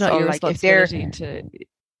 It's not your responsibility to.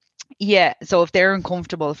 Yeah, so if they're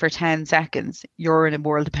uncomfortable for 10 seconds, you're in a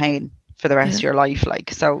world of pain for the rest of your life.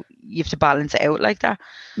 Like, so you have to balance it out like that.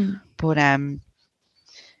 But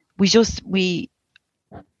we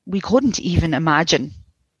couldn't even imagine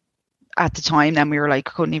at the time. Then we were like,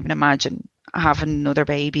 couldn't even imagine having another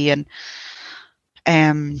baby. And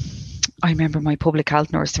I remember my public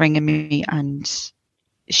health nurse ringing me, and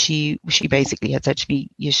she basically had said to me,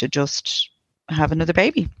 you should just have another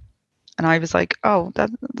baby. And I was like, oh,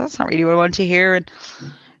 that's not really what I want to hear.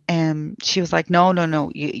 And she was like,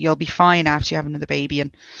 no, you'll be fine after you have another baby.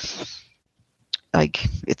 And like,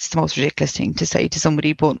 it's the most ridiculous thing to say to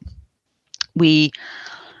somebody, but the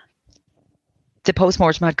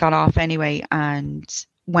postmortem had got off anyway. And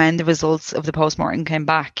when the results of the postmortem came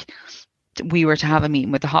back, we were to have a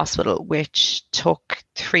meeting with the hospital, which took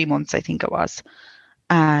 3 months, I think it was.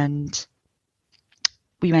 And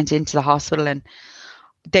we went into the hospital, and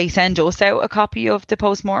they send us out a copy of the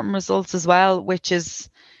postmortem results as well, which is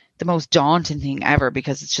the most daunting thing ever,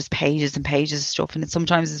 because it's just pages and pages of stuff, and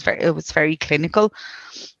it was very clinical.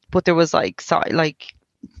 But there was like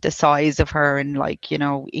the size of her and like, you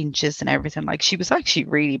know, inches and everything. Like, she was actually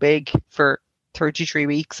really big for 33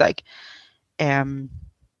 weeks. Like,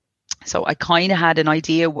 so I kind of had an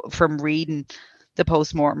idea from reading the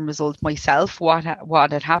postmortem result myself what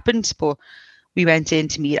had happened, but we went in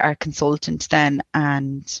to meet our consultant then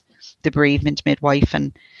and the bereavement midwife,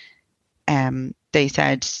 and they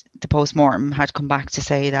said the postmortem had come back to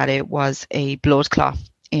say that it was a blood clot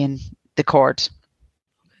in the cord,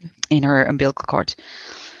 in her umbilical cord.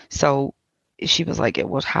 So she was like, it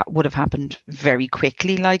would have happened very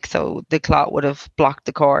quickly, like, so the clot would have blocked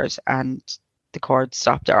the cord, and the cord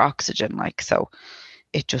stopped her oxygen, like, so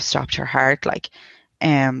it just stopped her heart, like.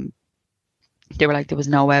 They were like, there was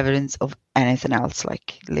no evidence of anything else,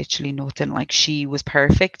 like literally nothing. Like, she was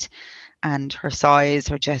perfect, and her size,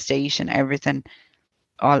 her gestation, everything,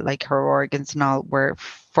 all like her organs and all were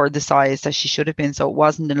for the size that she should have been. So it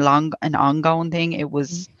wasn't an ongoing thing. It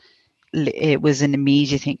was an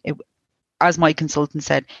immediate thing. As my consultant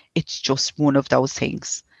said, it's just one of those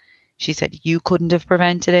things. She said, you couldn't have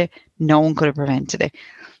prevented it. No one could have prevented it.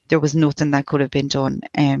 There was nothing that could have been done.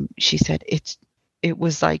 She said it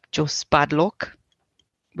was like just bad luck,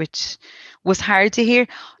 which was hard to hear.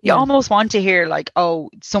 You almost want to hear like,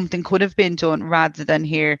 oh, something could have been done, rather than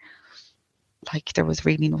hear like there was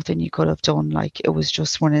really nothing you could have done. Like, it was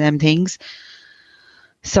just one of them things.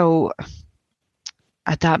 So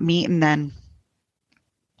at that meeting then,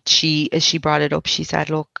 she brought it up. She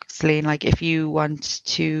said, look, Celine, like, if you want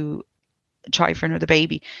to try for another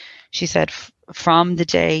baby, she said, from the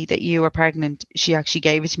day that you were pregnant, she actually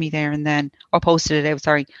gave it to me there and then, or posted it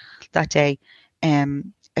out, that day,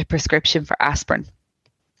 a prescription for aspirin.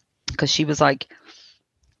 Because she was like,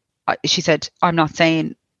 she said, I'm not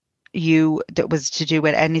saying that was to do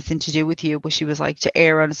with anything to do with you, but she was like, to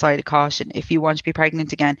err on the side of caution, if you want to be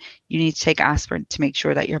pregnant again, you need to take aspirin to make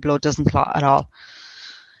sure that your blood doesn't clot at all.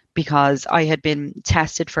 Because I had been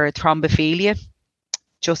tested for thrombophilia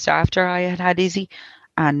just after I had Izzy,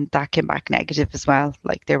 and that came back negative as well.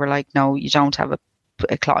 Like, they were like, no, you don't have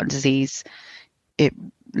a clotting disease. It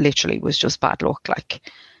literally was just bad luck. Like,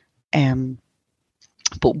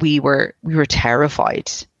 but we were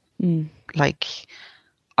terrified. Like,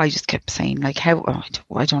 I just kept saying, like, I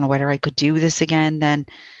don't know whether I could do this again then.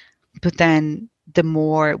 But then the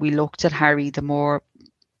more we looked at Harry, the more,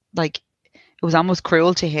 like, it was almost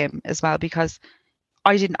cruel to him as well, because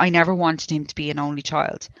I never wanted him to be an only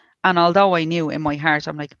child. And although I knew in my heart,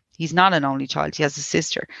 I'm like, he's not an only child, he has a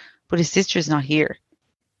sister, but his sister's not here.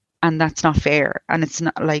 And that's not fair. And it's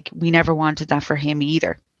not like, we never wanted that for him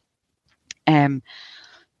either.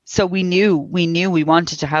 So we knew we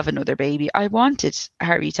wanted to have another baby. I wanted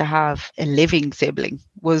Harry to have a living sibling,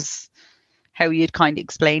 was how you'd kind of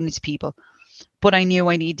explain it to people. But I knew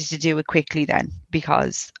I needed to do it quickly then,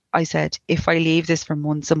 because I said, if I leave this for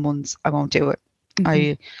months and months, I won't do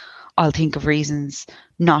it. I'll think of reasons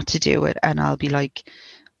not to do it, and I'll be like,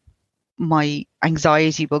 my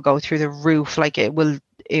anxiety will go through the roof. Like, it will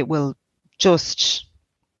just,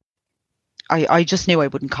 I just knew I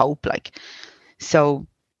wouldn't cope. Like, so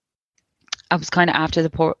I was kind of after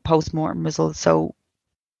the post-mortem results. So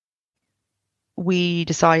we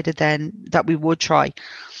decided then that we would try.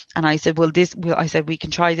 And I said, I said, we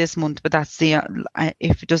can try this month, but that's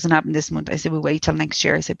if it doesn't happen this month, I said, we'll wait till next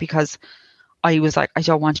year. I said, because I was like, I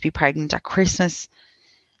don't want to be pregnant at Christmas,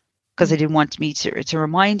 because I didn't want me to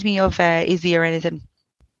remind me of Izzy or anything.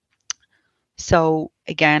 So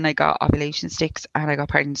again, I got ovulation sticks and I got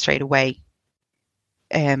pregnant straight away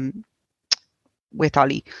with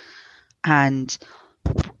Ollie. And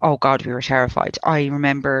oh God, we were terrified. I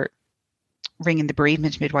remember ringing the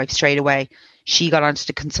bereavement midwife straight away. She got onto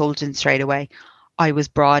the consultant straight away. I was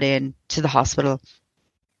brought in to the hospital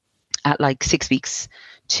at like 6 weeks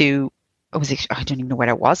to, I don't even know where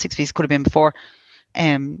it was, 6 weeks, could have been before,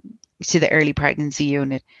 to the early pregnancy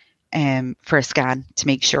unit for a scan to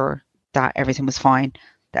make sure that everything was fine,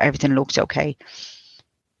 that everything looked okay.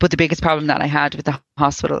 But the biggest problem that I had with the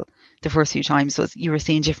hospital the first few times was you were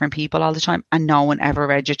seeing different people all the time and no one ever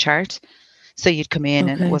read your chart. So you'd come in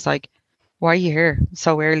and it was like, why are you here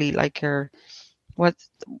so early? Like,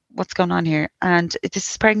 what's going on here? And this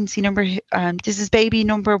is pregnancy number, this is baby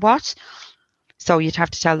number what? So you'd have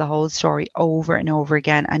to tell the whole story over and over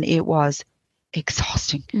again, and it was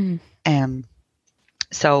exhausting.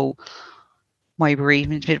 So my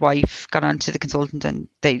bereavement midwife got onto the consultant and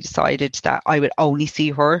they decided that I would only see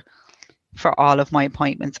her for all of my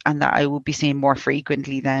appointments and that I would be seen more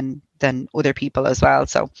frequently than other people as well.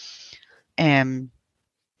 So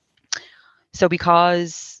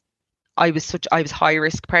because I was high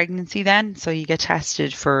risk pregnancy then, so you get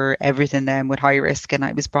tested for everything then with high risk, and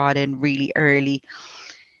I was brought in really early.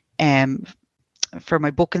 For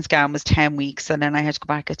my booking scan was 10 weeks, and then I had to go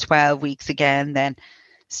back at 12 weeks again. Then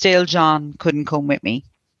still John couldn't come with me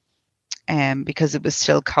because it was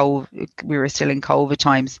still COVID. We were still in COVID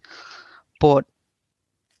times, but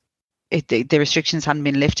the restrictions hadn't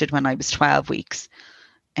been lifted when I was 12 weeks.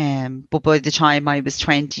 But by the time I was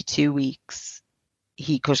 22 weeks,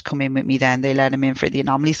 he could come in with me then. They let him in for the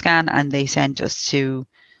anomaly scan and they sent us to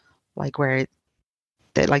like where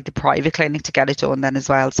the private clinic to get it done then as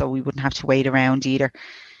well, so we wouldn't have to wait around either.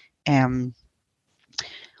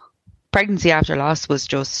 Pregnancy after loss was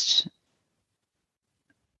just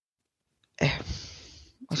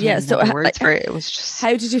so words for it. It was just,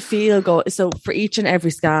 how did you feel so for each and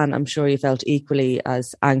every scan? I'm sure you felt equally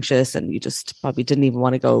as anxious and you just probably didn't even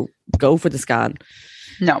want to go for the scan.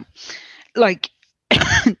 No, like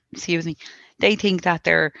excuse me, they think that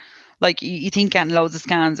they're like, you think getting loads of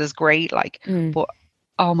scans is great, like, but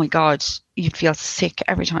oh my God, you'd feel sick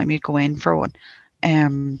every time you'd go in for one.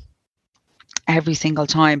 Every single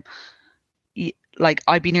time. Like,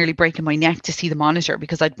 I'd be nearly breaking my neck to see the monitor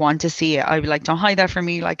because I'd want to see it. I'd be like, don't hide that from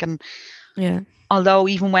me. Like, and although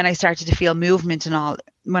even when I started to feel movement and all,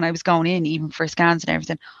 when I was going in, even for scans and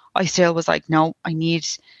everything, I still was like, no, I need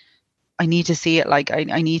to see it. Like, I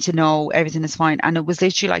need to know everything is fine. And it was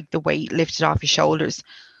literally like the weight lifted off your shoulders.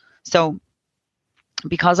 So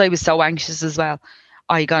because I was so anxious as well,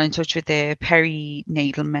 I got in touch with the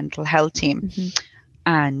perinatal mental health team,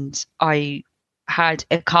 and I had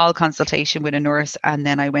a call consultation with a nurse, and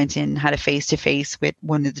then I went in, had a face-to-face with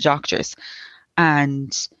one of the doctors,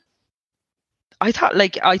 and I thought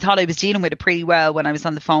I was dealing with it pretty well when I was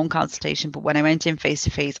on the phone consultation, but when I went in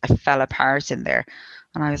face-to-face, I fell apart in there,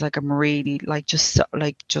 and I was like, I'm really just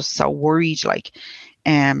so worried. Like,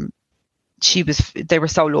 they were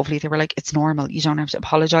so lovely. They were like, it's normal. You don't have to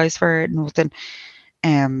apologize for it. Nothing.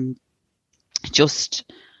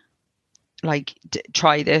 Just like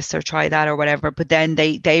try this or try that or whatever. But then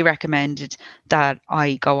they recommended that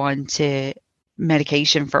I go on to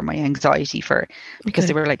medication for my anxiety because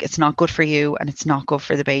they were like, it's not good for you and it's not good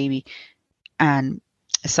for the baby. And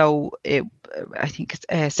so I think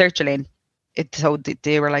it's sertraline. So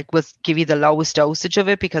they were like, we'll give you the lowest dosage of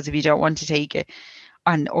it, because if you don't want to take it,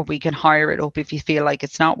 or we can hire it up if you feel like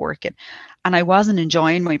it's not working. And I wasn't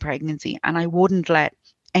enjoying my pregnancy, and I wouldn't let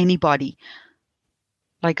anybody,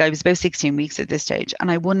 like I was about 16 weeks at this stage,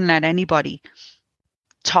 and I wouldn't let anybody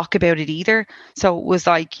talk about it either. So it was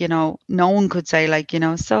like, no one could say like,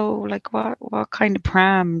 so like what kind of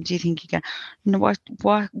pram do you think you get? What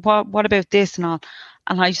about this and all?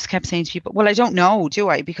 And I just kept saying to people, well, I don't know, do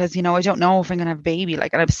I? Because, I don't know if I'm going to have a baby.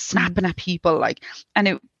 Like, and I was snapping at people, like, and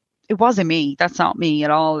it wasn't me. That's not me at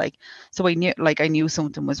all. Like, so I knew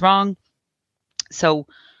something was wrong. So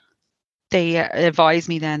they advised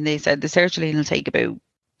me then, they said the sertraline will take about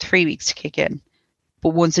 3 weeks to kick in. But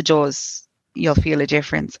once it does, you'll feel a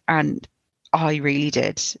difference. And I really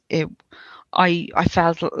did. I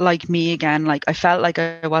felt like me again. Like, I felt like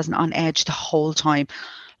I wasn't on edge the whole time.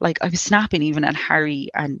 Like, I was snapping even at Harry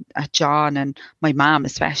and at John and my mom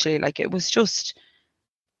especially. Like, it was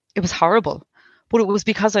horrible. But it was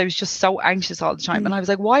because I was just so anxious all the time. And I was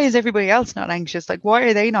like, why is everybody else not anxious? Like, why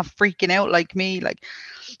are they not freaking out like me? Like,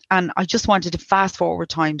 and I just wanted to fast forward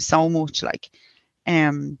time so much. Like,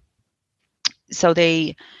 so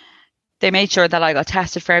they they made sure that I got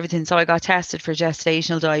tested for everything. So I got tested for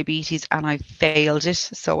gestational diabetes and I failed it.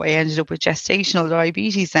 So I ended up with gestational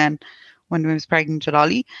diabetes then when I was pregnant with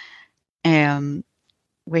Ollie,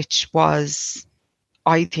 which was,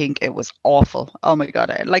 I think it was awful. Oh my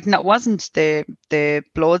God. Like, no, it wasn't the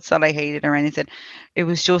bloods that I hated or anything. It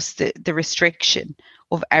was just the restriction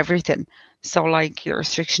of everything. So like the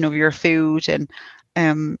restriction of your food, and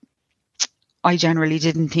I generally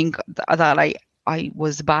didn't think that I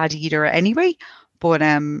was a bad eater anyway, but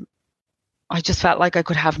I just felt like I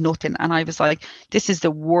could have nothing. And I was like, this is the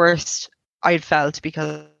worst I'd felt,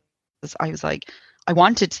 because I was like, I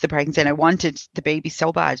wanted the pregnancy and I wanted the baby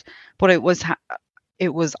so bad, but it was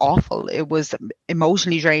awful. It was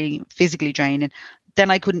emotionally draining, physically draining. Then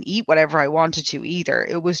I couldn't eat whatever I wanted to either.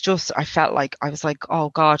 It was just, I felt like, I was like, oh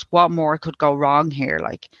God, what more could go wrong here?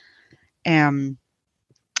 Like, and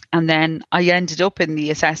then I ended up in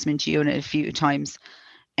the assessment unit a few times,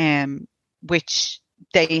 which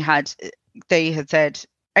they had said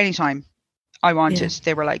anytime I wanted.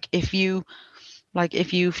 They were like, if you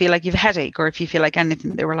feel like you have a headache or if you feel like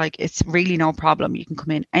anything, they were like, it's really no problem. You can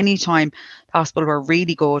come in anytime. The hospital were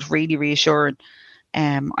really good, really reassuring.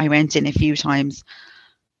 I went in a few times.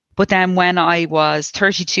 But then when I was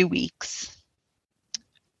 32 weeks,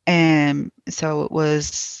 so it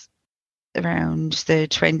was around the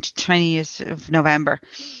 20th of November.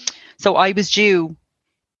 So I was due,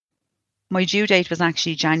 my due date was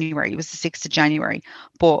actually January. It was the 6th of January.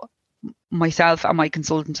 But myself and my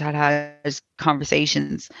consultant had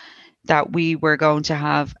conversations that we were going to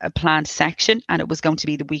have a planned section, and it was going to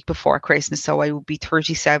be the week before Christmas. So I would be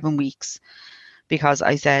 37 weeks, because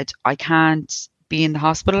I said I can't be in the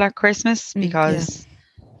hospital at Christmas because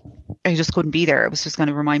I just couldn't be there. It was just going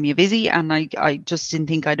to remind me of Izzy, and I just didn't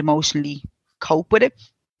think I'd emotionally cope with it.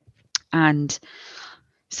 And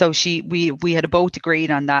so we had both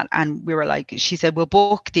agreed on that, and we were like, she said, we'll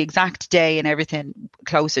book the exact day and everything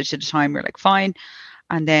closer to the time. We're like, fine.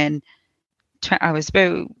 And then I was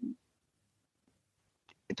about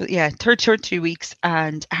 32 weeks,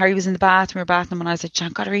 and Harry was in the bathroom, and I was like,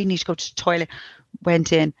 John, God, I really need to go to the toilet.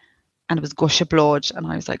 Went in, and it was gush of blood, and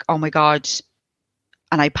I was like, oh my God.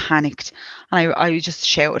 And I panicked, and I just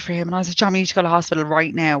shouted for him, and I was like, John, we need to go to the hospital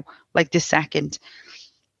right now, like this second.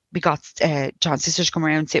 We got John's sisters come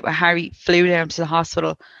around, sit with Harry, flew down to the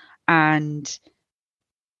hospital, and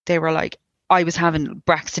they were like, I was having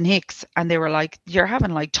Braxton Hicks, and they were like, you're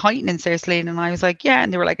having like tightness there, Celine. And I was like, yeah.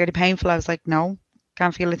 And they were like, are they painful? I was like, no,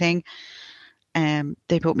 can't feel a thing.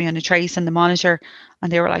 They put me on a trace and the monitor,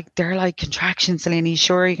 and they were like, they're like contractions, Celine. Are you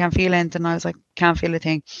sure you can't feel anything? And I was like, can't feel a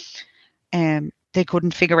thing. They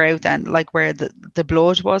couldn't figure out then like where the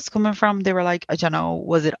blood was coming from. They were like, I don't know,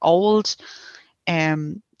 was it old?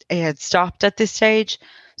 It had stopped at this stage.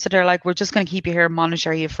 So they're like, we're just going to keep you here and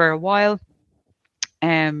monitor you for a while.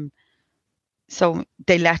 So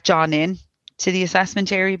they let John in to the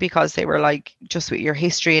assessment area, because they were like, just with your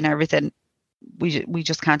history and everything, we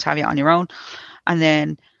just can't have you on your own. And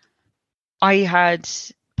then I had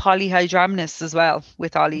polyhydramnios as well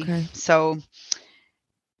with Ollie. Okay. So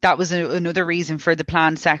that was another reason for the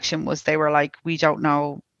planned section, was they were like, we don't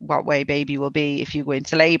know what way baby will be if you go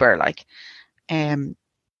into labour. Like,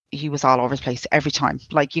 he was all over the place every time.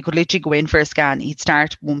 Like, you could literally go in for a scan, he'd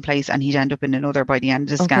start one place and he'd end up in another by the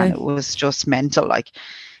end of the scan. It was just mental. Like,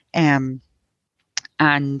 and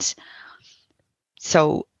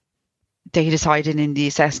so they decided in the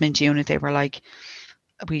assessment unit, they were like,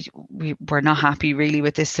 we're not happy really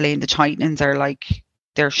with this, Celine. The tightenings are like,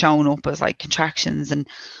 they're showing up as like contractions, and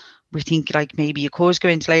we think like maybe you could go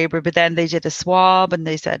into labour. But then they did a swab and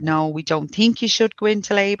they said, no, we don't think you should go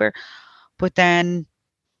into labour. But then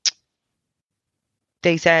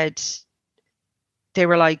they said, they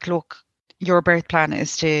were like, look, your birth plan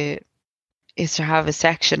is to have a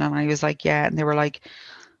section. And I was like, yeah. And they were like,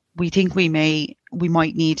 we think we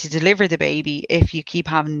might need to deliver the baby if you keep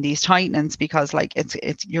having these tightenings, because like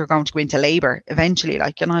it's you're going to go into labour eventually.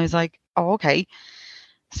 Like, and I was like, oh, okay.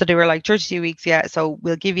 So they were like, 32 weeks, yeah. So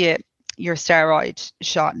we'll give you your steroid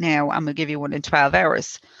shot now, and we'll give you one in 12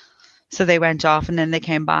 hours. So they went off, and then they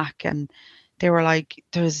came back, and they were like,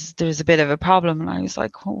 there's a bit of a problem. And I was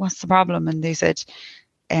like, what's the problem? And they said,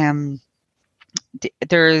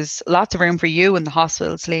 there's lots of room for you in the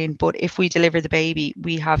hospital, Celine, but if we deliver the baby,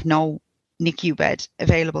 we have no NICU bed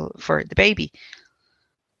available for the baby.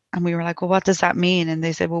 And we were like, well, what does that mean? And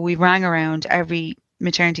they said, well, we rang around every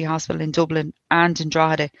maternity hospital in Dublin and in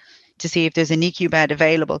Drogheda to see if there's a NICU bed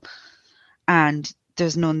available, and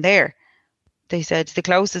there's none there. They said the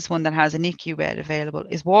closest one that has a NICU bed available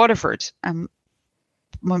is Waterford. And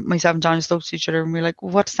myself and John just looked at each other, and we were like,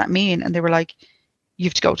 well, what does that mean? And they were like, you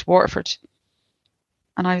have to go to Waterford.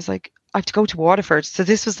 And I was like, I have to go to Waterford. So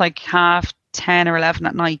this was like 10:30 or 11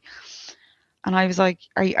 at night. And I was like,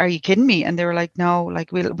 are you kidding me? And they were like, no,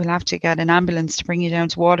 like we'll have to get an ambulance to bring you down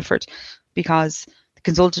to Waterford, because the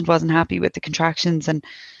consultant wasn't happy with the contractions, and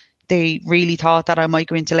they really thought that I might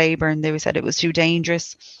go into labour, and they said it was too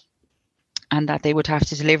dangerous and that they would have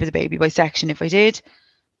to deliver the baby by section if I did.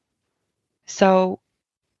 So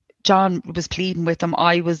John was pleading with them.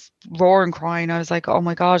 I was roaring, crying. I was like, oh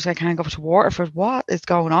my God, I can't go to Waterford. What is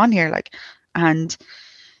going on here? Like, and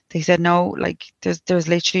they said, no, like there's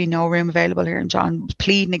literally no room available here. And John was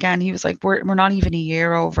pleading again. He was like, we're not even a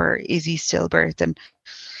year over Izzy's stillbirth. And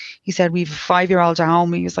he said, we've a 5-year-old at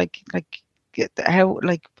home. He was like, how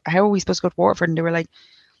are we supposed to go to Waterford? And they were like,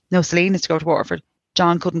 no, Celine is to go to Waterford.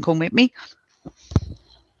 John couldn't come with me.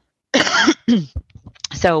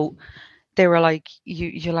 So they were like,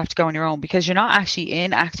 you'll have to go on your own, because you're not actually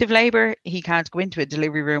in active labour. He can't go into a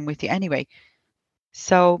delivery room with you anyway.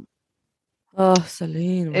 So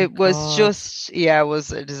Celine, it was just, it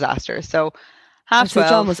was a disaster. So 12:30.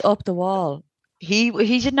 John was up the wall. He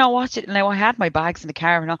didn't know what to. Now I had my bags in the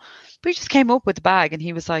car and all, but he just came up with the bag and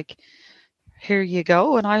he was like, here you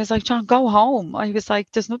go. And I was like, John, go home. I was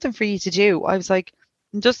like, there's nothing for you to do. I was like,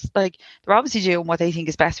 just like, they're obviously doing what they think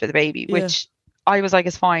is best for the baby, which I was like,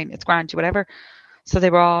 it's fine, it's grand, whatever. So they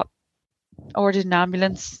were ordered an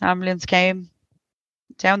ambulance. Ambulance came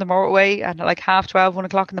down the motorway at like 12:30, 1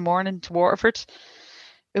 o'clock in the morning to Waterford.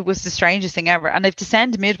 It was the strangest thing ever. And they've to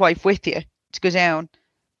send a midwife with you to go down.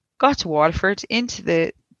 Got to Waterford, into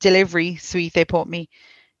the delivery suite they put me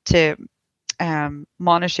to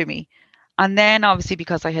monitor me. And then obviously,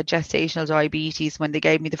 because I had gestational diabetes, when they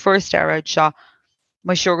gave me the first steroid shot,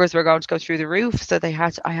 my sugars were going to go through the roof. So I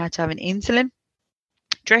had to have an insulin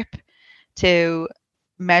drip to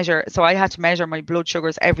measure. So I had to measure my blood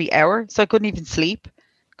sugars every hour. So I couldn't even sleep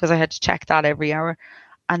because I had to check that every hour.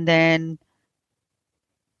 And then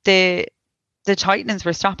the tightenings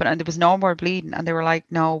were stopping and there was no more bleeding. And they were like,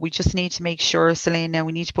 no, we just need to make sure, Celine, now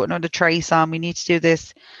we need to put another trace on. We need to do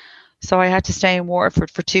this. So I had to stay in Waterford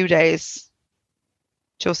for 2 days,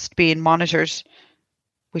 just being monitored,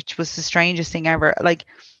 which was the strangest thing ever. Like,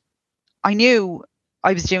 I knew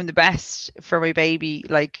I was doing the best for my baby,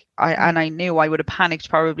 I knew I would have panicked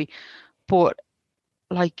probably, but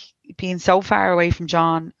like being so far away from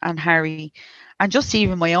John and Harry and just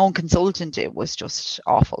even my own consultant, it was just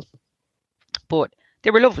awful. But they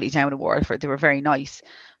were lovely down in Waterford. They were very nice.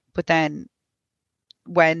 But then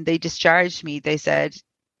when they discharged me, they said,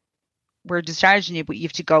 we're discharging you, but you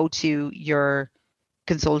have to go to your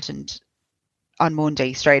consultant on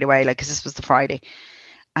Monday straight away, like, because this was the Friday.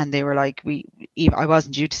 And they were like, I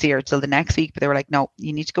wasn't due to see her till the next week, but they were like, no,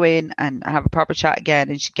 you need to go in and have a proper chat again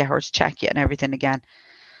and get her to check you and everything again.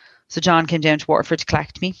 So John came down to Waterford to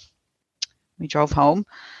collect me. We drove home.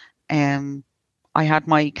 I had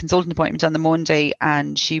my consultant appointment on the Monday,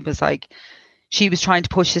 and she was trying to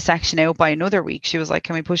push the section out by another week. She was like,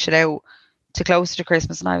 can we push it out to closer to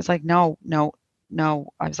Christmas? And I was like, no.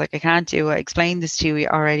 I was like, I can't do it. I explained this to you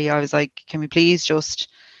already. I was like, can we please just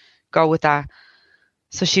go with that?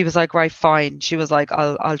 So she was like, right, fine. She was like,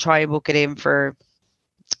 I'll try and book it in for,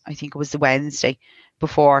 I think it was the Wednesday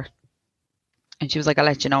before. And she was like, I'll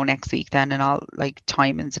let you know next week then, and I'll like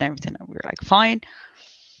timings and everything. And we were like, fine.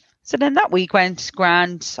 So then that week went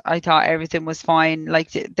grand. I thought everything was fine.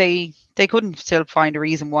 Like they couldn't still find a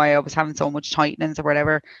reason why I was having so much tightenings or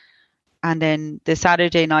whatever. And then the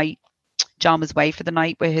Saturday night, John was away for the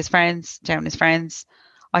night with his friends, down his friends.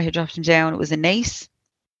 I had dropped him down. It was in Naas.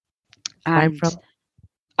 And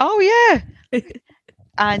oh yeah.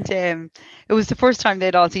 And it was the first time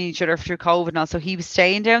they'd all seen each other through COVID and all. So he was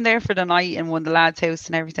staying down there for the night in one of the lads' house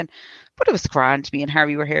and everything. But it was grand. Me and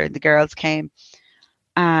Harry were here and the girls came.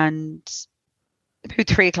 And about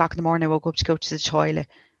 3 o'clock in the morning, I woke up to go to the toilet.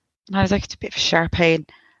 And I was like, it's a bit of a sharp pain.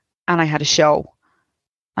 And I had a show.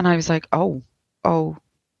 And I was like, oh.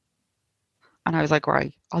 And I was like,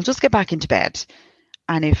 right, I'll just get back into bed.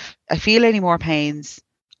 And if I feel any more pains,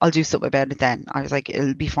 I'll do something about it then. I was like,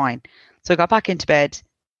 it'll be fine. So I got back into bed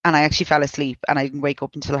and I actually fell asleep and I didn't wake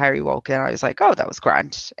up until Harry woke. And I was like, oh, that was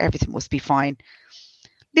grand. Everything must be fine.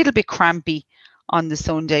 Little bit crampy on the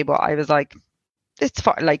Sunday, but I was like, it's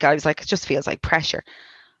fine. Like, I was like, it just feels like pressure.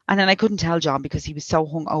 And then I couldn't tell John because he was so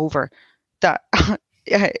hungover that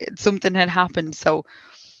something had happened. So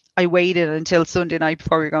I waited until Sunday night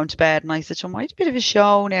before we were going to bed. And I said, John, I had a bit of a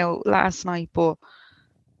show now last night, but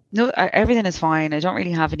no, everything is fine. I don't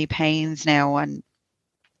really have any pains now. And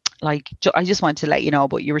like, I just wanted to let you know,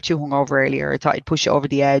 but you were too hungover earlier. I thought I'd push you over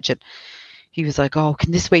the edge. And he was like, oh,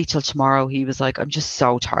 can this wait till tomorrow? He was like, I'm just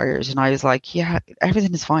so tired. And I was like, yeah,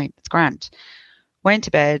 everything is fine. It's grand. Went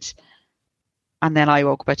to bed. And then I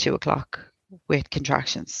woke up at 2 o'clock with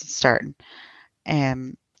contractions starting.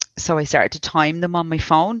 So I started to time them on my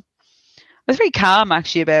phone. I was very calm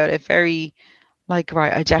actually about it. Very like,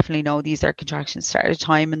 right, I definitely know these are contractions. Started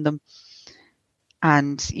timing them.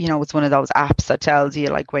 And, you know, it's one of those apps that tells you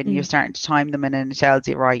like when you're starting to time them, and then it tells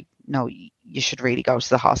you, right, no, you should really go to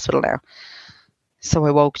the hospital now. So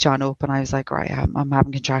I woke John up and I was like, right, I'm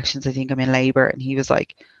having contractions. I think I'm in labour. And he was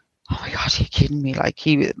like, oh my God, are you kidding me? Like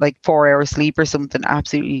he was like 4 hours sleep or something,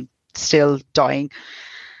 absolutely still dying.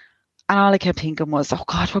 And all I kept thinking was, oh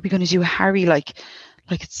God, what are we going to do with Harry? Like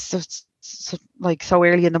it's so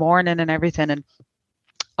early in the morning and everything. And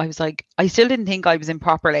I was like, I still didn't think I was in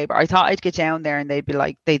proper labour. I thought I'd get down there and they'd be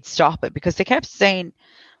like, they'd stop it, because they kept saying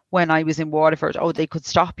when I was in Waterford, oh, they could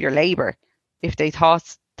stop your labour if they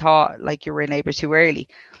thought like you were in labour too early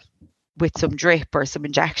with some drip or some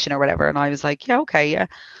injection or whatever. And I was like, yeah, okay, yeah.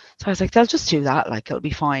 So I was like, they'll just do that, like it'll be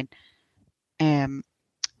fine. Rang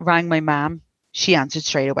my mum. She answered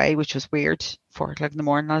straight away, which was weird. 4 o'clock in the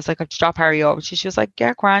morning. I was like, I've to drop Harry off. She was like,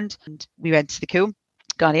 yeah, grand. And we went to the Coombe,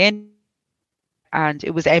 got in, and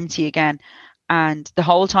it was empty again. And the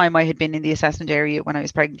whole time I had been in the assessment area when I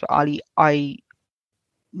was pregnant with Ollie, I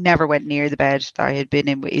never went near the bed that I had been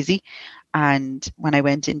in with Izzy. And when I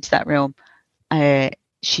went into that room, the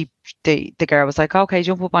girl was like, okay,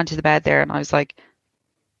 jump up onto the bed there. And I was like,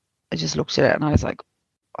 I just looked at it and I was like,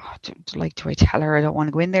 oh, do I tell her I don't want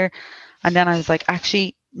to go in there? And then I was like,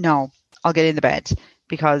 actually, no, I'll get in the bed,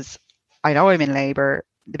 because I know I'm in labour.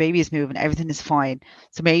 The baby is moving. Everything is fine.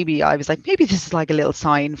 So maybe I was like, maybe this is like a little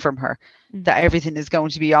sign from her that everything is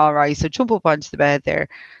going to be all right. So jump up onto the bed there.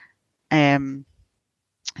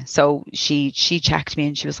 So she checked me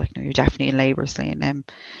and she was like, no, you're definitely in labour, Celine.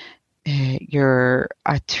 You're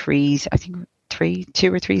at 2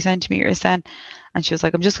 or 3 centimetres then. And she was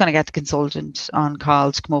like, I'm just going to get the consultant on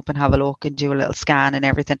call to come up and have a look and do a little scan and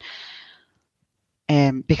everything.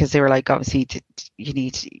 Because they were like, obviously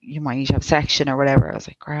you might need to have a section or whatever. I was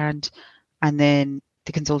like, grand. And then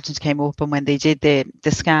the consultant came up, and when they did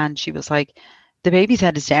the scan, she was like, the baby's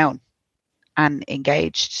head is down and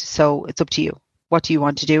engaged, so it's up to you. What do you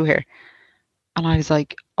want to do here? And I was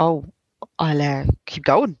like, oh, I'll keep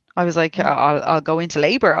going. I was like, I'll go into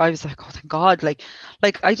labour. I was like, oh, thank God. Like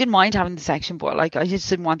I didn't mind having the section, but like I just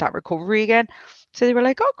didn't want that recovery again. So they were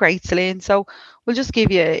like, oh, great, Celine. So we'll just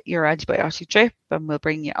give you your antibiotic drip and we'll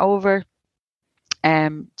bring you over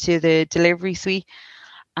to the delivery suite,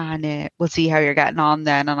 and we'll see how you're getting on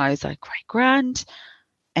then. And I was like, right, grand.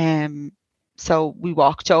 So we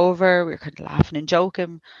walked over, we were kind of laughing and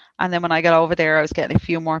joking. And then when I got over there, I was getting a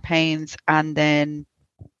few more pains. And then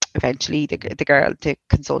eventually the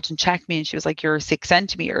consultant checked me and she was like, you're 6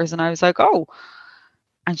 centimetres. And I was like, oh.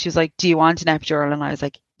 And she was like, do you want an epidural? And I was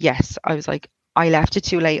like, yes. I was like, I left it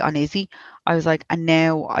too late on Izzy. I was like, and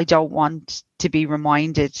now I don't want to be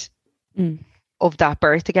reminded of that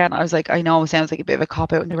birth again. I was like, I know it sounds like a bit of a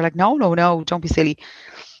cop out. And they were like, no, don't be silly.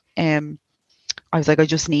 I was like, I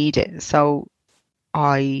just need it. So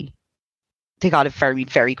they got it very,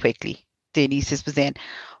 very quickly. The anaesthetist was in,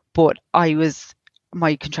 but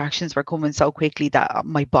my contractions were coming so quickly that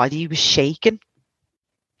my body was shaking,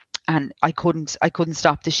 and I couldn't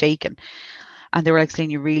stop the shaking. And they were like,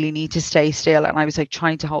 saying, you really need to stay still. And I was like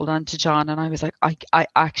trying to hold on to John, and I was like, I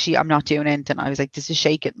actually, I'm not doing anything. I was like, this is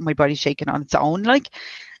shaking. My body's shaking on its own.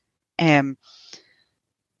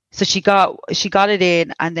 So she got it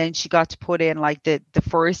in, and then she got to put in like the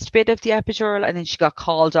first bit of the epidural, and then she got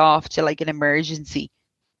called off to like an emergency.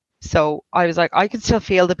 So I was like, I can still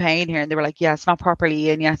feel the pain here. And they were like, yeah, it's not properly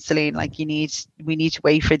in yet, Celine. Like we need to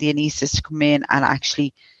wait for the anaesthetist to come in and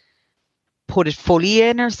actually put it fully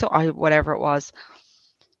in, or so whatever it was.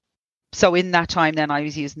 So in that time then I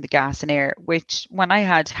was using the gas and air, which when I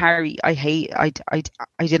had Harry, I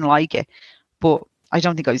didn't like it, but I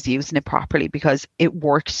don't think I was using it properly because it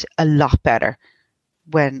worked a lot better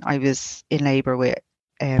when I was in labour with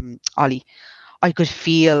Ollie. I could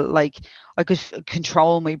feel like I could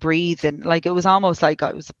control my breathing. Like it was almost like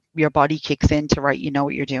your body kicks into, right, you know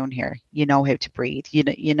what you're doing here. You know how to breathe.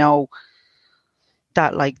 You know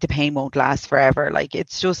that like the pain won't last forever. Like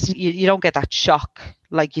it's just, you don't get that shock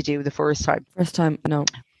like you do the first time.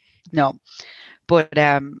 No. But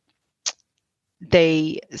the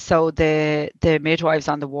midwives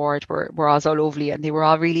on the ward were also lovely, and they were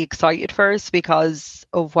all really excited first because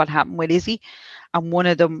of what happened with Izzy. And one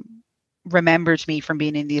of them remembered me from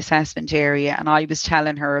being in the assessment area, and I was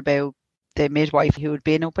telling her about the midwife who had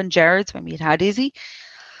been up in Gerrard's when we had Izzy.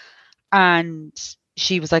 And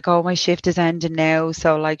she was like, oh, my shift is ending now.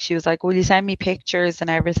 So like, she was like, will you send me pictures and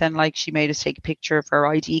everything? Like, she made us take a picture of her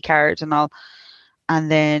ID card and all. And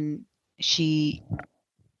then she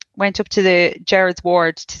went up to the Jared's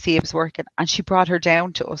ward to see if it was working, and she brought her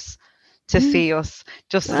down to us to see us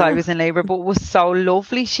just as I was in labour. But it was so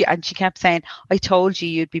lovely. She kept saying, I told you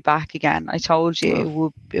you'd be back again. I told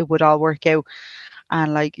you it would all work out.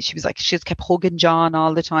 And like, she was like, she just kept hugging John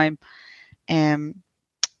all the time. At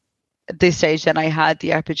this stage then I had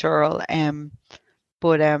the epidural.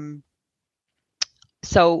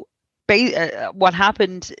 So what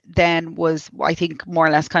happened then was, I think, more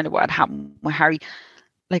or less kind of what happened with Harry.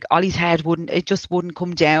 Like, Ollie's head wouldn't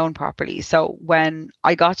come down properly. So when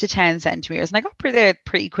I got to 10 centimeters, and I got there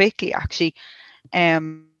pretty quickly actually,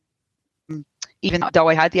 even though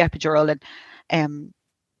I had the epidural, and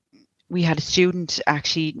we had a student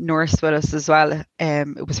actually nurse with us as well.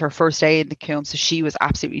 It was her first day in the Coombe, so she was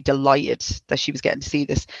absolutely delighted that she was getting to see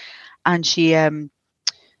this. And she,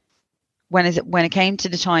 when it came to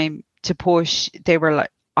the time to push, they were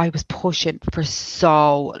like, I was pushing for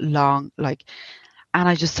so long, like, and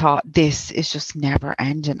I just thought, this is just never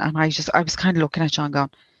ending. And I was kind of looking at John going,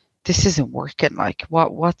 this isn't working. Like,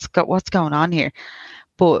 what's going on here?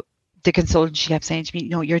 But the consultant, she kept saying to me,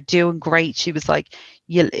 no, you're doing great. She was like,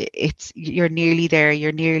 you're nearly there.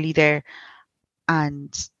 You're nearly there.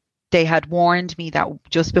 And they had warned me that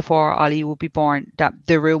just before Ollie would be born, that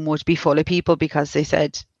the room would be full of people, because they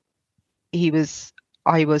said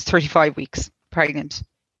I was 35 weeks pregnant.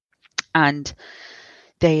 And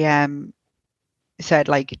they, said,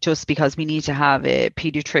 like, just because we need to have a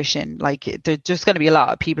pediatrician, like, there's just going to be a lot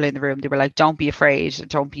of people in the room. They were like, don't be afraid,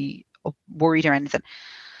 don't be worried or anything.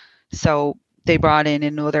 So they brought in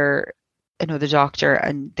another doctor,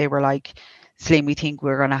 and they were like, Celine, we think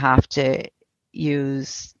we're going to have to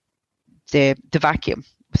use the vacuum,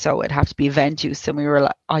 so it'd have to be a vent use. And we were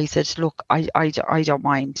like, I said, look, I don't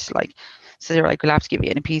mind, like. So they were like, we'll have to give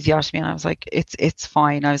you an episiotomy. And I was like, it's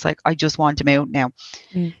fine. I was like, I just want him out now.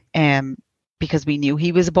 Because we knew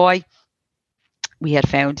he was a boy. We had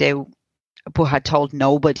found out, but had told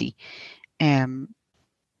nobody.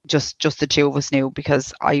 Just the two of us knew,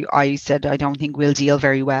 because I said, I don't think we'll deal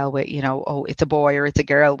very well with, oh, it's a boy or it's a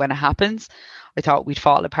girl when it happens. I thought we'd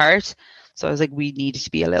fall apart. So I was like, we needed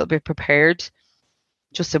to be a little bit prepared,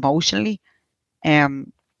 just emotionally.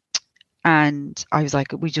 And I was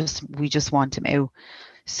like, we just want him out.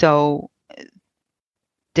 So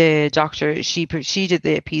the doctor, she did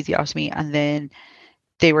the episiotomy, and then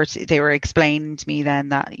they were explaining to me then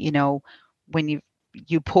that, when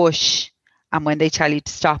you push, and when they tell you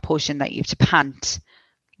to stop pushing, that you have to pant,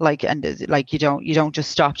 like, and like, you don't just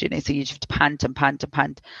stop doing it, so you have to pant and pant and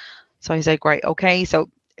pant. So I was like, right, okay. So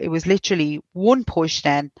it was literally one push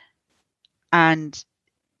then, and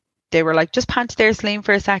they were like, just pant there, Celine,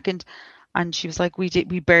 for a second. And she was like, we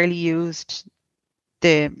barely used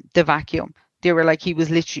the vacuum. They were like, he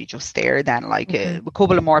was literally just there then, like, a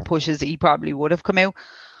couple of more pushes, he probably would have come out.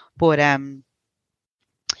 But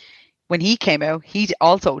when he came out, he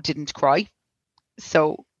also didn't cry.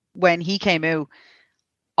 So when he came out,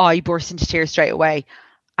 I burst into tears straight away.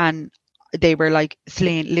 And they were like,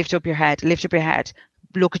 Celine, lift up your head, look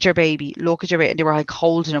at your baby. And they were like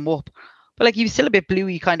holding him up. But like, he was still a bit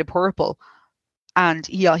bluey, kind of purple. And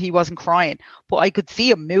he wasn't crying, but I could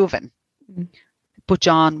see him moving. But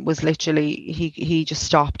John was literally, he just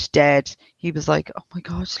stopped dead. He was like, oh my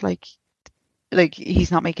God, like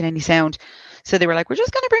he's not making any sound. So they were like, we're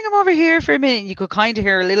just going to bring him over here for a minute. And you could kind of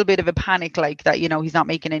hear a little bit of a panic, like that, he's not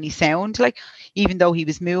making any sound, like, even though he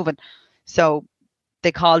was moving. So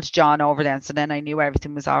they called John over then. So then I knew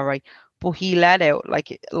everything was all right. But he let out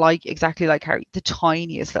like exactly like Harry, the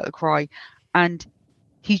tiniest little cry. And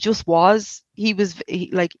he just was, he was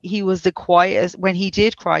the quietest. When he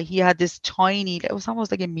did cry, he had this tiny, it was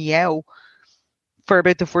almost like a meow for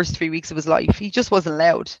about the first 3 weeks of his life. He just wasn't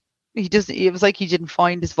loud. It was like he didn't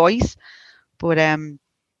find his voice, but it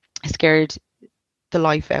scared the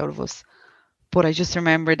life out of us. But I just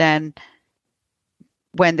remember then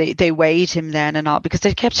when they weighed him then and all, because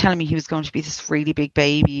they kept telling me he was going to be this really big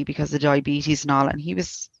baby because of diabetes and all, and he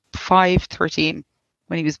was 5'13"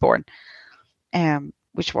 when he was born.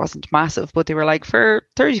 Which wasn't massive, but they were like, for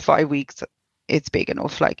 35 weeks, it's big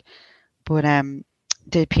enough, like. But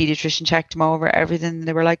the pediatrician checked him over, everything.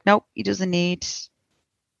 They were like, nope, he doesn't need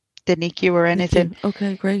the NICU or anything.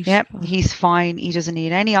 Okay, great. Yep, he's fine. He doesn't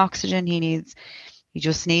need any oxygen. He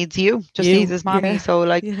just needs you. Needs his mommy. Yeah. So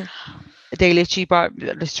like, they literally brought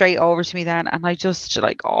straight over to me then, and I just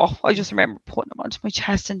I just remember putting him onto my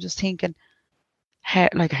chest and just thinking, how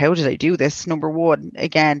did I do this? Number one,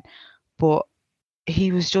 again, but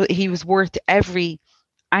he was worth every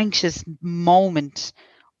anxious moment,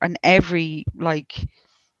 and every like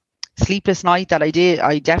sleepless night that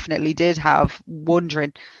I definitely did have,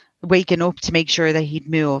 wondering, waking up to make sure that he'd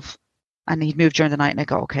move. And he'd move during the night, and I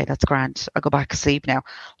go, okay, that's grand. I'll go back to sleep now.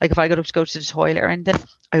 Like if I got up to go to the toilet or anything,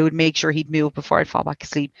 I would make sure he'd move before I'd fall back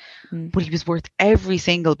asleep. But he was worth every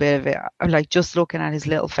single bit of it. Like just looking at his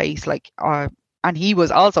little face, like, and he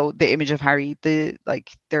was also the image of Harry.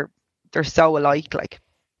 They're so alike, like,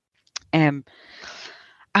 and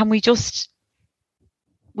we just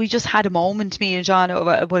had a moment, me and John,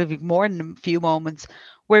 about more than a few moments,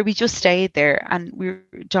 where we just stayed there, and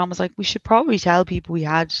John was like, we should probably tell people you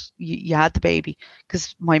had the baby,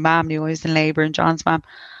 because my mom knew I was in labour, and John's mom.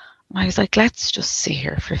 And I was like, let's just sit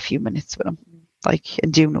here for a few minutes with him, like,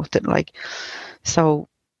 and do nothing, like. So,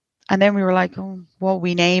 and then we were like, oh, well,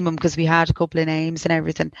 we name him, because we had a couple of names and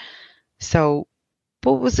everything. So,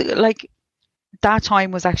 but it was like, that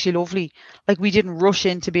time was actually lovely. Like, we didn't rush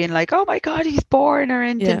into being like, oh my God, he's born, or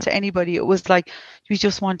anything to anybody. It was like, we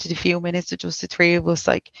just wanted a few minutes of just the three of us,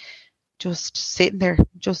 like, just sitting there,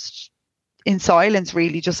 just in silence,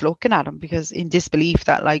 really, just looking at him, because in disbelief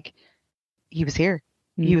that, like, he was here.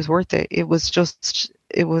 He was worth it. It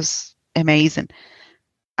was amazing.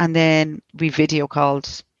 And then we video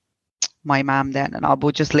called my mum then, and I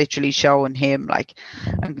was just literally showing him, like,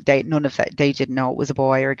 and they didn't know it was a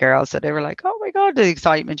boy or a girl, so they were like, oh my God, the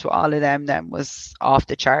excitement with all of them then was off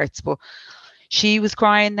the charts. But she was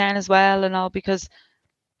crying then as well, and all, because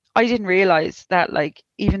I didn't realize that, like,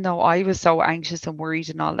 even though I was so anxious and worried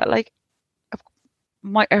and all that, like,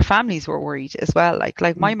 our families were worried as well. Like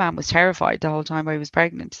my mum was terrified the whole time I was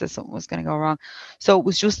pregnant that something was going to go wrong. So it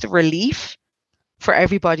was just a relief for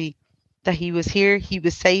everybody that he was here, he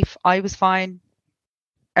was safe, I was fine,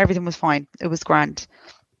 everything was fine. It was grand.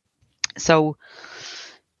 So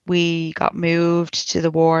we got moved to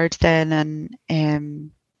the ward then,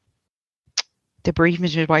 and the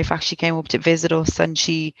bereavement midwife actually came up to visit us, and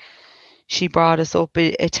she brought us up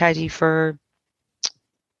a teddy for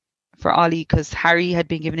Ollie, because Harry had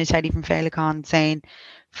been given a teddy from Féileacáin saying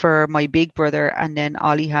for my big brother, and then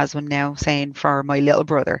Ollie has one now saying for my little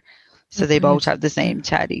brother. So they both have the same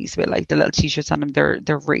teddies with like the little t-shirts on them.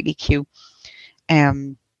 They're really cute.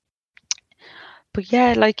 But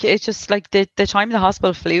yeah, like, it's just like the time in the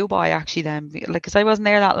hospital flew by actually then, like, because I wasn't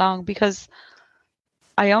there that long, because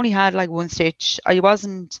I only had like one stitch. I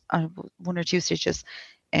wasn't one or two stitches.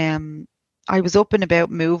 I was up and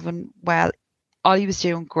about moving well. Ollie was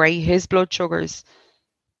doing great. His blood sugars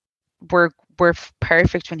were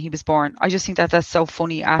perfect when he was born. I just think that that's so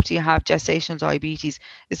funny. After you have gestational diabetes,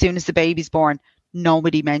 as soon as the baby's born,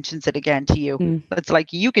 nobody mentions it again to you. It's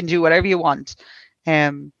like, you can do whatever you want.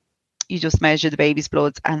 You just measure the baby's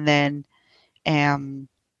bloods, and then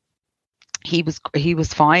he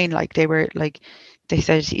was fine. Like, they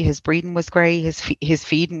said his breathing was great, his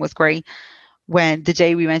feeding was great. When the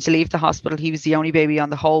day we went to leave the hospital, he was the only baby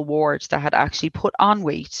on the whole ward that had actually put on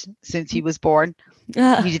weight since he was born.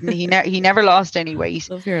 He never lost any weight.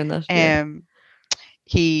 Love hearing that.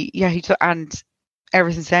 He took, and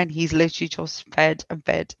ever since then he's literally just fed and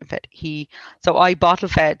fed and fed. So I bottle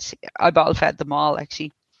fed them all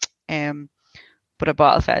actually, but I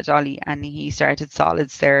bottle fed Ollie, and he started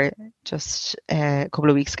solids there just a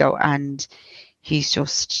couple of weeks ago, and he's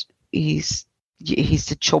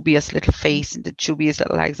the chubbiest little face and the chubbiest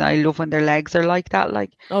little legs, and I love when their legs are like that. Like,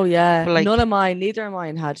 oh yeah, like, neither of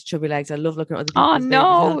mine had chubby legs. I love looking at other people's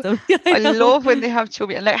no, I I love when they have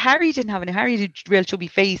chubby. Like, Harry didn't have any. Harry had a real chubby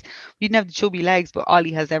face. We didn't have the chubby legs, but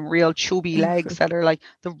Ollie has them real chubby legs that are like,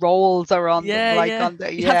 the rolls are on them, like on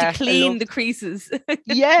the. You have to clean the creases.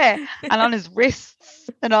 Yeah, and on his wrists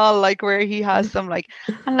and all, like where he has them, like,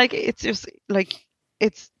 and like, it's just like,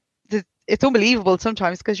 it's unbelievable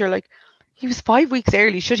sometimes, because you're like, he was 5 weeks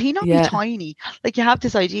early. Should he not be tiny? Like, you have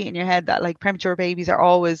this idea in your head that like premature babies are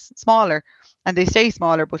always smaller and they stay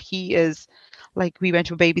smaller, but he is, like, we went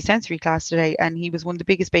to a baby sensory class today, and he was one of the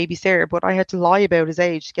biggest babies there, but I had to lie about his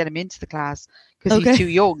age to get him into the class because he's too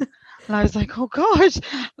young. And I was like, oh God,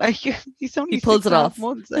 like, he's only he pulls it off.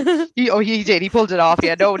 Months. He did. He pulled it off.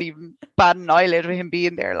 Yeah, don't even bat an eyelid with him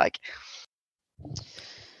being there. Like,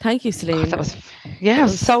 thank you, Celine. God, it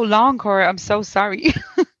was so long, Cora. I'm so sorry.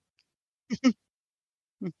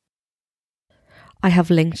 I have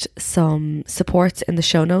linked some supports in the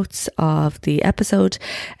show notes of the episode,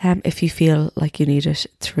 if you feel like you need it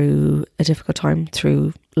through a difficult time,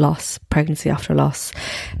 through loss, pregnancy after loss.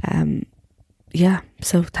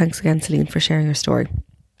 So thanks again, Celine, for sharing your story.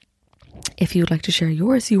 If you would like to share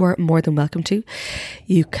yours, you are more than welcome to.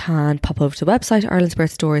 You can pop over to the website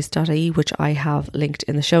irelandsbirthstories.ie, which I have linked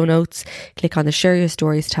in the show notes. Click on the Share Your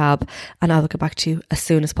Stories tab and I will get back to you as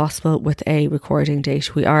soon as possible with a recording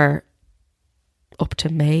date. We are up to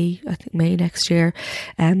May, I think May next year.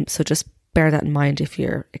 So just bear that in mind if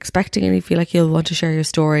you're expecting and you feel like you'll want to share your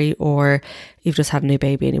story, or you've just had a new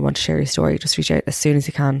baby and you want to share your story. Just reach out as soon as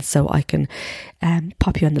you can so I can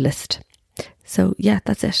pop you on the list. So yeah,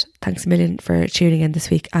 that's it. Thanks a million for tuning in this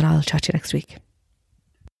week and I'll chat to you next week.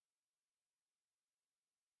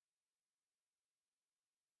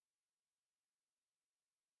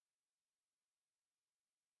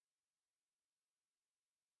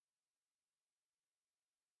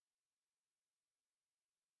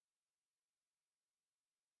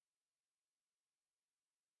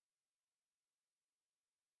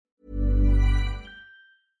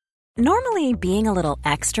 Normally, being a little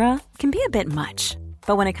extra can be a bit much,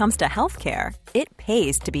 but when it comes to healthcare, it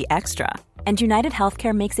pays to be extra. And United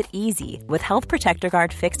Healthcare makes it easy with Health Protector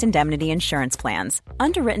Guard fixed indemnity insurance plans.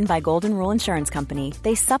 Underwritten by Golden Rule Insurance Company,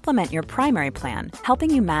 they supplement your primary plan, helping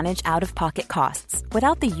you manage out-of-pocket costs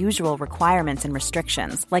without the usual requirements and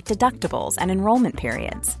restrictions like deductibles and enrollment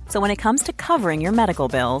periods. So when it comes to covering your medical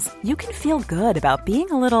bills, you can feel good about being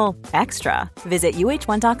a little extra. Visit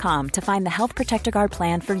uh1.com to find the Health Protector Guard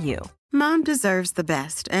plan for you. Mom deserves the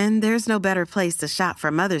best, and there's no better place to shop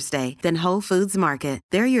for Mother's Day than Whole Foods Market.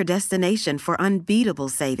 They're your destination for unbeatable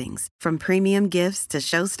savings, from premium gifts to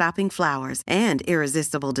show-stopping flowers and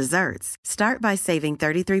irresistible desserts. Start by saving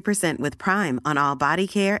 33% with Prime on all body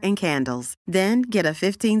care and candles. Then get a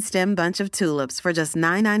 15-stem bunch of tulips for just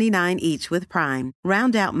 $9.99 each with Prime.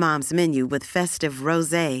 Round out Mom's menu with festive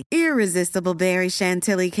rosé, irresistible berry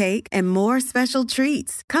chantilly cake, and more special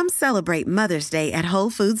treats. Come celebrate Mother's Day at Whole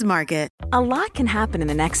Foods Market. A lot can happen in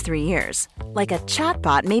the next 3 years. Like a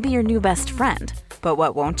chatbot may be your new best friend. But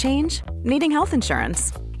what won't change? Needing health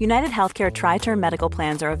insurance. United Healthcare Tri-Term Medical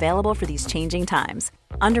Plans are available for these changing times.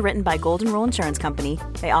 Underwritten by Golden Rule Insurance Company,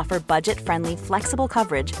 they offer budget-friendly, flexible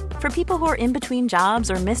coverage for people who are in between jobs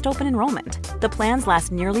or missed open enrollment. The plans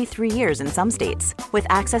last nearly 3 years in some states, with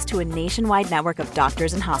access to a nationwide network of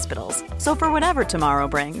doctors and hospitals. So for whatever tomorrow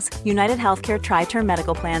brings, United Healthcare Tri-Term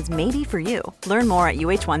Medical Plans may be for you. Learn more at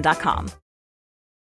uh1.com.